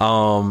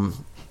 The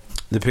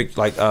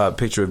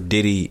picture of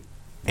Diddy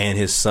and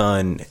his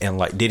son, and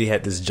like Diddy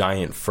had this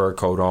giant fur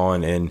coat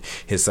on, and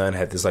his son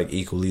had this like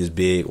equally as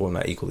big, well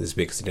not equally as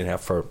big because he didn't have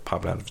fur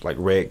popping out, like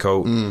red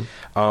coat. And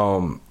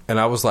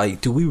I was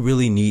like, do we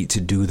really need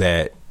to do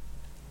that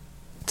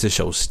to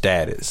show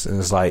status? And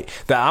it's like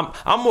that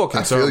I'm more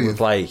concerned with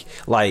like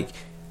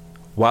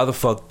why the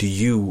fuck do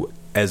you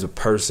as a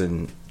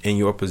person in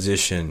your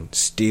position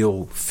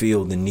still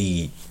feel the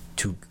need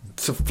to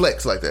to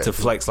flex like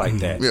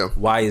that. Yeah.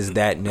 Why is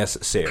that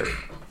necessary?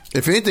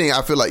 If anything,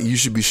 I feel like you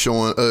should be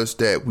showing us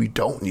that we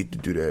don't need to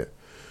do that.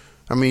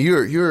 I mean,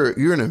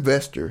 you're an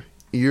investor.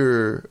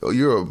 You're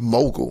a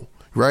mogul,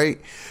 right?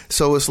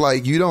 So it's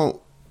like you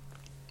don't.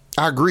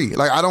 I agree.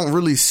 Like, I don't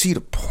really see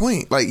the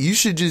point. Like, you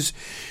should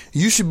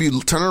be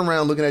turning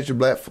around looking at your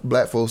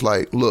black folks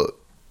like, look,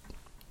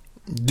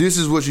 this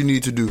is what you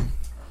need to do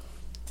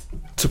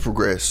to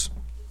progress.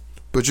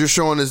 But you're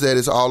showing us that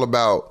it's all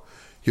about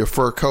your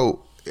fur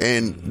coat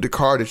and the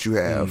car that you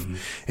have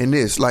and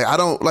this. Like, I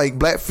don't, like,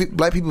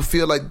 black people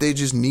feel like they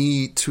just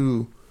need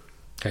to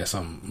have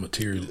some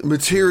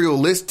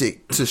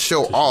materialistic to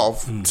show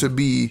off to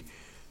be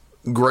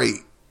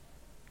great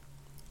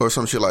or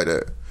some shit like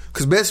that.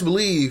 Because best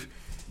believe,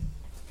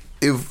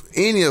 if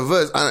any of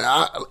us,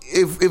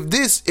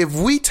 if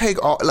we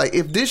take all, like,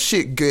 if this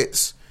shit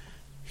gets,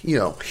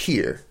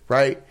 here,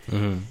 right,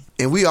 and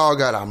we all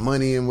got our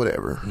money and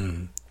whatever,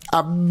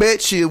 I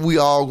bet you we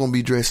all gonna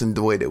be dressing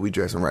the way that we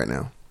dressing right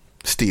now.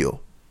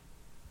 Still,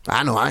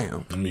 I know I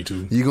am. Me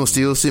too. You gonna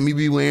still see me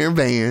be wearing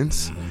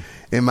Vans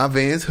and my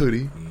Vans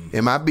hoodie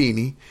and my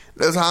beanie.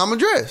 That's how I'm gonna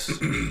dress.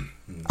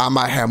 I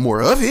might have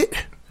more of it.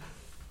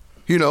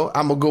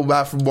 I'm gonna go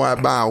buy from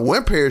buying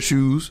one pair of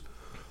shoes,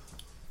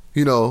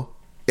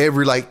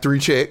 every like 3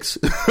 checks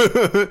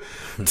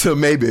to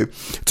maybe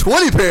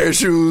 20 pair of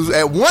shoes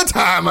at one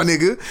time, my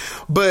nigga.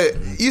 But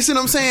you see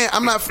what I'm saying?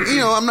 I'm not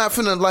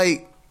finna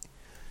like,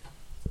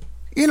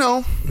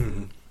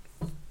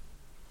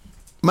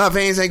 my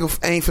Vans ain't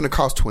finna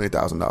cost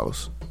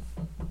 $20,000.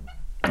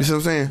 You see what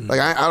I'm saying? Like,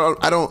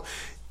 I don't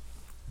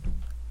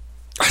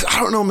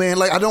know, man.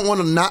 Like, I don't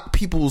want to knock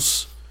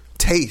people's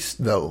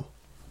taste though.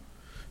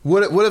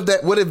 What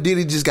if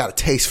Diddy just got a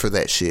taste for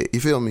that shit?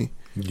 You feel me?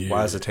 Yeah.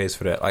 Why is the taste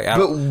for that? Like, I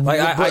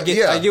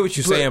get what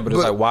you're saying, but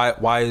it's like,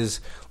 why is,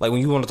 like, when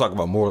you want to talk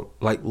about more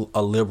like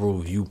a liberal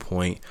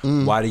viewpoint,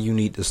 why do you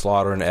need to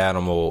slaughter an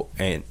animal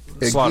and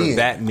slaughter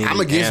that many?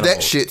 I'm against animals?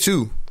 That shit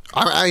too.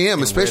 I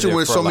am, especially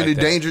when so many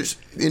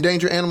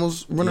endangered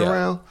animals running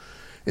around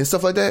and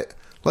stuff like that.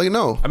 Like,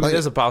 no, I mean,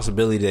 there's a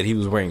possibility that he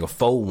was wearing a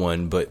faux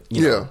one, but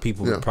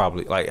people would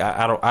probably like.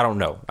 I don't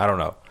know.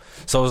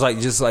 So it's like,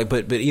 just like,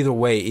 but either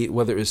way,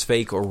 whether it's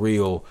fake or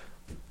real,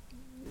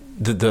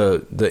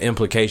 the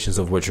implications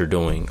of what you're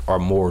doing are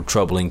more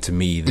troubling to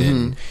me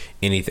than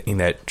anything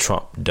that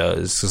Trump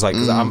does. Because like,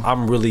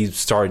 I'm really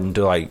starting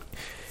to like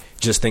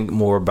just think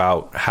more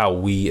about how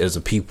we as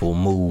a people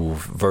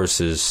move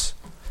versus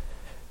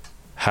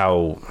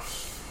how,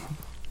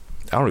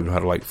 I don't even know how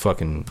to like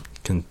fucking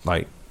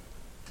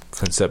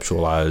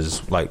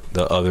conceptualize like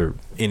the other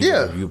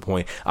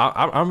viewpoint.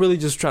 I'm really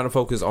just trying to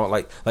focus on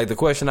like the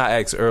question I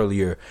asked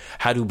earlier: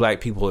 how do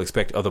black people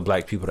expect other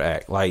black people to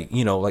act? Like,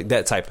 like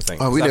that type of thing.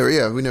 Oh, we never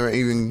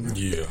even.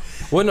 Yeah.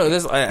 Well, no,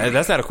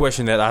 that's not a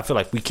question that I feel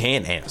like we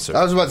can answer.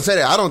 I was about to say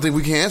that I don't think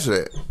we can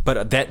answer that.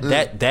 But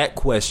that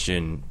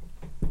question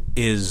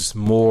is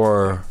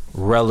more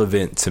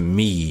relevant to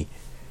me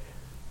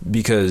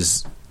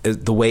because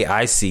the way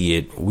I see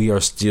it, we are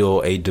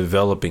still a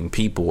developing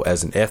people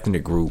as an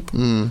ethnic group,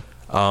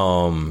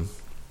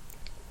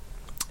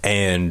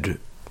 and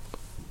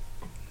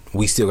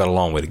we still got a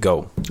long way to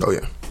go. Oh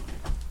yeah,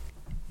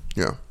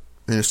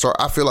 and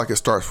I feel like it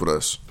starts with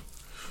us.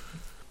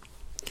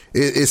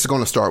 It's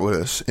going to start with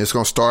us. It's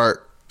going to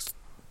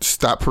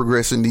stop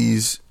progressing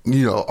these,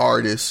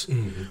 artists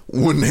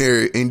when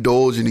they're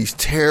indulging these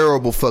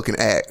terrible fucking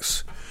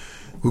acts.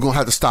 We're going to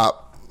have to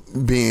stop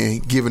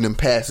giving them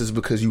passes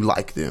because you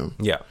like them.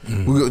 Yeah.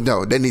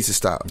 No, that needs to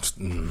stop.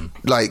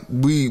 Like,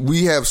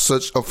 we have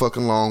such a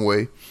fucking long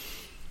way.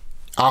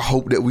 I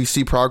hope that we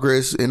see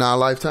progress in our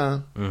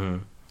lifetime.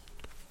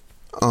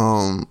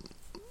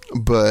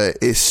 But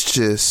it's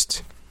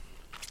just,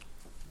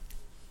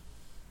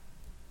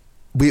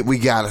 we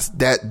gotta,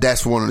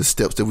 that's one of the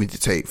steps that we need to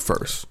take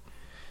first.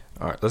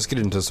 All right, let's get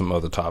into some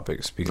other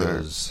topics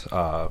because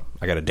I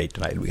got a date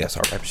tonight. We got to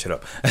start wrapping shit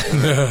up.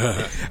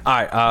 All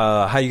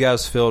right, how you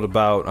guys felt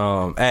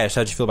about Ash?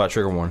 How'd you feel about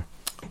Trigger Warning?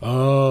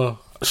 I'm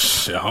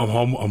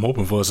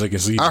open for a second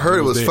season. I heard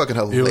it was fucking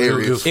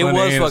hilarious. It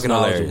was fucking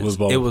hilarious.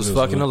 It was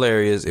fucking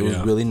hilarious. It was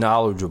really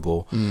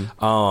knowledgeable.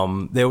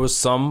 There was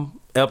some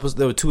episodes.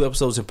 There were 2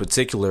 episodes in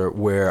particular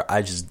where I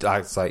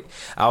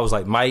was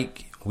like,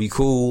 Mike, we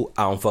cool.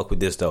 I don't fuck with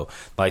this though.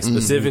 Like,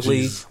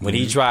 specifically when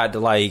he tried to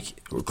like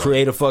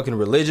create a fucking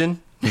religion.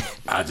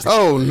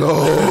 Oh no!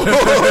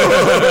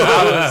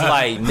 I was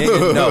like,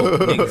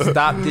 nigga,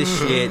 stop this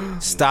shit.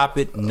 Stop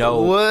it.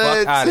 No,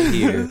 fuck out of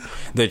here.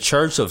 The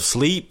Church of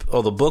Sleep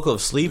or the Book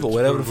of Sleep or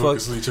whatever the fuck.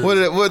 What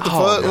the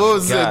fuck? What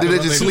was that? Did they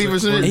just sleep or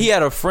something? He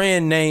had a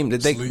friend named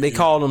that they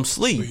called him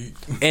Sleep,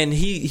 and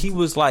he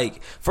was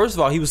like, first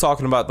of all, he was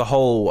talking about the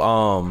whole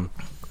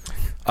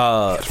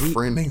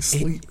friend named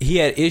Sleep. He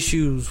had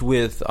issues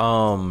with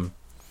the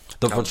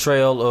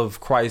portrayal of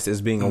Christ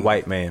as being a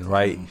white man,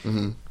 right?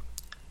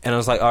 And I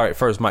was like, all right,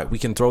 first, Mike, we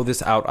can throw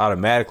this out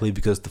automatically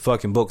because the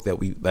fucking book that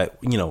we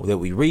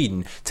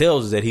reading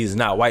tells us that he's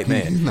not white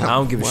man. I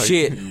don't give a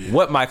shit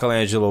what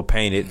Michelangelo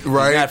painted.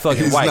 Right. He's not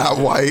fucking He's white. not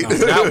white.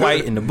 He's not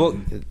white in the book.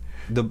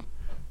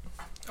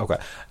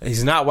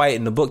 He's not white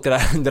in the book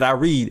that I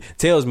read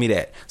tells me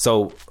that.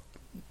 So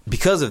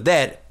because of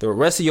that, the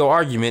rest of your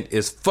argument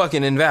is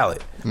fucking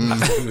invalid.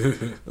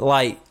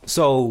 Like,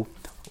 so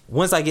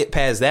once I get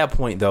past that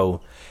point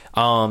though, he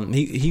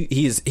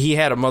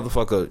had a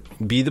motherfucker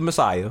be the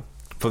Messiah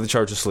for the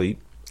Church of Sleep.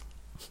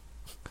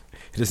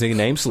 This nigga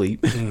named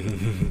Sleep. had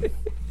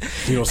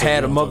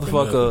a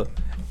motherfucker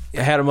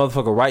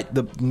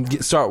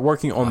start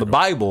working on the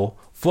Bible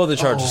for the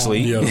Church of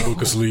Sleep. Yeah, the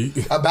Book of Sleep.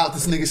 About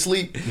this nigga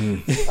Sleep.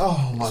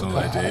 Oh my Something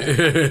god. like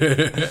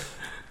that.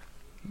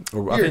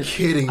 You're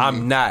kidding me.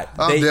 I'm not.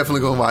 I'm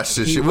definitely gonna watch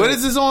this shit. What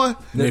is this on?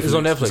 It's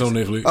on Netflix. It's on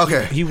Netflix.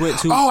 Okay. He went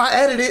to. Oh, I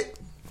added it.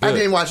 I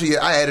didn't watch it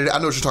yet. I added it. I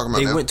know what you're talking about.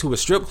 They now. went to a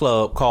strip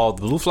club called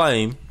the Blue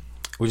Flame,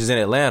 which is in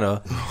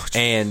Atlanta,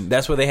 and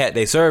that's where they had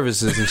their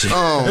services and shit.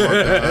 Oh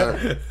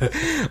my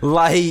god.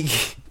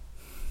 Like,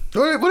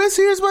 What is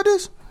serious about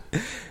this?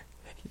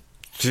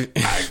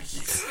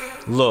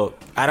 look,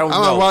 I don't know.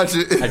 I'm gonna watch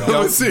it. I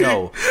don't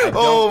know.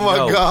 Oh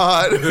my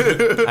god.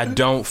 I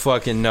don't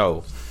fucking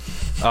know.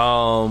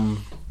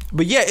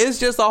 But yeah, it's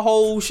just a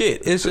whole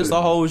shit. It's just a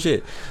whole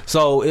shit.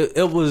 So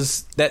it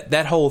was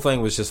that whole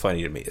thing was just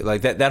funny to me.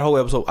 Like that whole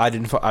episode, I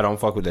don't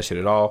fuck with that shit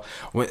at all.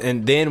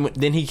 And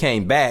then he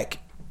came back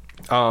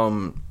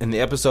in the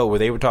episode where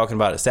they were talking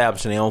about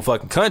establishing their own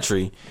fucking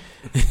country.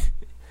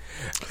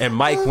 And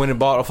Mike went and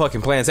bought a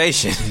fucking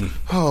plantation.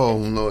 Oh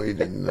no, he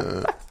did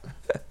not.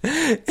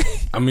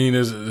 I mean,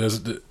 there's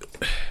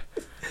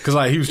because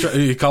like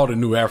he called it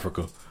New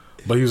Africa,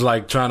 but he was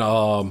like trying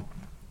to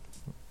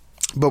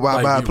But why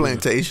like buy a you-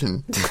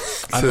 plantation?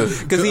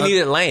 Because he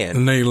needed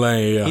land. name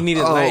land. Yeah, He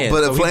needed land.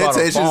 but so a he bought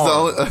plantation is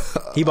farm. only.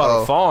 He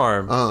bought a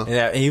farm,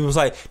 and he was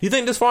like, "You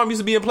think this farm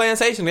used to be a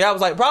plantation?" The guy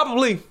was like,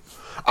 "Probably."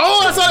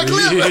 Oh, I saw that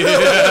clip.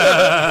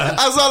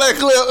 I saw that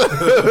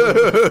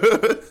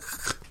clip.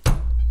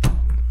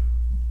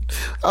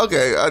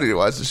 Okay, I need to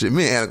watch this shit.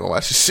 Me and Anna gonna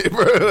watch this shit,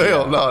 bro.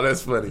 Hell no,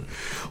 that's funny.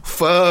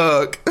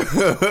 Fuck.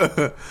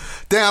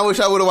 Damn, I wish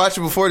I would have watched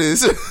it before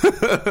this.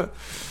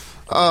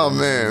 Oh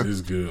man,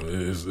 it's good.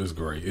 It's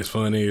great. It's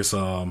funny. It's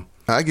I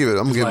give it.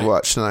 I'm gonna give it a like-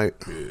 watch tonight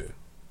yeah.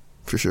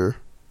 for sure.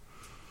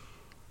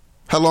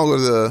 How long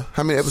are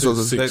how many episodes?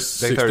 is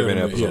They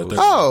 30-minute episodes. 30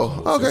 Oh,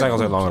 It's okay. not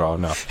gonna take long at all.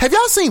 No, Have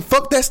y'all seen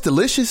Fuck That's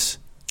Delicious?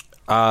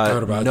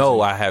 Heard about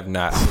no, it. I have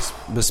not.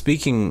 But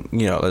speaking,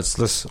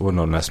 let's. Well,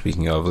 no, not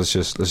speaking of. Let's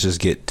just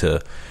get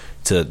to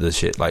the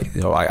shit. Like,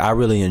 I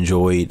really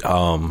enjoyed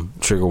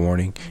Trigger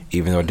Warning,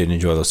 even though I didn't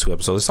enjoy those 2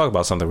 episodes. Let's talk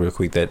about something real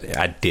quick that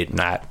I did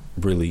not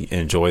really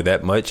enjoy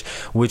that much,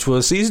 which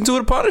was season 2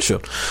 of The Punisher.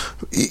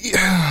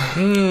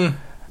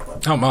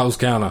 I was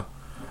kind of.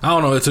 I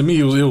don't know. To me,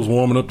 it was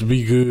warming up to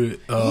be good.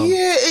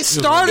 Yeah, it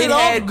started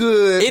off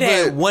good. It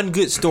had but- one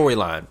good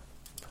storyline.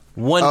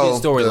 One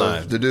good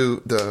storyline. The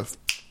dude, The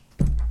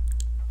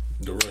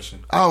Russian.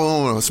 I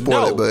don't want to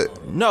spoil it,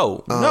 but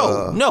no,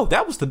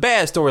 that was the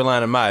bad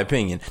storyline in my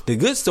opinion. The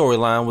good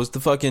storyline was the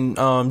fucking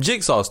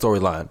Jigsaw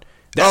storyline.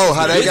 That was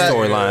how the they good got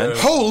storyline.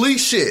 Holy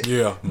shit,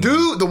 Yeah.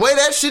 dude! The way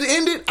that shit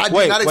ended, I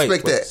did not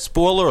expect that.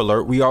 Spoiler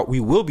alert: we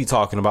will be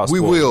talking about. We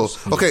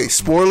spoilers. will. Okay,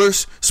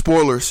 spoilers.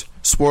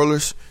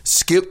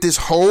 Skip this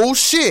whole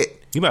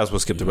shit. You might as well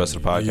skip the rest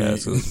of the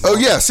podcast. Oh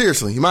yeah,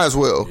 seriously, you might as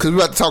well because we're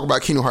about to talk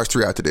about Kingdom Hearts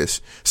 3 after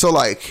this. So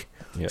like,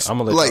 Yeah, I'm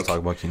gonna let you talk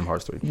about Kingdom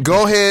Hearts 3.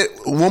 go ahead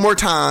one more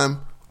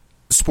time.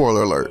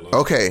 Spoiler alert.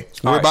 Okay,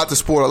 we're right. about to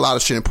spoil a lot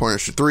of shit in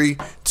Punisher. 3,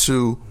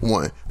 2,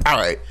 1. All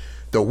right.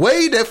 The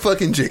way that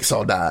fucking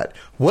Jigsaw died.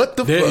 What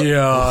the fuck?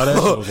 Yeah, that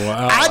was one.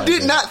 I like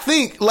did that. not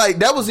think like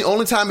that was the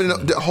only time in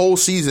the whole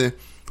season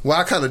where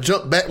I kind of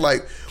jumped back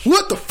like,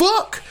 what the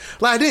fuck?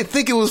 Like I didn't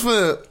think it was for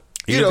You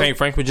didn't know. think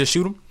Frank would just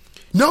shoot him?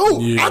 No,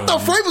 Yeah. I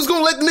thought Frank was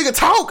gonna let the nigga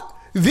talk,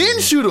 then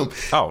shoot him.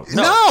 Oh,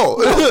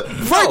 no.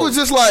 Frank No. was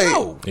just like,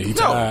 No. Yeah, he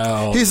No.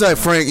 tied- he's like,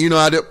 Frank, you know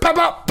I did pop,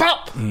 pop,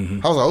 pop. I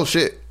was like, oh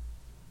shit.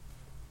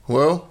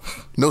 Well,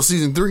 no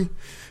season 3.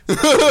 I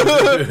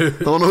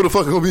don't know who the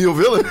fuck is gonna be your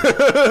villain.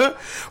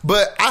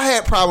 But I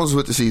had problems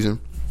with the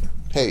season.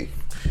 Hey,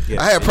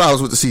 Yeah. I had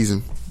problems with the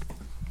season.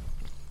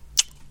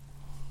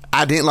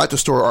 I didn't like the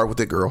story arc with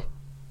that girl.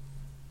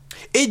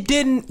 It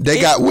didn't. They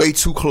got way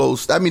too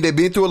close. I mean, they've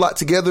been through a lot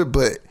together,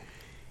 but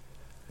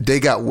they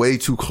got way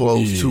too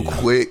close, too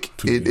quick.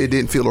 It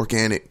didn't feel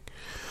organic.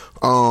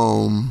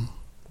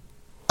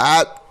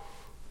 I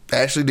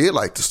actually did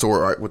like the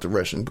story arc with the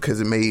Russian because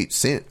it made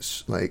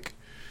sense. Like,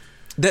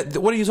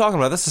 What are you talking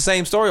about? That's the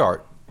same story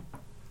arc.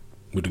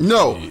 With the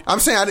no, kid. I'm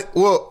saying I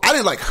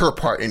didn't like her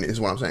part in it. Is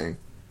what I'm saying.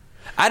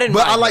 I didn't.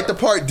 But I mind like her. the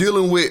part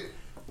dealing with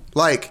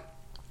like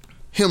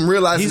him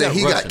realizing He's that not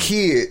he Russian. got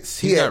kids.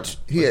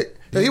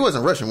 He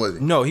wasn't Russian, was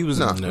he? No, he was.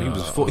 No.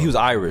 He was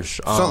Irish.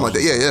 Something like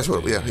that. Yeah, that's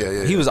what.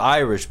 Yeah. He was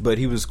Irish, but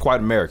he was quite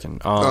American.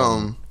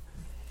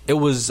 It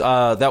was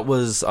that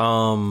was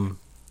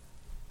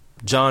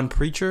John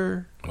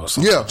Preacher.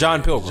 Yeah.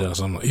 John Pilgrim.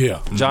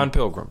 John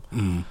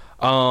Pilgrim.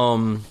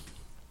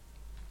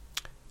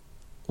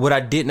 What I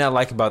did not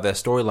like about that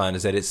storyline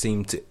is that it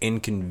seemed to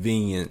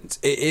inconvenience.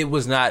 It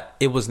was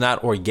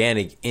not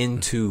organic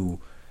into.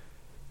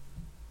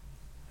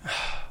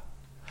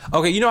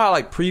 Okay, you know how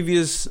like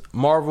previous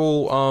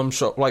Marvel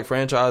show, like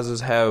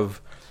franchises have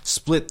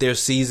split their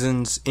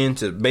seasons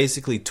into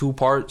basically two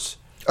parts.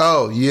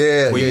 Oh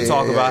yeah, where you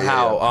talk about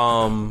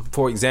how,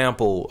 for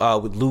example,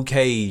 with Luke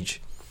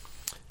Cage,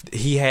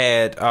 he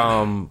had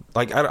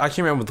like I can't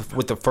remember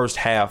what the first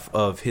half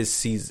of his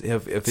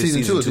season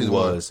season 2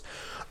 was.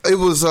 It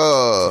was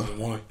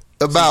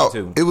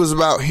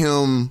about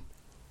him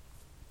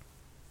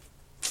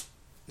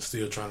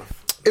still trying to.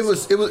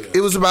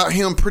 It was about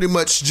him pretty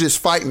much just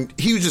fighting.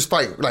 He was just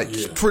fighting, like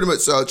pretty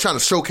much trying to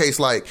showcase,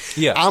 like,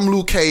 I'm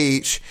Luke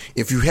Cage.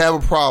 If you have a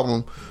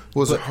problem,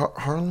 was it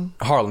Harlem?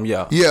 Harlem,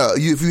 yeah.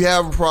 If you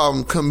have a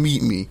problem, come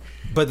meet me.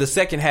 But the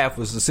second half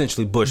was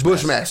essentially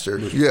Bushmaster.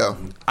 Yeah.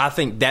 I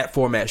think that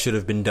format should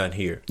have been done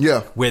here.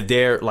 Yeah. Where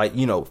they're like,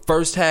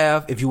 first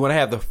half, if you want to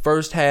have the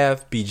first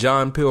half be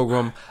John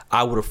Pilgrim,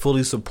 I would have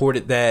fully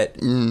supported that.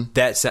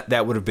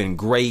 That would have been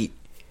great.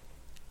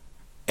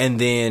 And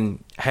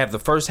then have the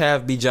first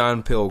half be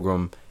John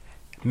Pilgrim.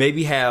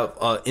 Maybe have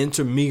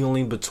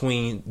intermingling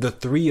between the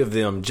three of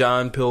them,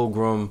 John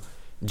Pilgrim,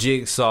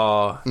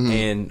 Jigsaw,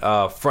 and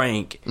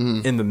Frank,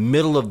 in the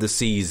middle of the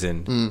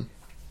season.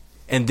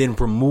 And then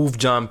remove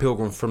John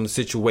Pilgrim from the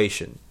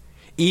situation,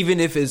 even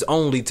if it's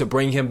only to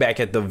bring him back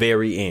at the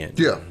very end.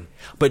 Yeah.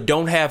 But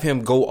don't have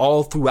him go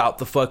all throughout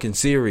the fucking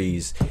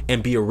series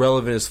and be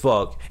irrelevant as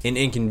fuck and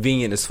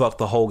inconvenient as fuck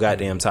the whole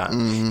goddamn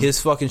time.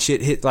 His fucking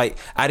shit hit like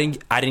I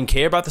didn't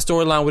care about the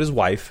storyline with his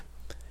wife.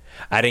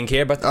 I didn't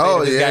care about the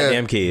fate of his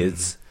goddamn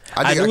kids.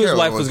 I knew his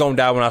wife was gonna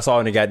die when I saw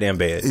her in the goddamn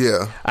bed.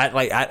 Yeah.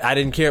 I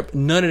didn't care.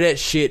 None of that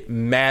shit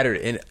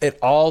mattered, and it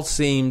all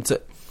seemed to.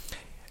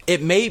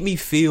 It made me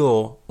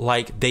feel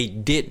like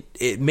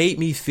it made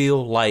me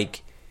feel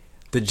like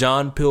the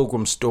John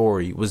Pilgrim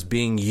story was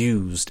being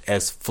used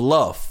as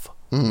fluff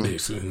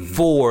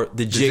for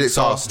the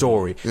Jigsaw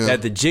story. Yeah.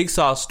 That the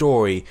Jigsaw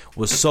story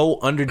was so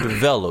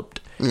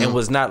underdeveloped and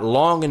was not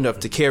long enough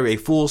to carry a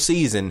full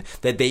season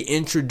that they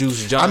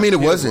introduced John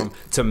Pilgrim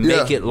to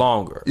make it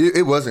longer.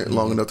 It wasn't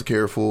long enough to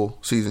carry a full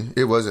season.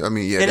 It wasn't. I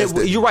mean,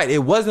 you're right.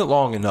 It wasn't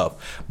long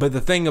enough. But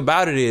the thing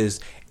about it is,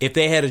 if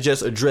they had to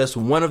just address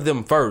one of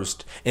them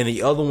first and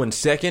the other one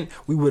second,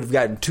 we would have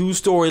gotten two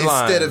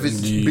storylines instead of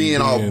it being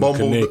all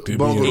bumbled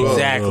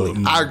exactly.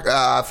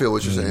 I feel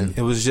what you're saying.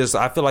 It was just,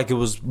 I feel like it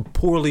was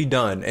poorly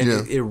done,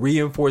 and it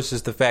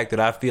reinforces the fact that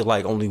I feel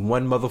like only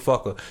one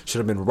motherfucker should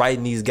have been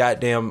writing these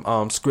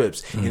goddamn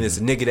scripts, and it's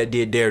a nigga that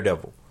did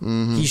Daredevil.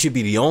 He should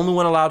be the only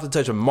one allowed to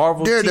touch a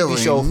Marvel Daredevil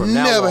TV show from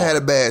now on. Never had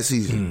a bad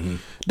season.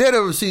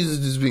 Daredevil season's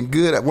just been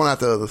good at one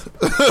after the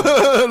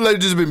other. Like,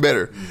 just been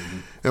better.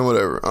 And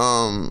whatever.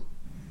 No,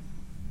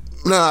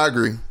 I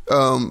agree.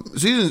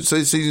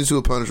 Season 2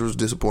 of Punisher was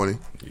disappointing.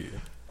 Yeah.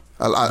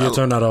 It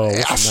turned out.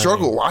 I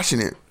struggled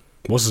watching it.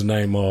 What's his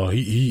name?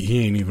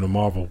 He ain't even a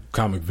Marvel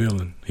comic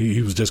villain.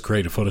 He was just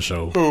created for the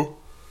show. Who?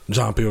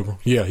 John Pilgrim.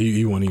 Yeah,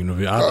 he wasn't even a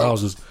villain. I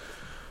was just.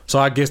 So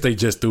I guess they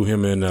just threw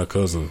him in there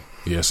because of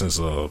since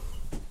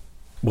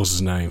what's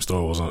his name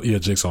story was on.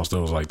 Jigsaw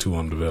story was like too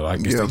underdeveloped.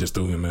 I guess they just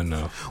threw him in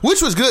there,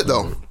 which was good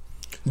though.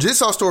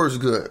 Jigsaw story was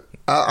good.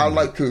 I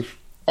like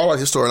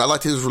his story, and I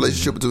liked his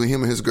relationship between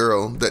him and his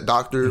girl, that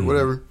doctor,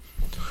 whatever.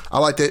 I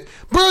like that.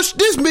 Bro,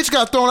 this bitch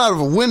got thrown out of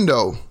a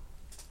window.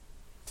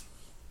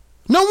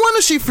 No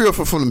wonder she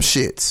fearful from them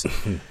shits.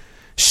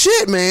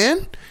 Shit,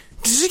 man.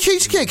 She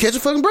can't catch a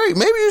fucking break.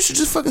 Maybe you should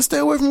just fucking stay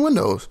away from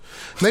windows.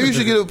 Maybe you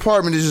should get an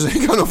apartment that just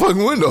ain't got no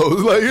fucking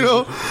windows.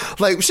 Like,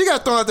 like she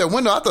got thrown out that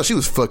window. I thought she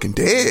was fucking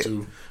dead.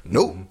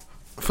 Nope.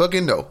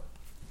 Fucking no.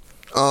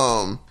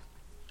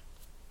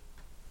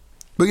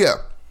 But yeah.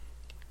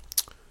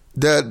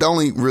 The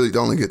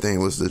only good thing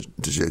was the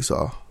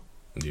Jigsaw.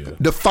 Yeah.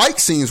 The fight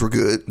scenes were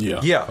good.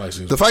 Yeah.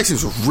 The fight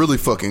scenes were really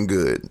fucking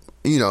good.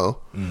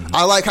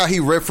 I like how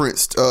he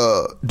referenced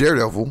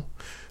Daredevil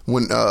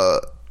when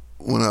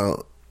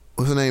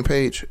what's her name,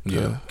 Paige?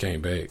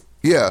 Came back.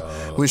 Yeah,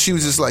 when she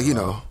was just like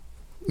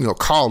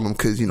calling him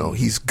because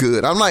he's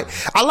good. I'm like,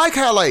 I like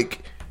how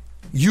like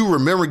you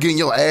remember getting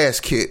your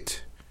ass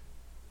kicked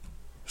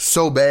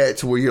so bad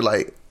to where you're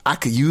like, I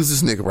could use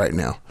this nigga right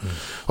now.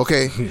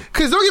 Okay?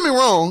 Because don't get me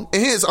wrong, in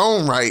his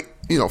own right,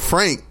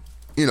 Frank,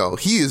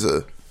 he is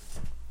a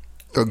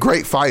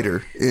great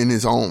fighter in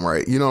his own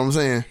right. You know what I'm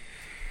saying?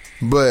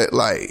 But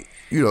like,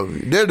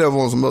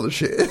 Daredevil on some other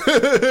shit.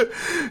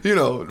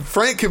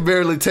 Frank can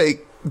barely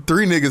take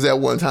 3 niggas at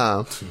one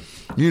time.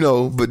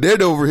 But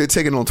they're over here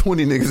taking on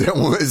 20 niggas at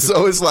once.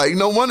 So it's like,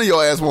 no wonder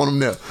your ass want him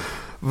there.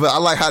 But I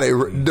like how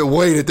the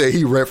way that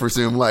he referenced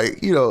him,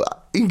 like, he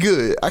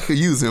good. I could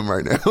use him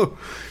right now.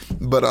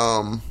 But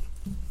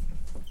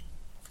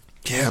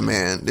yeah,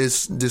 man,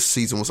 this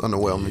season was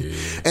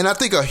underwhelming. And I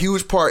think a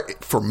huge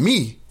part for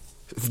me,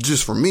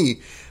 just for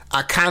me,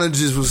 I kind of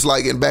just was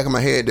like in the back of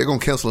my head, they're gonna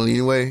cancel it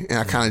anyway, and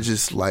I kind of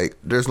just like,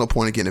 there's no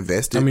point in getting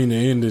invested. I mean, the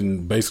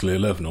ending basically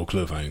left no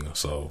cliffhanger,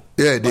 so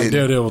yeah, it did.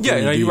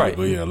 You're right.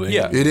 But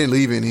It didn't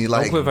leave any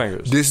like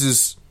cliffhangers. This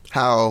is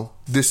how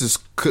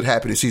could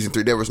happen in season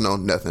 3. There was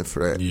nothing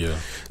for that. Yeah.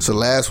 So the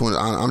last one,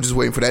 I'm just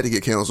waiting for that to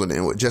get canceled.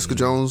 And what, Jessica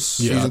Jones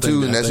season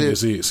 2, and that's it.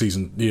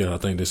 I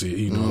think that's it.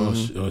 You know,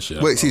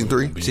 wait, season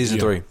 3. Season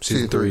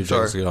 3.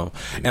 Jessica Jones.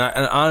 And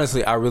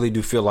honestly, I really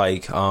do feel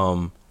like,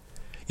 I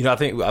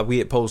think we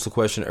had posed the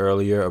question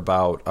earlier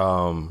about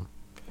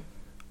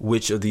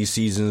which of these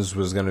seasons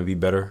was going to be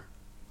better.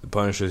 The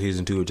Punisher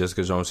season 2 or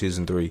Jessica Jones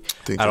season 3.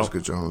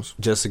 Jessica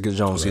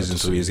Jones season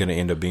 3 is going to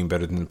end up being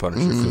better than the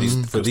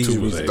Punisher for these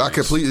reasons. I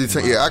completely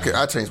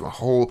I changed my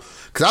whole,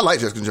 because I like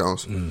Jessica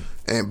Jones,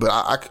 but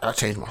I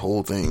changed my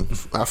whole thing.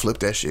 I flipped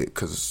that shit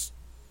because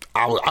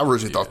I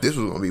originally thought this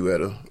was going to be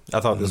better. I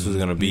thought this was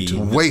going to be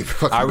way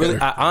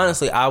better.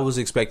 Honestly, I was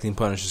expecting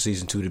Punisher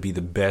season 2 to be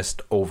the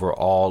best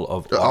overall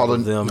of all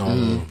of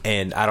them,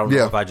 and I don't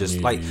know if I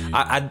just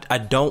I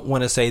don't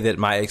want to say that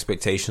my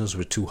expectations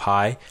were too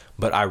high,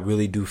 but I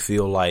really do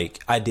feel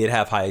like I did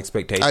have high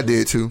expectations. I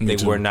did too. They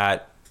were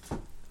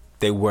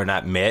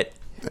not met.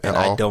 And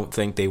I don't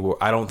think they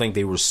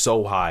were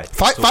so high.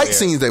 Fight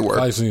scenes they were.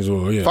 Fight scenes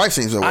were, yeah. Fight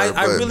scenes they were.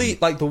 I really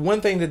like the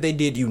one thing that they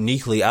did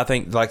uniquely. I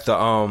think like the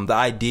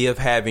idea of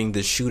having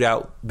the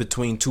shootout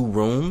between two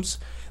rooms.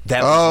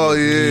 That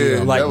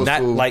was, like that was not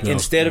cool. Like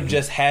instead of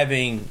just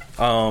having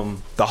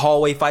the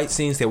hallway fight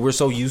scenes that we're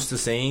so used to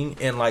seeing,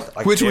 and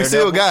like which we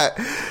still got.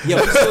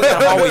 Yeah, we still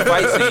got hallway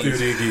fight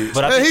scenes.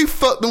 But man, he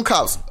fucked them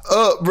cops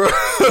up, bro.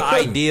 The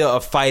idea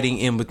of fighting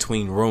in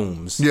between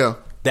rooms,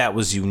 that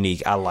was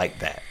unique. I like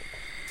that.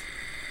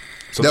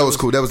 So that was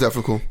cool. That was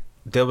definitely cool.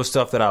 There was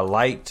stuff that I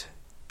liked,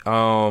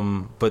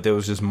 but there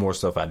was just more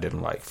stuff I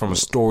didn't like from a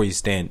story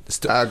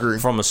I agree.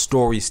 From a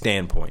story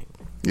standpoint,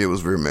 it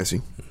was very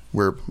messy.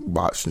 We're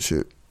botched and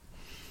shit.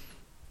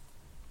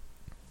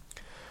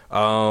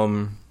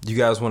 You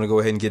guys want to go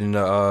ahead and get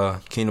into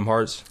Kingdom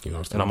Hearts? And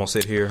I'm gonna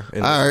sit here.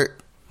 All right.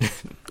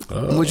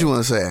 What you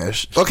want to say,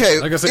 Ash?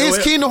 Okay, like I said, is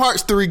Kingdom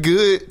Hearts 3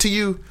 good to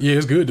you? Yeah,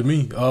 it's good to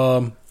me.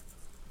 Let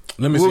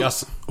me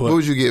see. What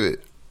would you give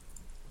it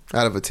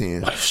out of a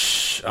 10?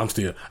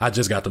 I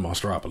just got the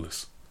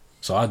Monstropolis.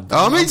 So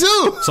me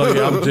too. So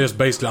yeah, I'm just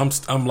basically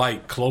I'm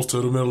like close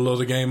to the middle of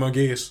the game, I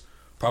guess.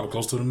 Probably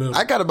close to the middle.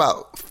 I got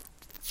about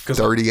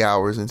 30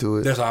 hours into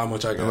it. That's how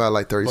much I got. About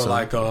like 30 something.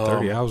 Like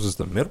 30 hours is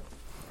the middle.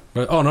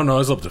 But, no,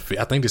 it's up to.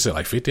 I think they said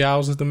like 50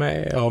 hours is the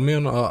max.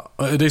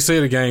 They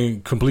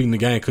say completing the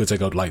game could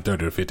take up like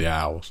 30 to 50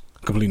 hours.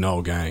 Completing the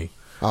whole game.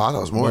 Oh, I thought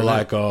it was more.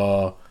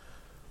 But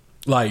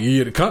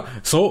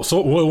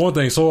one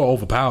thing, Sora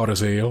overpowered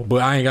as hell,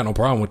 but I ain't got no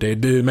problem with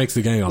that. It makes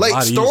the game a lot easier.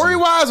 Like story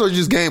wise or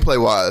just gameplay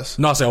wise?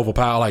 No, I say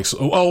overpowered.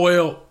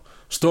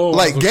 Story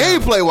like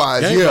gameplay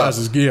wise,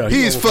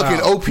 he's fucking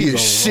OP as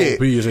shit.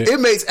 It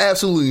makes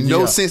absolutely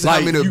no sense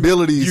how many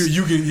abilities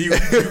you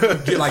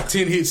get like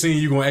 10 hits in.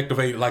 You gonna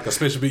activate like a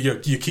special your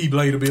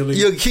Keyblade ability.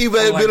 Your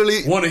Keyblade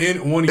ability. One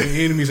of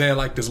your enemies had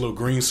like this little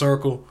green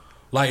circle.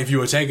 Like if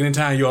you attacking in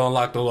time, you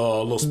unlock the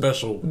little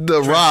special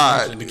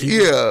rod. And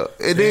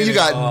then you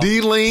got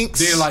D-Links.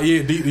 Then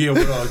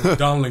with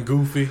Donald and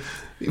Goofy.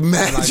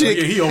 Magic,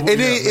 and then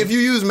if you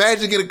use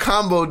magic in a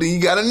combo, then you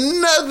got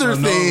another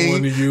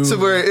thing to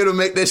where it'll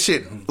make that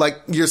shit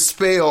like your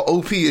spell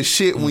OP as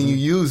shit when you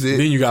use it.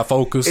 Then you got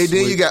focus, and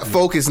then you got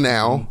focus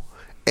now,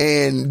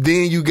 and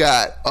then you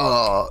got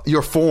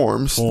your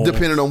forms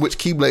depending on which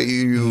Keyblade you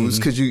use,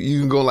 because you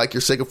can go like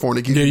your second form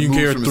to get you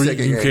carry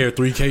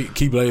three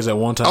Keyblades at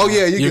one time. Oh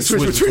yeah, you can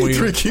switch between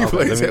 3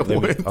 Keyblades at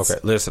once. Okay,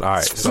 listen. All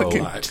right, so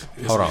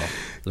hold on.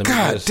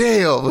 God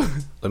damn.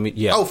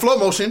 Oh, flow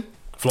motion.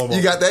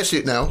 You got that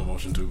shit now.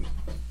 Motion too.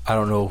 I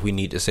don't know if we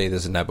need to say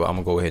this or not, but I'm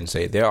gonna go ahead and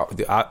say it.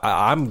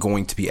 I'm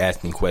going to be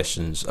asking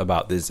questions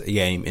about this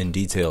game in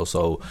detail.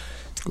 So,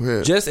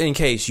 just in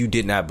case you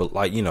did not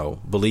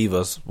believe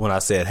us when I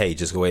said, "Hey,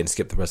 just go ahead and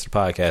skip the rest of the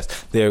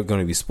podcast," there are going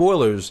to be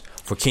spoilers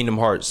for Kingdom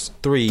Hearts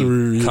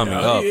 3 coming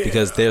up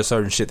because there's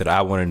certain shit that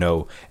I want to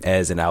know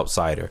as an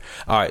outsider.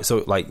 All right,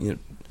 so like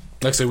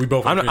I said, we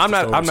both. I'm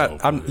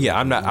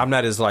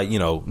not as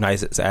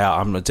nice as Al.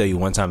 I'm gonna tell you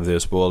one time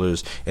there's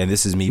spoilers, and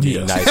this is me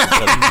being nice.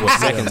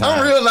 Second time,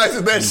 I'm real nice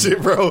with that shit,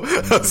 bro.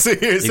 I'm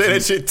sitting here and say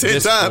that shit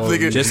 10 times,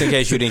 nigga. Just in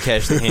case you didn't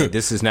catch the hint,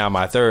 this is now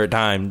my 3rd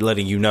time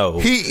letting you know.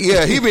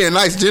 He being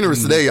nice,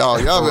 generous today, y'all.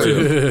 Y'all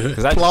better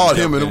applaud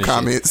him in the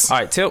comments. All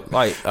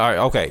right,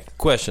 okay.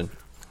 Question: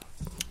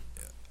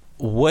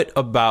 what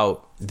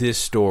about this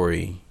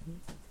story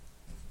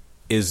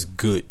is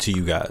good to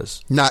you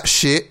guys? Not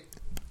shit.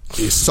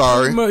 It's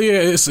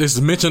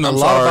mentioned a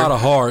lot about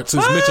Hearts.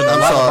 It's mentioned a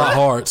lot about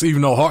Hearts,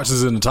 even though Hearts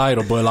is in the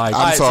title. But like,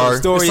 I'm sorry,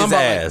 the story is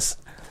ass.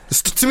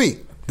 To me,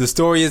 the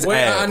story is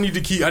ass. I need to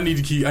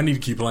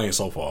keep playing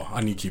so far. I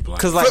need to keep playing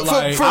because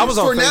I was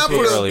on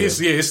Facebook earlier.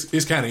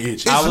 It's kind of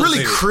itchy. It's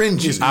really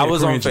cringy. I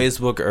was on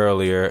Facebook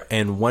earlier,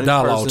 and one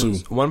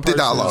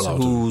person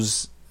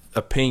whose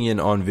opinion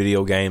on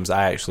video games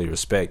I actually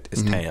respect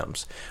is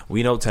Tam's.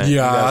 We know Tam.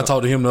 Yeah, I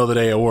talked to him the other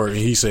day at work, and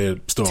he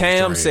said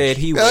Tam said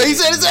he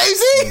said the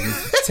same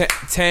thing.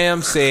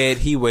 Tam said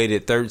he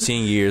waited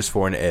 13 years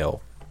for an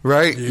L.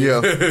 Right?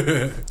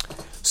 Yeah.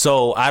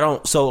 So I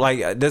don't. So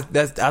like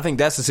that's. I think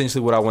that's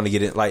essentially what I want to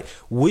get in. Like,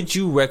 would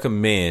you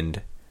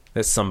recommend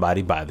that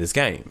somebody buy this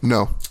game?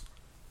 No.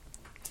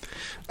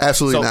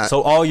 Absolutely not.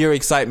 So all your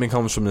excitement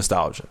comes from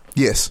nostalgia.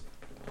 Yes.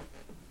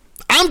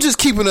 I'm just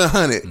keeping it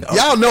 100. No.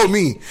 Y'all know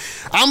me.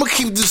 I'm gonna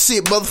keep this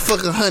shit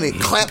motherfucking 100.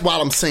 Clap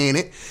while I'm saying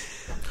it.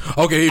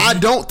 Okay. I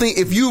don't think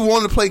if you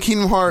want to play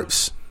Kingdom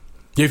Hearts,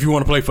 if you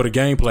want to play for the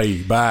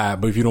gameplay, buy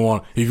it. But if you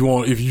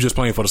just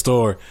playing for the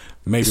story,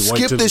 maybe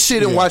skip this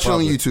shit and watch it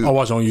on YouTube. I'll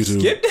watch it on YouTube.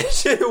 Skip that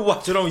shit and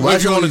watch it on YouTube.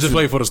 If you want to just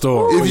play for the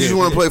story. If you just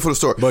want to play for the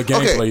story. But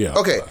gameplay, yeah.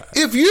 Okay.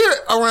 If you're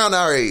around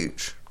our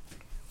age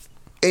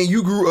and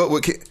you grew up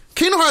with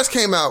Kingdom Hearts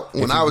came out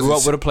when I was grew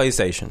up with a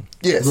PlayStation.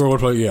 Yes. Grew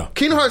up with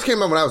Kingdom Hearts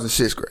came out when I was in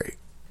 6th grade.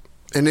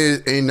 And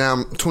now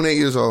I'm 28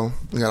 years old.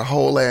 I got a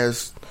whole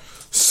ass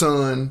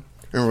son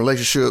and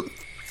relationship,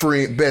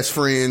 best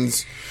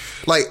friends.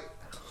 Like,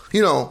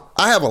 you know,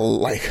 I have a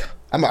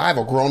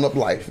grown up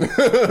life.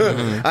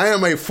 Mm-hmm. I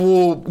am a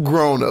full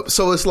grown up.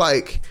 So it's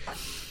like,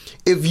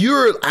 if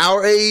you're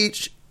our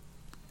age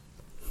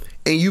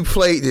and you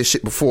played this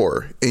shit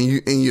before, and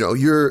you know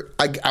you're,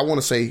 I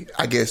want to say,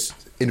 I guess,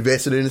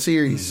 invested in the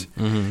series,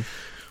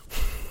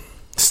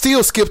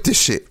 still skip this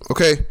shit,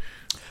 okay?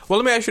 Well,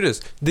 let me ask you this.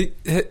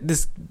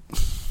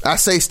 I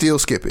say still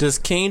skip it. Does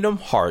Kingdom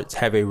Hearts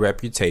have a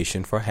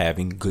reputation for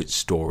having good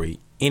story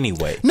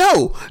anyway?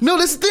 No,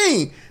 that's the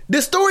thing.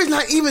 The story's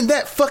not even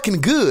that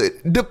fucking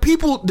good.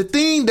 The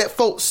thing that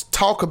folks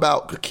talk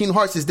about Kingdom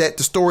Hearts is that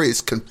the story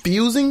is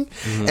confusing,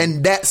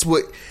 and that's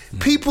what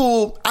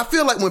people, I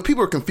feel like when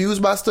people are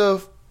confused by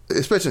stuff,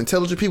 especially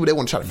intelligent people, they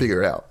want to try to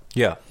figure it out.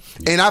 Yeah.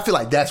 And I feel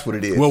like that's what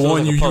it is. Well, so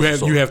one, like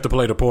you have to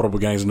play the portable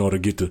games in order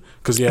to get to,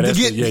 because you got to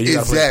play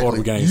the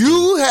portable games.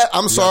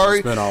 I'm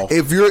sorry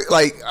if you're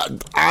like,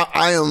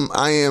 I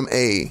am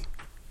a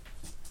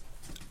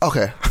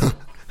okay.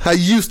 I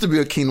used to be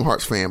a Kingdom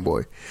Hearts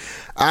fanboy.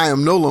 I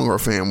am no longer a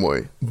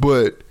fanboy,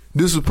 but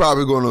this is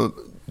probably going to,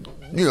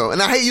 you know,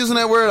 and I hate using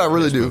that word. I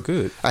really do.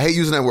 Good. I hate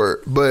using that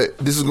word, but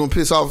this is going to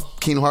piss off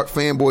Kingdom Hearts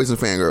fanboys and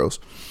fangirls.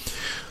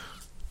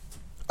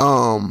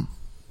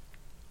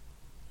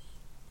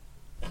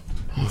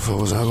 What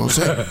was I going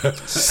to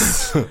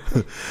say?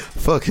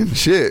 Fucking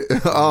shit.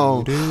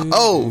 Come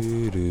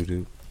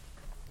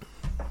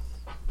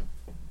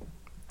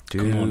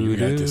on, you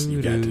got this.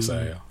 You got this,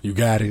 Al. You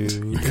got it.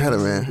 You got it,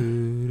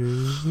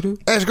 man.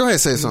 Ash, go ahead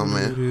and say something,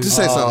 man. Just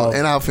say something,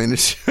 and I'll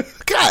finish.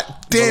 God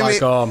damn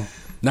it.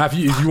 Now, if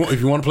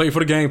you want to play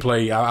for the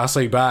gameplay, I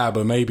say buy,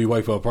 but maybe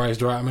wait for a price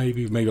drop.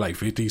 Maybe like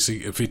 50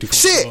 shit.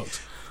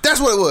 $50. That's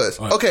what it was.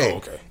 Okay.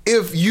 Okay.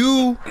 If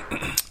you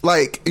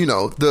like, you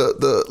know,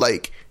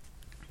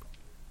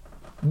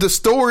 the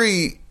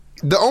story,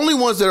 the only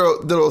ones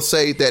that'll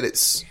say that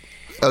it's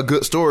a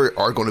good story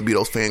are going to be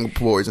those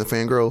fanboys and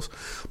fangirls.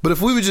 But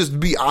if we would just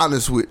be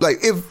honest with,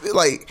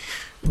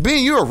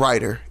 Ben, you're a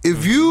writer.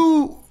 If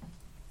you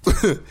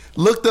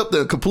looked up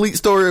the complete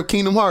story of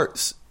Kingdom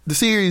Hearts, the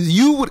series,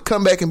 you would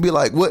come back and be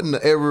like, what in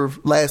the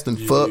everlasting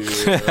fuck?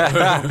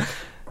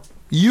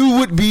 You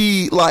would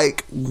be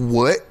like,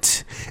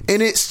 what?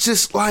 And it's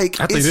just like,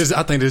 I think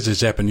this is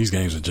Japanese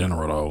games in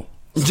general, though.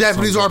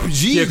 Japanese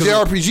RPGs,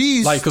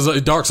 JRPGs. Like,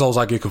 because Dark Souls,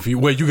 I get confused.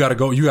 Well, you got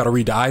to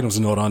read the items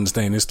in order to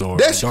understand this story.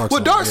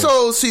 Dark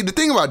Souls. See, the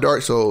thing about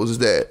Dark Souls is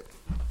that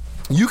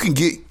you can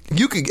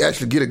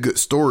actually get a good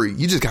story.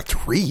 You just got to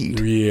read.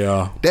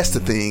 Yeah, that's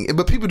the thing.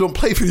 But people don't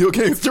play video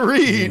games to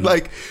read.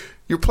 Like,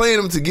 you're playing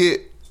them to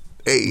get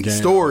a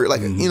story,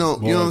 like you know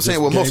what I'm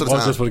saying. Well, most of the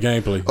time, just for the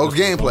gameplay.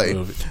 Gameplay.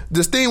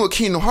 The thing with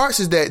Kingdom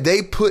Hearts is that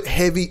they put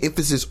heavy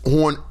emphasis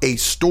on a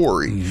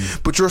story,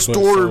 but your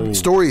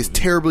story is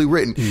terribly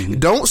written.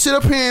 Don't sit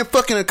up here and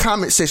fucking in a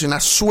comment section. I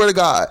swear to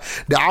God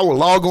that I will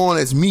log on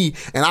as me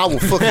and I will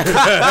fucking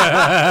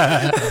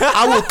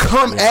I will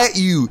come at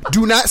you.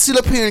 Do not sit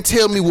up here and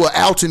tell me, well,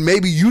 Alton,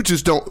 maybe you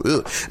just don't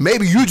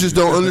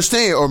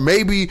understand, or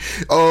maybe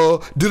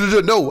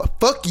no,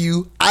 fuck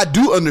you. I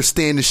do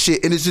understand the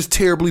shit, and it's just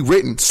terribly written.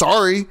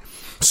 Sorry.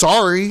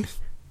 Okay,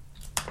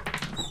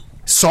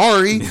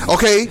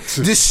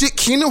 this shit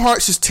Kingdom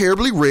Hearts is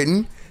terribly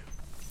written.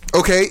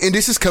 Okay, and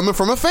this is coming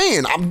from a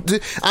fan.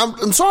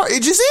 I'm sorry.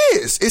 It just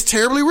is. It's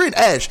terribly written.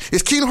 Ash,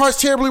 is Kingdom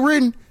Hearts terribly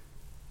written?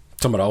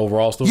 Some of the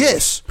overall stuff.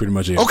 Yes, pretty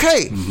much. Yeah.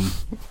 Okay,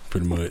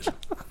 pretty much.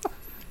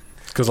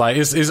 Because like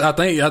it's I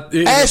think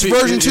Ash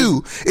version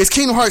 2 is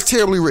Kingdom Hearts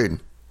terribly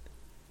written.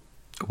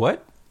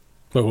 What?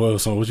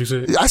 So what you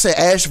said? I said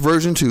Ash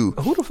version 2.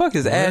 Who the fuck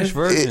is Ash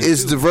version 2?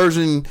 It's the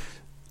version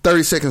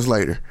 30 seconds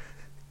later.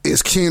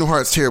 Is Kingdom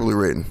Hearts terribly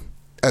written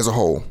as a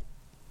whole?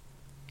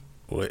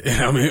 What?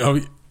 I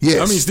mean, Yes.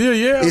 I mean, still,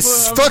 yeah. It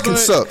fucking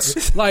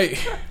sucks. Like,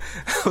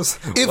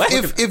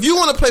 if you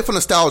want to play for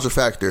nostalgia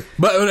factor,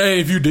 but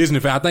if you Disney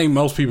fan, I think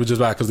most people just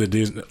buy because they're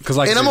Disney. Cause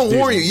like, and I'm gonna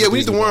warn you. Yeah, we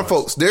need to warn parts.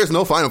 folks. There's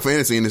no Final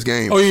Fantasy in this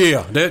game. Oh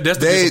yeah, that's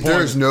the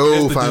there's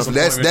no Final.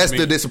 That's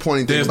the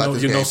disappointing thing about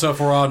this game. There's no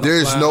Sephiroth.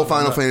 There's no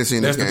Final Fantasy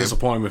in this game. That's the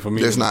disappointment for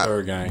me. There's not.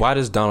 Third game. Why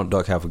does Donald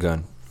Duck have a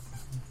gun?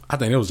 I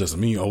think that was just a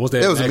meme. Or was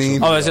that? It was a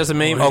meme. Oh, that's just a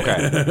meme. Okay.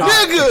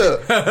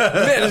 Nigga,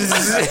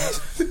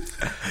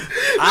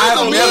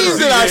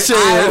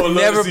 I've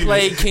never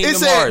played it Kingdom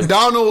said Hearts.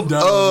 Donald.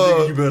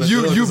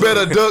 You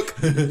better duck.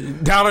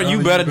 Donald,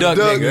 you better duck,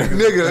 nigga.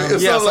 Nigga.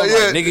 It's Yeah, something like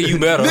something yeah. Nigga, you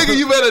better. Nigga,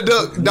 you better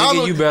duck.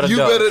 Donald, you better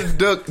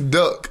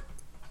duck.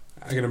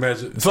 I can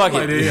imagine. Fuck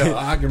Like it. that,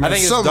 I can I think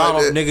it's Something like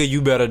Donald, that. nigga,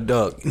 you better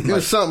duck.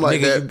 It's something like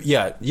nigga,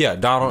 that. Yeah,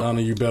 Donald.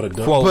 Donald, you better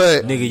duck. Quote,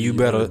 But- nigga, you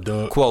better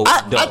duck. quote.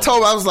 I duck. told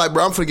him, I was like,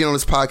 bro, I'm finna get on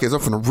this podcast. I'm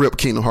finna rip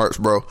Kingdom Hearts,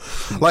 bro.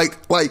 Like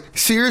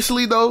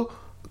seriously though,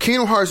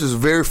 Kingdom Hearts is a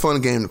very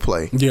fun game to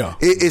play. Yeah.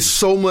 It is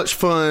so much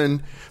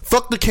fun.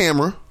 Fuck the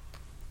camera.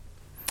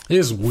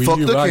 It's weird. Fuck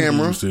the but I get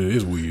camera. used to it.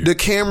 It's weird. The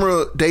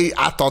camera,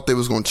 I thought they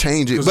was gonna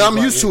change it, 'Cause but it's I'm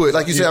like- used to it.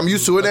 Like you said, I'm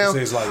used to it like now. you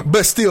say, it's like-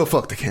 But still,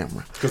 fuck the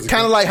camera. 'Cause the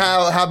Kind of camera- like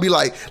how I be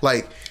like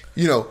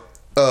you know,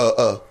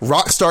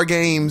 Rockstar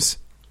games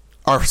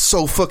are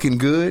so fucking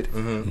good,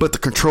 but the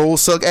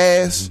controls suck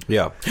ass.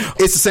 Yeah.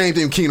 It's the same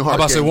thing with Kingdom I'm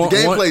Hearts. about to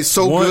say, The gameplay is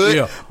so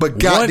good, but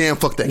goddamn,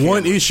 fuck that camera.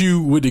 One issue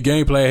with the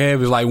gameplay I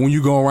have is like when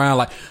you go around,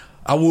 like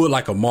I would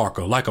like a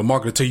marker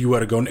to tell you where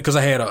to go because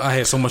I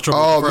had so much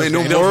trouble. Oh with the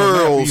man, first them game. There was no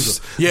map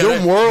worlds, either. Yeah,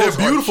 them worlds,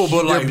 they're beautiful,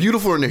 but like they're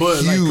beautiful and they're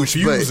but, like, huge,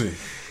 confusing.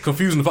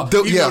 Confusing. Even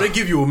though they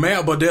give you a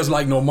map, but there's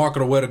like no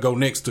marker to where to go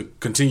next to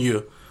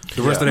continue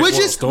the rest of that world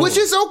story. which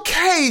is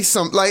okay.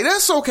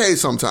 That's okay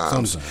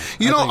sometimes.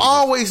 You don't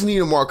always need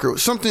a marker.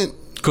 Something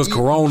because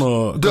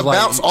Corona the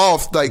bounce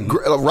off like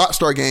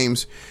Rockstar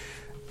games.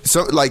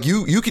 So like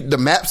you could the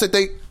maps that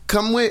they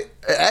come with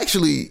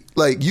actually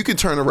like you can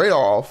turn the radar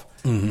off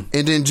and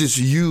then just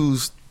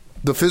use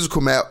the physical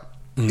map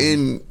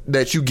in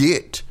that you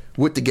get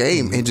with the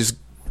game and just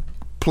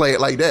play it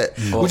like that,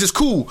 which is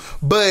cool.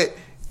 But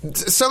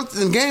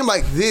something game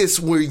like this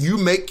where you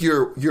make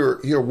your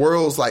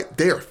worlds like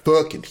they're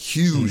fucking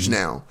huge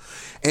now.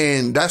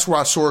 And that's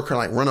why Sora can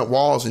like run up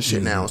walls and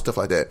shit now and stuff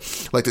like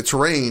that. Like the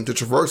terrain, the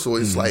traversal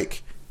is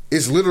like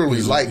it's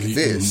literally like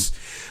this.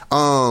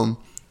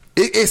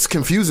 It's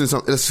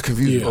confusing. It's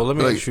confusing. Well, let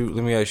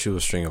me ask you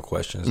a string of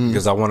questions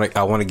because I want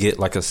to get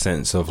like a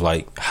sense of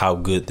like how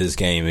good this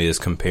game is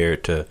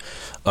compared to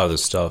other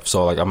stuff.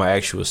 So like I'm gonna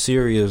ask you a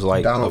series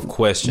like Donald, of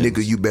questions.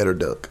 Nigga, you better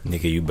duck.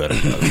 Nigga, you better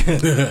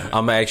duck.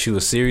 I'm gonna ask you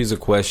a series of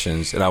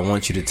questions, and I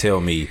want you to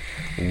tell me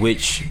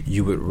which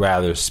you would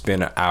rather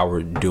spend an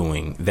hour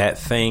doing, that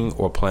thing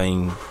or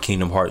playing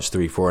Kingdom Hearts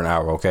 3 for an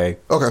hour. Okay.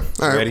 Okay.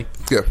 All right. Ready?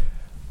 Yeah.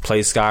 Play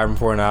Skyrim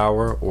for an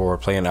hour or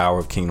play an hour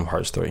of Kingdom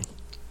Hearts 3.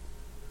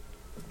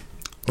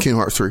 Kingdom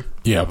Hearts 3.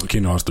 Yeah, but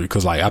Kingdom Hearts 3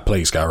 because like I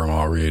played Skyrim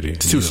already.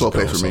 It's too slow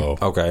paced for me.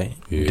 Okay.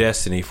 Yeah.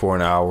 Destiny for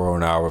an hour or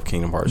an hour of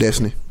Kingdom Hearts.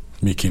 Destiny.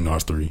 Me Kingdom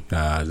Hearts 3.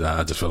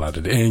 I just fell out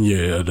of it. And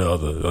yeah,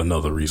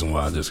 another reason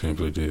why I just can't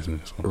play Destiny.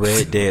 So.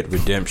 Red Dead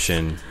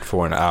Redemption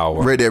for an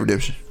hour. Red Dead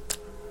Redemption.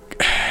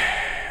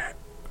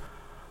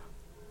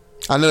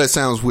 I know that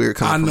sounds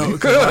weird. I know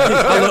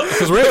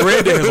because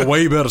Red Dead has a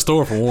way better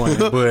story for one,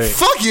 but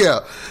Fuck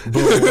yeah.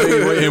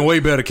 way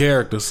better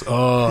characters.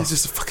 It's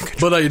just a fucking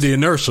control. But like the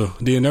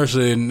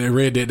inertia in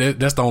Red Dead,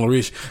 that's the only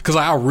issue. Because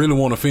I really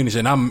want to finish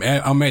it. And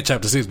I'm at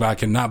chapter 6, but I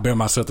cannot bear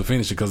myself to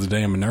finish it because of the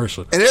damn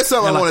inertia. And there's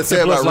something I want to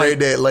say about like, Red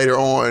Dead later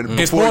on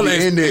before we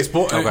end it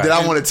that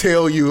I want to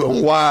tell you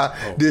on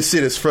why this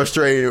shit is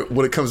frustrating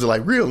when it comes to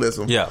like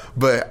realism. Yeah.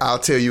 But I'll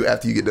tell you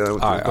after you get done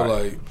with it. But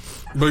like,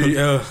 but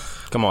yeah.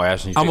 Come on,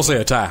 Ashton. I'm gonna say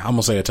a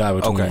tie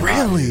between Okay.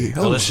 Really?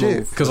 So Oh let's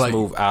shit. move,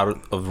 move out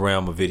of the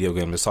realm of video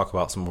game. Let's talk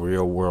about some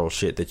real world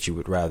shit that you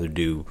would rather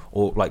do,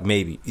 or like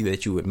maybe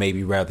that you would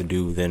maybe rather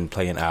do than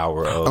play an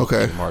hour of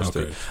Kingdom Hearts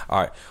 3. All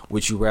right.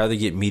 Would you rather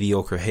get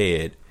mediocre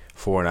head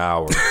for an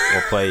hour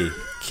or play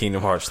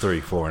Kingdom Hearts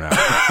 3 for an hour?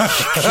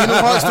 Kingdom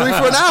Hearts 3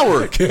 for an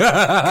hour.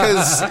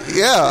 Because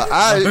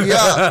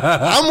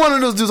I'm one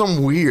of those dudes.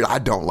 I'm weird. I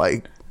don't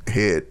like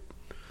head.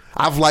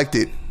 I've liked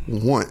it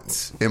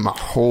once in my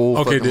whole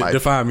fucking life.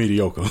 Define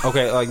mediocre.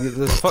 Okay, like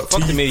fuck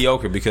the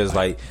mediocre because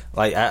I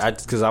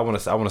want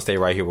to stay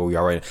right here where we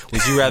are right now.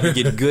 Would you rather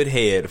get good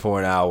head for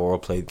an hour or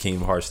play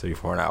Kingdom Hearts 3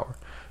 for an hour?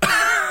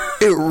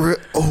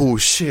 Oh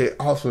shit!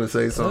 I was going to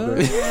say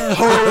something.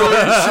 Holy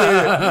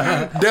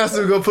shit! That's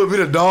gonna put me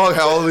in the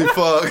doghouse. Holy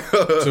fuck!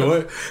 So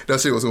what?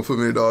 That shit was gonna put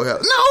me in the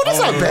doghouse. No, that's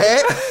not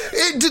bad.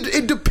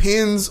 It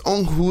depends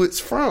on who it's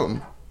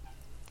from.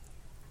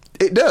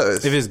 It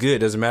does. If it's good,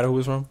 does it matter who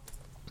it's from?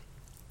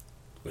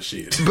 But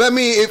shit. But I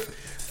mean, if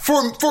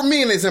for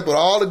me, an example,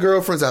 all the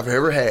girlfriends I've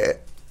ever had,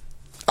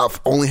 I've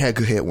only had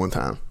good head one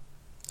time.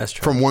 That's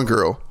true. From one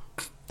girl.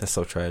 That's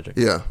so tragic.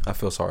 Yeah. I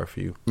feel sorry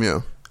for you. Yeah.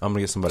 I'm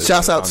gonna get somebody.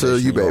 Shouts out to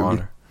you, baby.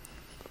 Honor.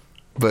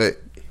 But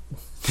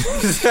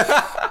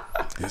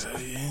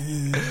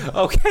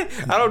okay,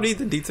 I don't need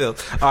the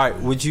details. All right,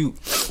 would you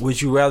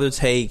rather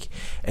take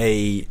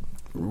a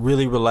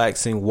really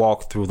relaxing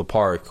walk through the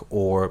park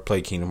or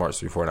play Kingdom Hearts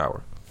 3 for an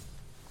hour?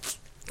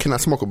 Can I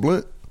smoke a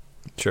blunt?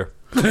 Sure.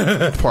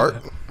 Park.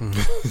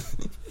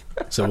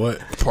 So what?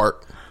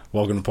 Park.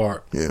 Walk in the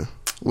park. Yeah.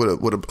 With a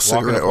Walk in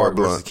cigarette the or a park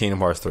versus blunt. Kingdom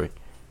Hearts 3.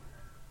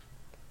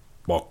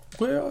 Well,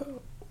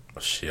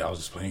 shit, I was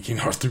just playing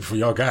Kingdom Hearts 3 before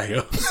y'all got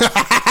here.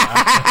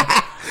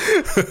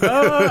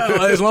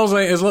 As long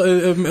as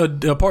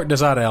a park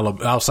that's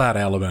outside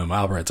of Alabama,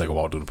 I'll probably take a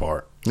walk through the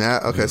park. Yeah,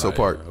 okay, so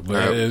park. But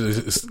All right.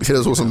 Hit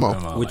us with some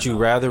more. Would you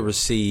rather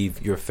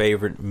receive your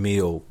favorite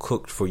meal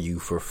cooked for you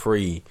for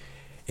free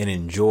and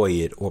enjoy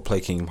it, or play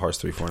Kingdom Hearts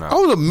 3 for an hour?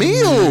 Oh, the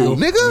meal,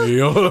 nigga.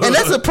 Meal. And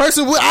that's a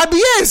person with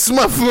IBS,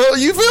 motherfucker.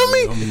 You feel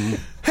me?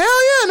 Hell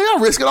yeah, nigga, I'll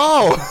risk it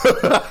all.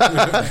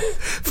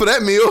 For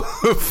that meal.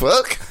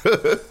 Fuck.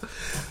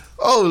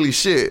 Holy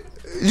shit.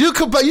 You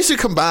should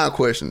combine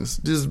questions.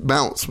 Just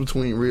bounce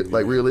between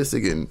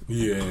realistic and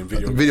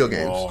video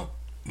games.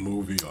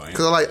 Movie or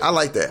because I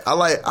like that. I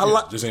like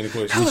just any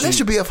question. Hell, that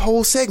should be a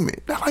whole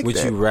segment. I like Would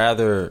that. you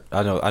rather?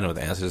 I know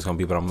the answer is gonna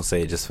be, but I'm gonna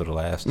say it just for the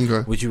last.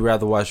 Okay. Would you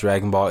rather watch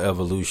Dragon Ball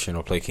Evolution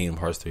or play Kingdom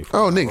Hearts 3?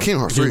 Oh, nigga,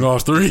 Kingdom Hearts 3. Kingdom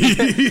Hearts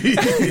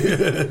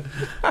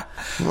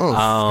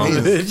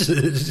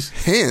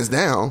 3. Hands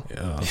down.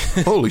 Yeah.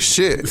 Holy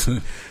shit.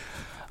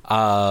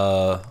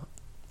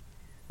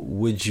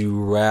 Would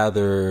you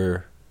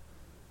rather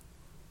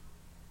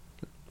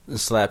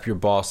slap your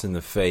boss in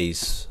the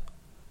face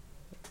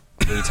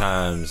 3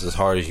 times as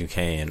hard as you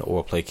can,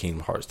 or play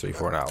Kingdom Hearts 3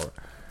 for an hour?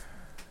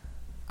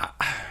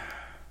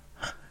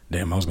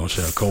 Damn, I was gonna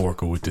share a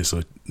coworker with this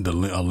a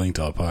link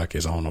to our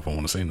podcast. I don't know if I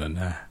want to say nothing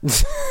now.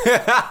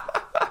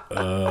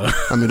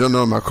 I mean, don't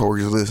know if my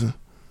coworkers listen.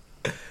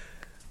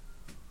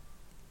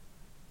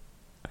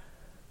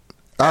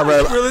 I'm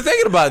really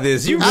thinking about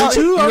this. You know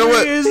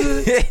what?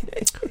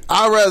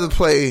 I'd rather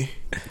play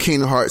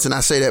Kingdom Hearts, and I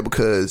say that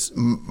because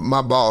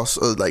my boss,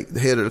 like the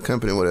head of the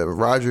company or whatever,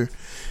 Roger,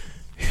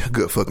 he a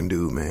good fucking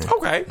dude, man.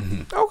 Okay.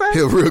 Okay. He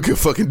a real good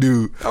fucking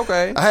dude.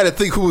 Okay. I had to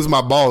think who was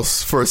my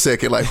boss for a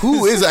second. Like,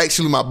 who is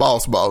actually my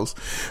boss? I was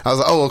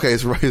like, oh, okay,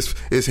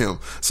 it's him.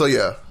 So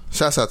yeah,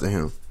 shouts out to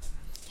him.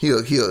 He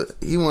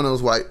one of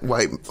those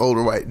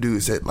older white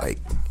dudes that like,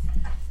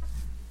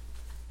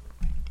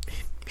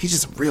 he's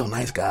just a real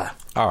nice guy.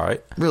 All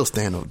right. Real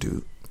stand-up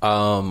dude.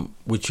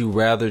 Would you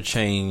rather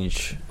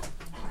change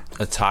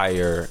a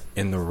tire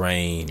in the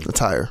rain for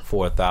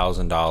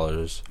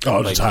 $1,000?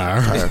 Oh, the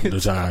tire. The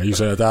tire. You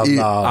said $1,000.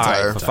 Yeah, All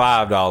right, for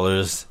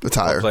 $5. The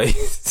tire.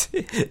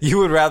 You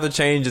would rather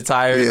change a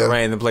tire in the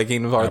rain than play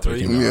Kingdom Hearts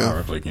 3? Yeah,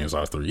 I play Kingdom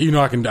Hearts 3. You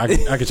know, I can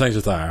change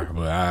the tire,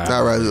 but I'd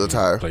rather do a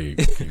tire. Play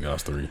Kingdom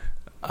Hearts 3.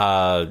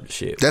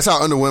 Shit. That's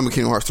how underwhelming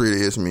Kingdom Hearts 3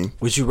 is to me.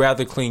 Would you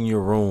rather clean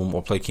your room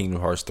or play Kingdom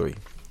Hearts 3?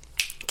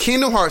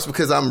 Kingdom Hearts,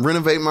 because I'm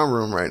renovating my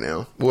room right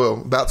now.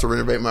 Well, about to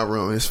renovate my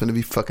room. It's finna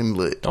be fucking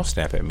lit. Don't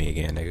snap at me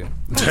again, nigga.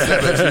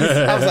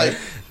 I was like,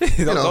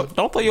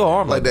 don't throw your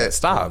arm like that.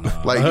 Stop.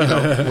 Like,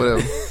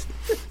 whatever.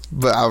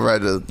 But I'd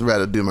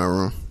rather do my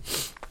room.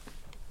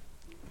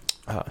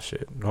 Oh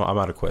shit! No, I'm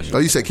out of questions. Oh,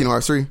 you said Kingdom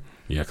Hearts 3?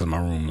 Yeah, because my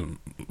room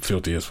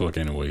filthy as fuck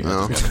anyway.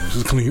 No.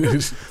 Just clean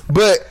this.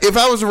 But if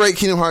I was to rate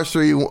Kingdom Hearts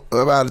 3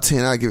 out of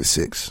 10, I'd give it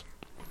 6.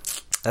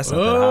 That's not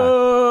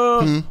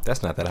that high.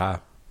 That's not that high.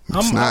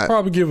 I'll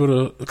probably give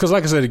it because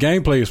like I said, the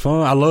gameplay is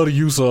fun. I love the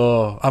use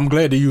I'm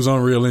glad they use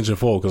Unreal Engine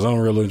 4 because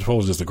Unreal Engine 4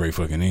 is just a great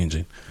fucking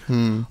engine.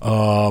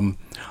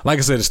 Like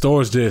I said, the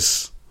story is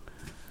just,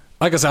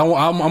 like I said,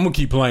 I'm gonna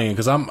keep playing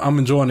because I'm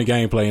enjoying the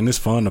gameplay and it's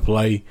fun to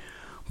play.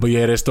 But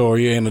yeah, that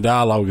story and the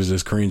dialogue is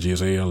just cringy as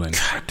hell. And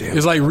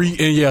it's like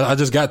I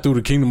just got through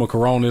the Kingdom of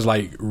Corona. It's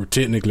like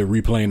technically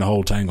replaying the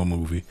whole Tangle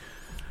movie.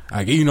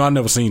 I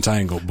never seen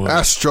Tangle, but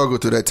I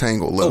struggled through that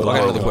Tangle level. I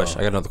got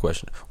another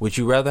question. Would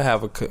you rather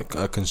have a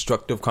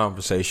constructive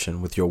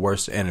conversation with your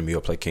worst enemy or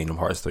play Kingdom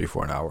Hearts 3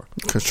 for an hour?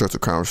 Constructive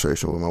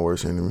conversation with my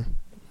worst enemy.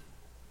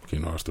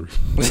 Kingdom Hearts 3.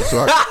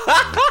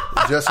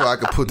 Just so I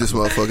could put this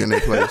motherfucker in their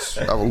place.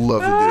 I would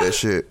love to do that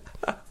shit.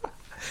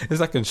 It's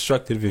not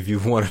constructive if you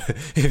want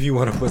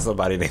to put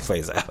somebody in their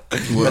place out.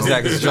 Well, that's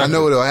not constructive. I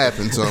know what'll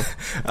happen. So, all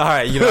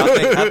right,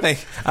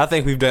 I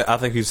think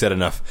we've said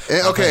enough.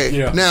 And,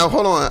 okay, now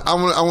hold on. I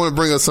want to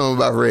bring up something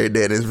about Red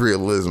Dead and its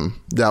realism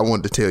that I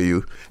wanted to tell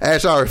you.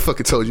 Ash, I already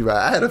fucking told you about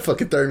it. I had a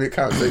fucking 30-minute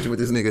conversation with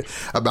this nigga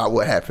about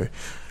what happened.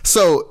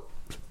 So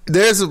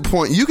there's a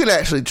point you can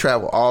actually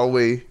travel all the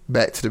way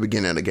back to the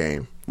beginning of the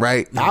game.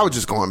 Right, I was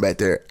just going back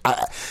there.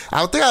 I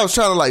think I was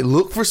trying to like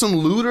look for some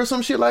loot or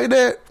some shit like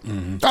that.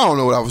 I don't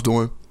know what I was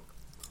doing.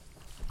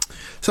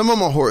 So I'm on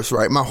my horse,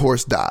 right? My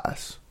horse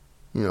dies.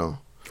 You know,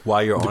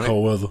 while you're on the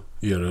cold weather.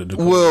 Yeah.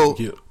 Well,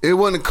 it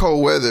wasn't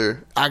cold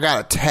weather. I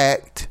got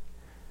attacked.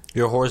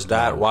 Your horse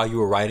died while you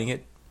were riding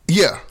it.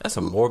 Yeah, that's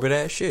some morbid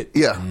ass shit.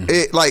 Yeah,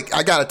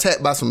 I got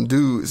attacked by some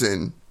dudes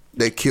and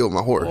they killed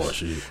my horse. Oh,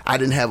 shit. I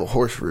didn't have a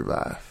horse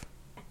revive.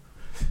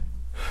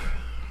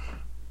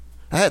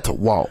 I had to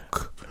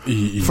walk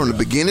from the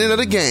beginning of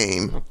the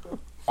game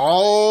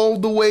all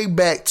the way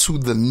back to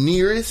the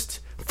nearest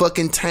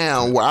fucking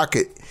town where I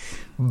could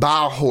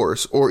buy a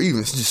horse or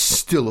even just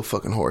steal a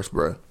fucking horse,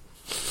 bro.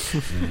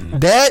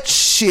 That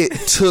shit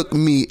took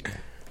me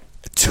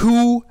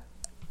 2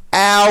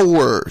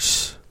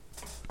 hours.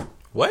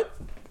 What?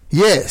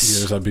 Yes. Yeah,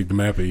 that's how big the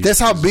map is. That's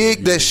how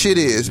big that shit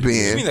is, You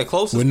mean Ben. the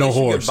closest With no place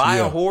you horse, could buy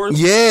yeah. a horse?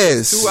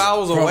 Yes. 2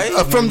 hours away?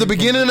 From the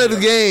beginning of the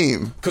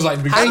game. Because like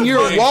the beginning And of the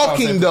you're game walking,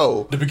 starts at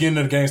though. The beginning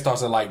of the game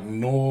starts at like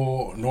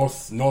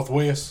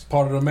northwest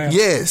part of the map.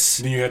 Yes.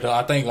 Then you have to,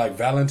 I think, like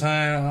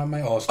Valentine.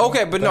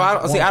 Okay, but no,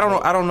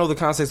 I don't know the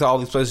context of all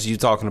these places you're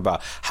talking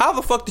about. How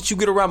the fuck did you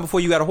get around before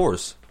you got a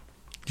horse?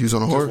 You was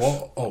on a horse?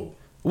 Oh,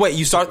 Wait,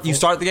 you start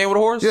the game with a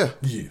horse? Yeah.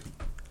 yeah.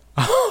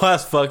 Oh,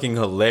 that's fucking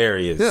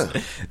hilarious.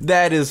 Yeah.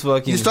 That is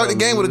fucking You start the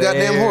game with a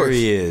goddamn horse.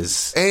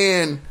 hilarious.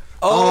 And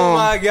Oh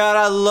my god,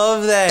 I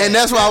love that. and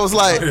that's why I was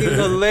like, Fucking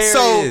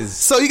hilarious.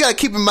 so you got to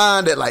keep in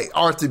mind that like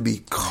Arthur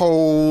be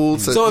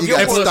cold, so if you your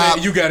got to horse-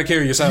 stop. You got to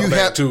carry your saddle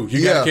back too.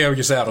 You got to carry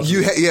your saddle.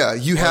 You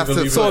have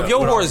to. So if your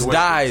Without horse the weight.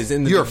 dies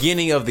in the You're-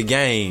 beginning of the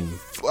game,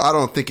 I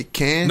don't think it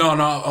can.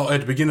 No, at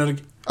the beginning of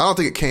the. I don't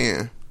think it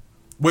can.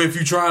 Well, if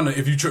you're trying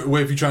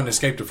to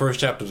escape the first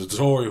chapter of the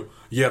tutorial,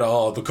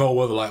 the cold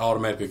weather like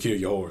automatically kill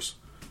your horse.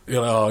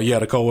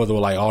 The cold weather will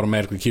like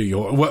automatically kill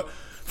your horse. What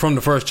from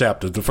the first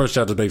chapter? The first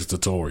chapter is basically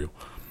tutorial.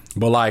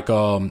 But like,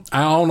 I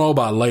don't know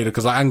about later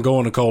because I can go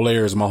in the cold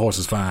areas and my horse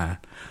is fine.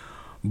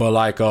 But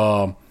like,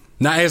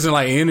 not as in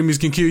like enemies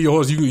can kill your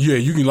horse. You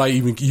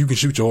can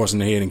shoot your horse in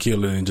the head and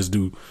kill it and just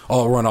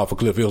run off a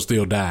cliff. It'll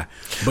still die.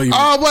 But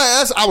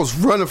I was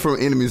running from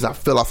enemies. I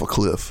fell off a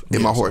cliff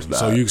and my horse died.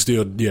 So you can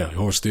still, your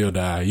horse still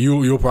die.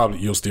 You'll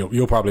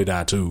probably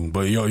die too.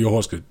 But your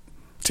horse could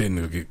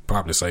technically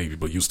probably save you,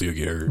 but you still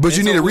get hurt. But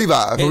you need a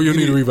revive. Or you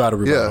need to revive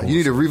the Yeah, horse. you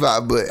need a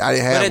revive. But I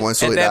didn't have one,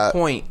 so at it that died.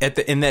 point,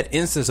 in that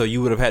instance, though,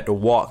 you would have had to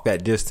walk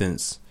that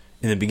distance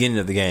in the beginning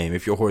of the game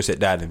if your horse had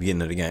died in the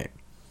beginning of the game.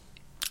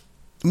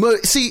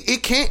 But see,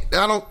 it can't.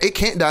 It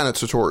can't die in a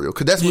tutorial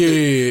because that's what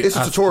Yeah, it's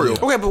a tutorial.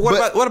 Okay, but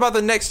what about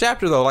the next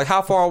chapter though? Like,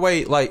 how far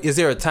away? Like, is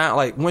there a time?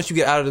 Like, once you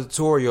get out of the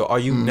tutorial, are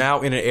you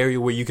now in an area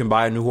where you can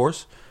buy a new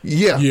horse?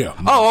 Yeah. Yeah.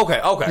 Oh, okay.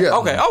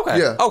 Yeah.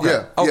 Yeah.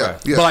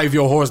 Yeah. But like if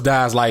your horse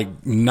dies, like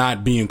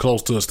not being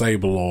close to a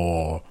stable,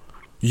 or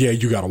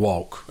you gotta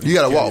walk. You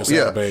gotta Carry walk, your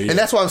yeah. saddlebag, And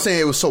that's why I'm saying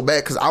it was so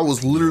bad because I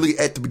was literally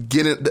at the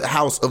beginning of the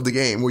house of the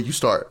game where you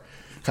start.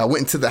 I went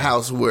into the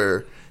house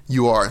where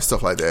you are and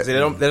stuff like that. See,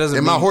 that doesn't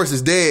and my mean- horse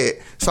is dead,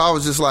 so I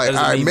was just like, all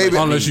right, maybe.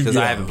 because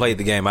I haven't played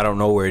the game, I don't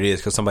know where it is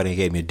because somebody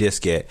gave me a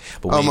disc yet.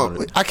 But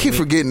I keep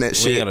forgetting that We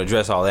shit. ain't gonna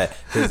address all that.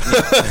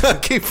 I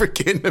keep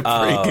forgetting to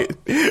bring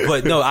it.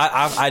 But no,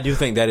 I do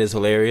think that is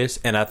hilarious,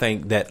 and I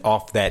think that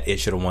off that it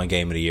should have won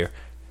Game of the Year.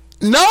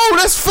 No,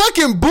 that's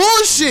fucking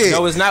bullshit.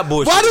 No, it's not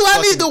bullshit. Why do It's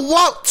I need to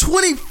walk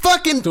 20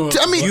 fucking? You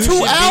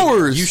 2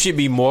 hours. You should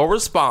be more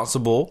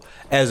responsible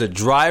as a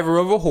driver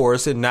of a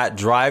horse and not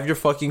drive your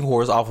fucking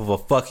horse off of a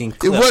fucking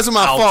cliff. It wasn't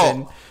my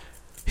Alton.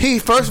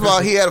 fault. First of all,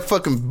 he had a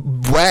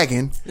fucking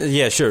wagon,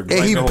 Yeah, sure. and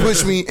blame he the horse.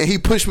 pushed me, and he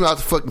pushed me out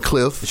the fucking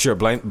cliff. Sure,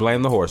 blame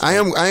the horse.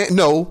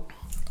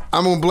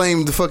 I'm gonna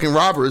blame the fucking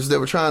robbers that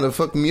were trying to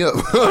fuck me up.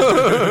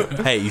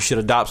 Hey, you should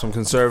adopt some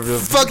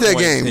conservative. Fuck that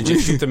points game. and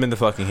just shoot them in the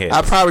fucking head.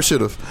 I probably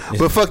should have,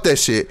 but fuck that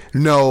shit.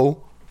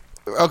 No.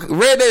 Okay,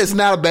 Red Dead is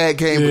not a bad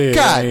game, but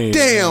god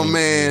damn,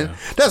 man,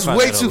 that's find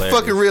way that too hilarious.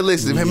 fucking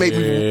realistic. It make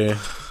me Yeah.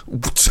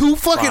 2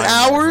 fucking Find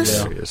that hours.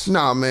 hilarious.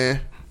 Nah,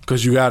 man.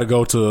 Because you got to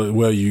go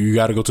to you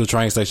got to go to the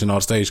train station or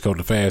the stagecoach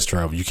to fast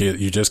travel.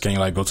 You just can't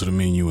like go to the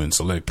menu and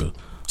select the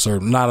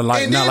certain And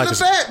then not like the a,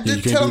 fast, you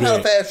just can't tell do them how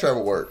the that. fast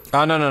travel work.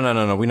 Oh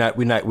no. We're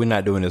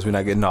not doing this. We're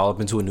not getting all up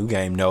into a new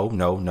game. No.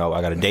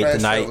 I got a date Fast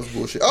tonight. travel's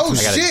bullshit. Oh, I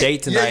got shit. a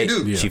date Yeah, tonight.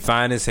 you do. She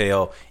fine as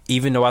hell.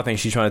 Even though I think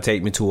she's trying to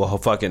take me to a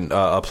fucking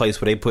a place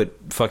where they put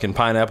fucking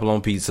pineapple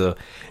on pizza.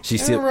 She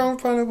Ain't still wrong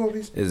with pineapple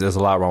piece. there's a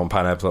lot wrong with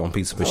pineapple on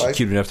pizza, but she's Alright.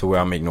 cute enough to where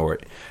I'm ignore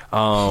it.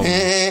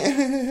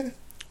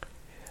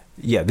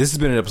 Yeah, this has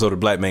been an episode of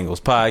Black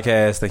Mangoes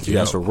Podcast. Thank you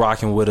guys Yep. for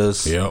rocking with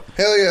us. Yep.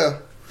 Hell yeah.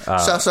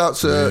 Shouts out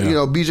to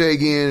yeah. BJ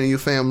again and your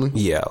family.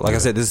 Yeah, like I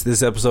said,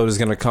 this episode is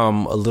gonna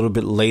come a little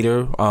bit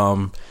later.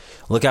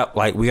 Look out!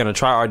 Like, we're gonna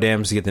try our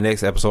damnedest to get the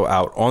next episode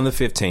out on the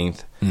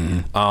 15th.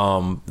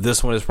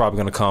 This one is probably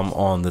gonna come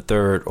on the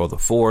 3rd or the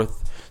 4th.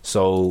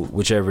 So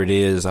whichever it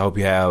is, I hope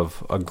you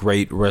have a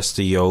great rest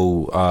of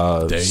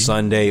your Day.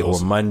 Sunday or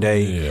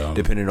Monday, Yeah.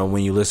 depending on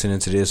when you listen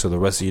to this, or the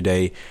rest of your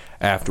day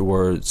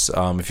afterwards.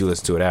 If you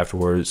listen to it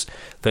afterwards,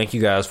 thank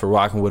you guys for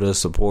rocking with us,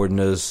 supporting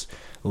us,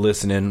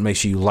 listening. Make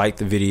sure you like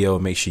the video.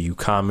 Make sure you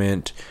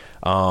comment.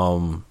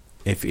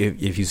 If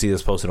you see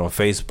this posted on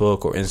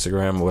Facebook or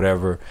Instagram or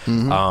whatever,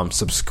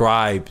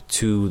 subscribe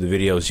to the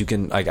videos. You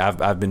can, like,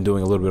 I've been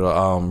doing a little bit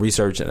of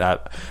research, and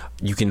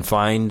you can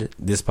find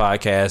this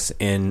podcast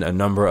in a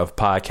number of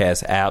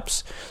podcast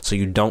apps, so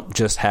you don't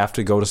just have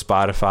to go to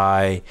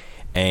Spotify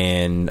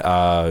and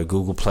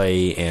Google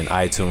Play and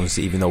iTunes.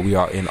 Even though we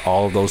are in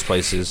all of those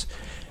places,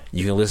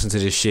 you can listen to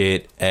this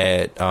shit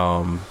at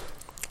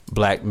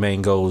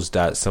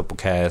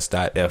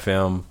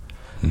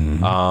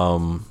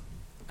blackmangos.simplecast.fm.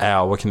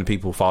 Al, where can the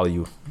people follow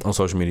you on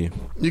social media?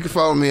 You can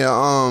follow me at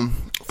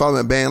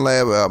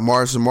BandLab,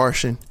 Mars the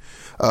Martian,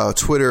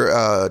 Twitter,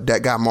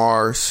 that guy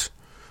Mars,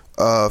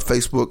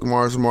 Facebook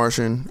Mars the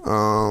Martian,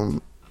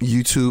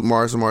 YouTube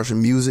Mars the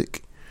Martian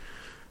Music,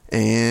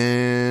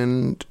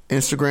 and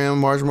Instagram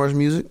Mars the Martian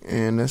Music,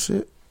 and that's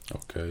it.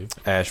 Okay.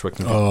 Ash, what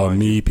can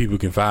people people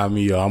can find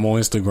me. I'm on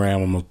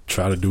Instagram. I'm gonna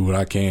try to do what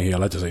I can here.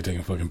 I just ain't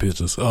taking fucking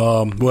pictures.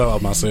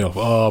 Myself.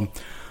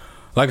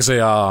 Like I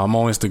say, I'm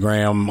on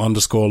Instagram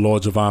 _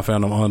 Lord Javon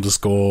Phantom _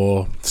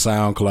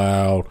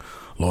 SoundCloud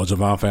Lord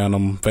Javon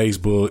Phantom,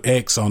 Facebook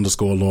X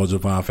 _ Lord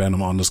Javon Phantom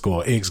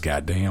 _ X.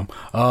 Goddamn.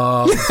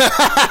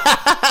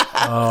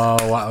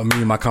 Me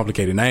and my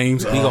complicated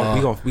names. We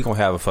gonna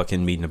have a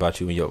fucking meeting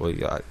about you and your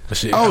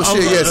shit. Oh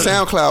shit, yeah,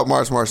 SoundCloud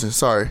Mars Martian.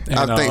 Sorry,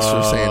 thanks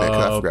for saying that.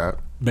 'Cause I forgot.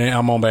 Man,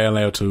 I'm on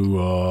Bandlab too.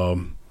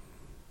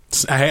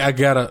 I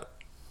gotta.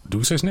 Do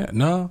we say Snap?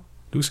 No.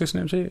 Do we say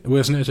Snapchat?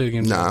 Well, Snapchat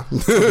again. Nah.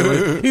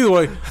 Either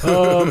way.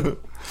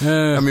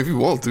 I mean, if you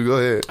want to, go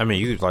ahead. I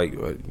mean, you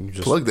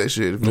just plug that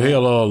shit.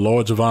 Hell,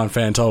 Lord Javon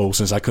Fanto,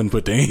 since I couldn't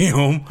put the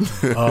M.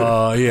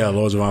 Yeah,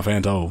 Lord Javon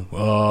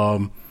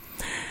Fanto.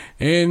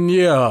 And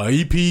yeah,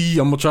 EP,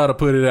 I'm gonna try to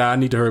put it out. I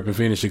need to hurry up and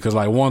finish it because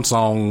like one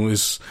song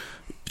is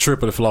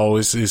triplet flow.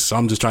 I'm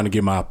just trying to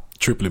get my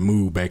triplet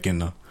mood back in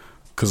the.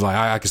 Cause like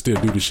I can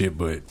still do the shit,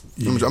 but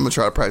yeah. I'm gonna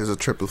try to practice a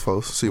triplet flow.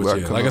 See what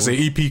I come. Like I said,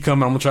 EP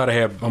coming. I'm gonna try to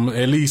have. I'm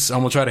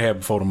gonna try to have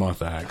before the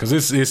month out. Cause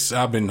it's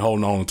I've been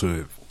holding on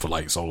to it for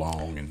like so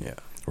long and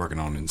working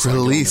on it.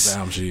 Release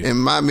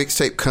and my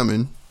mixtape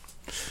coming.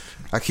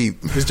 I keep.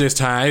 It's just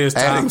time. It's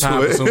time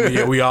consuming.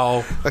 Yeah, we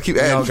all. I keep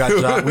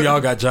adding. We all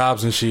got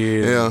jobs and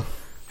shit. Yeah.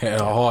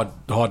 Hard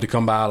to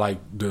come by like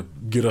to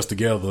get us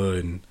together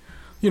and.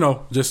 You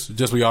know,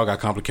 just we all got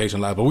complications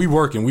like, but we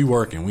working, we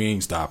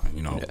ain't stopping,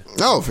 you know. Yeah.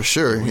 No, for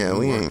sure. We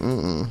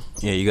ain't.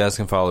 Yeah, you guys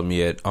can follow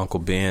me at Uncle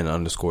Ben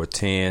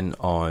 _10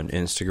 on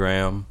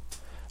Instagram.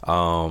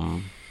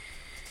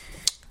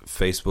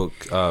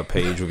 Facebook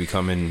page will be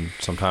coming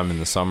sometime in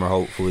the summer,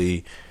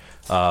 hopefully.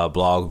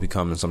 Blog will be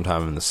coming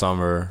sometime in the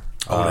summer.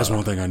 Oh, that's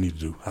one thing I need to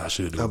do. I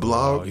should do a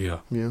blog. Yeah,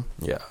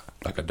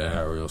 like a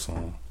diary or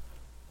something.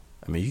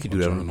 I mean, you can do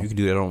that. You can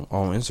do that on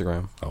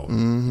Instagram. Oh,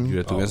 you do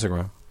that through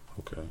Instagram.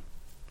 Okay.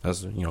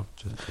 That's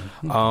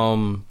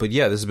but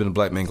yeah, this has been the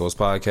Black Man Goes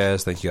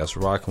podcast. Thank you guys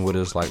for rocking with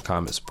us. Like,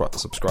 comment,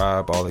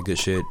 subscribe, all that good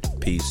shit.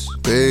 Peace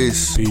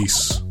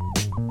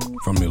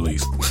from Middle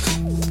East.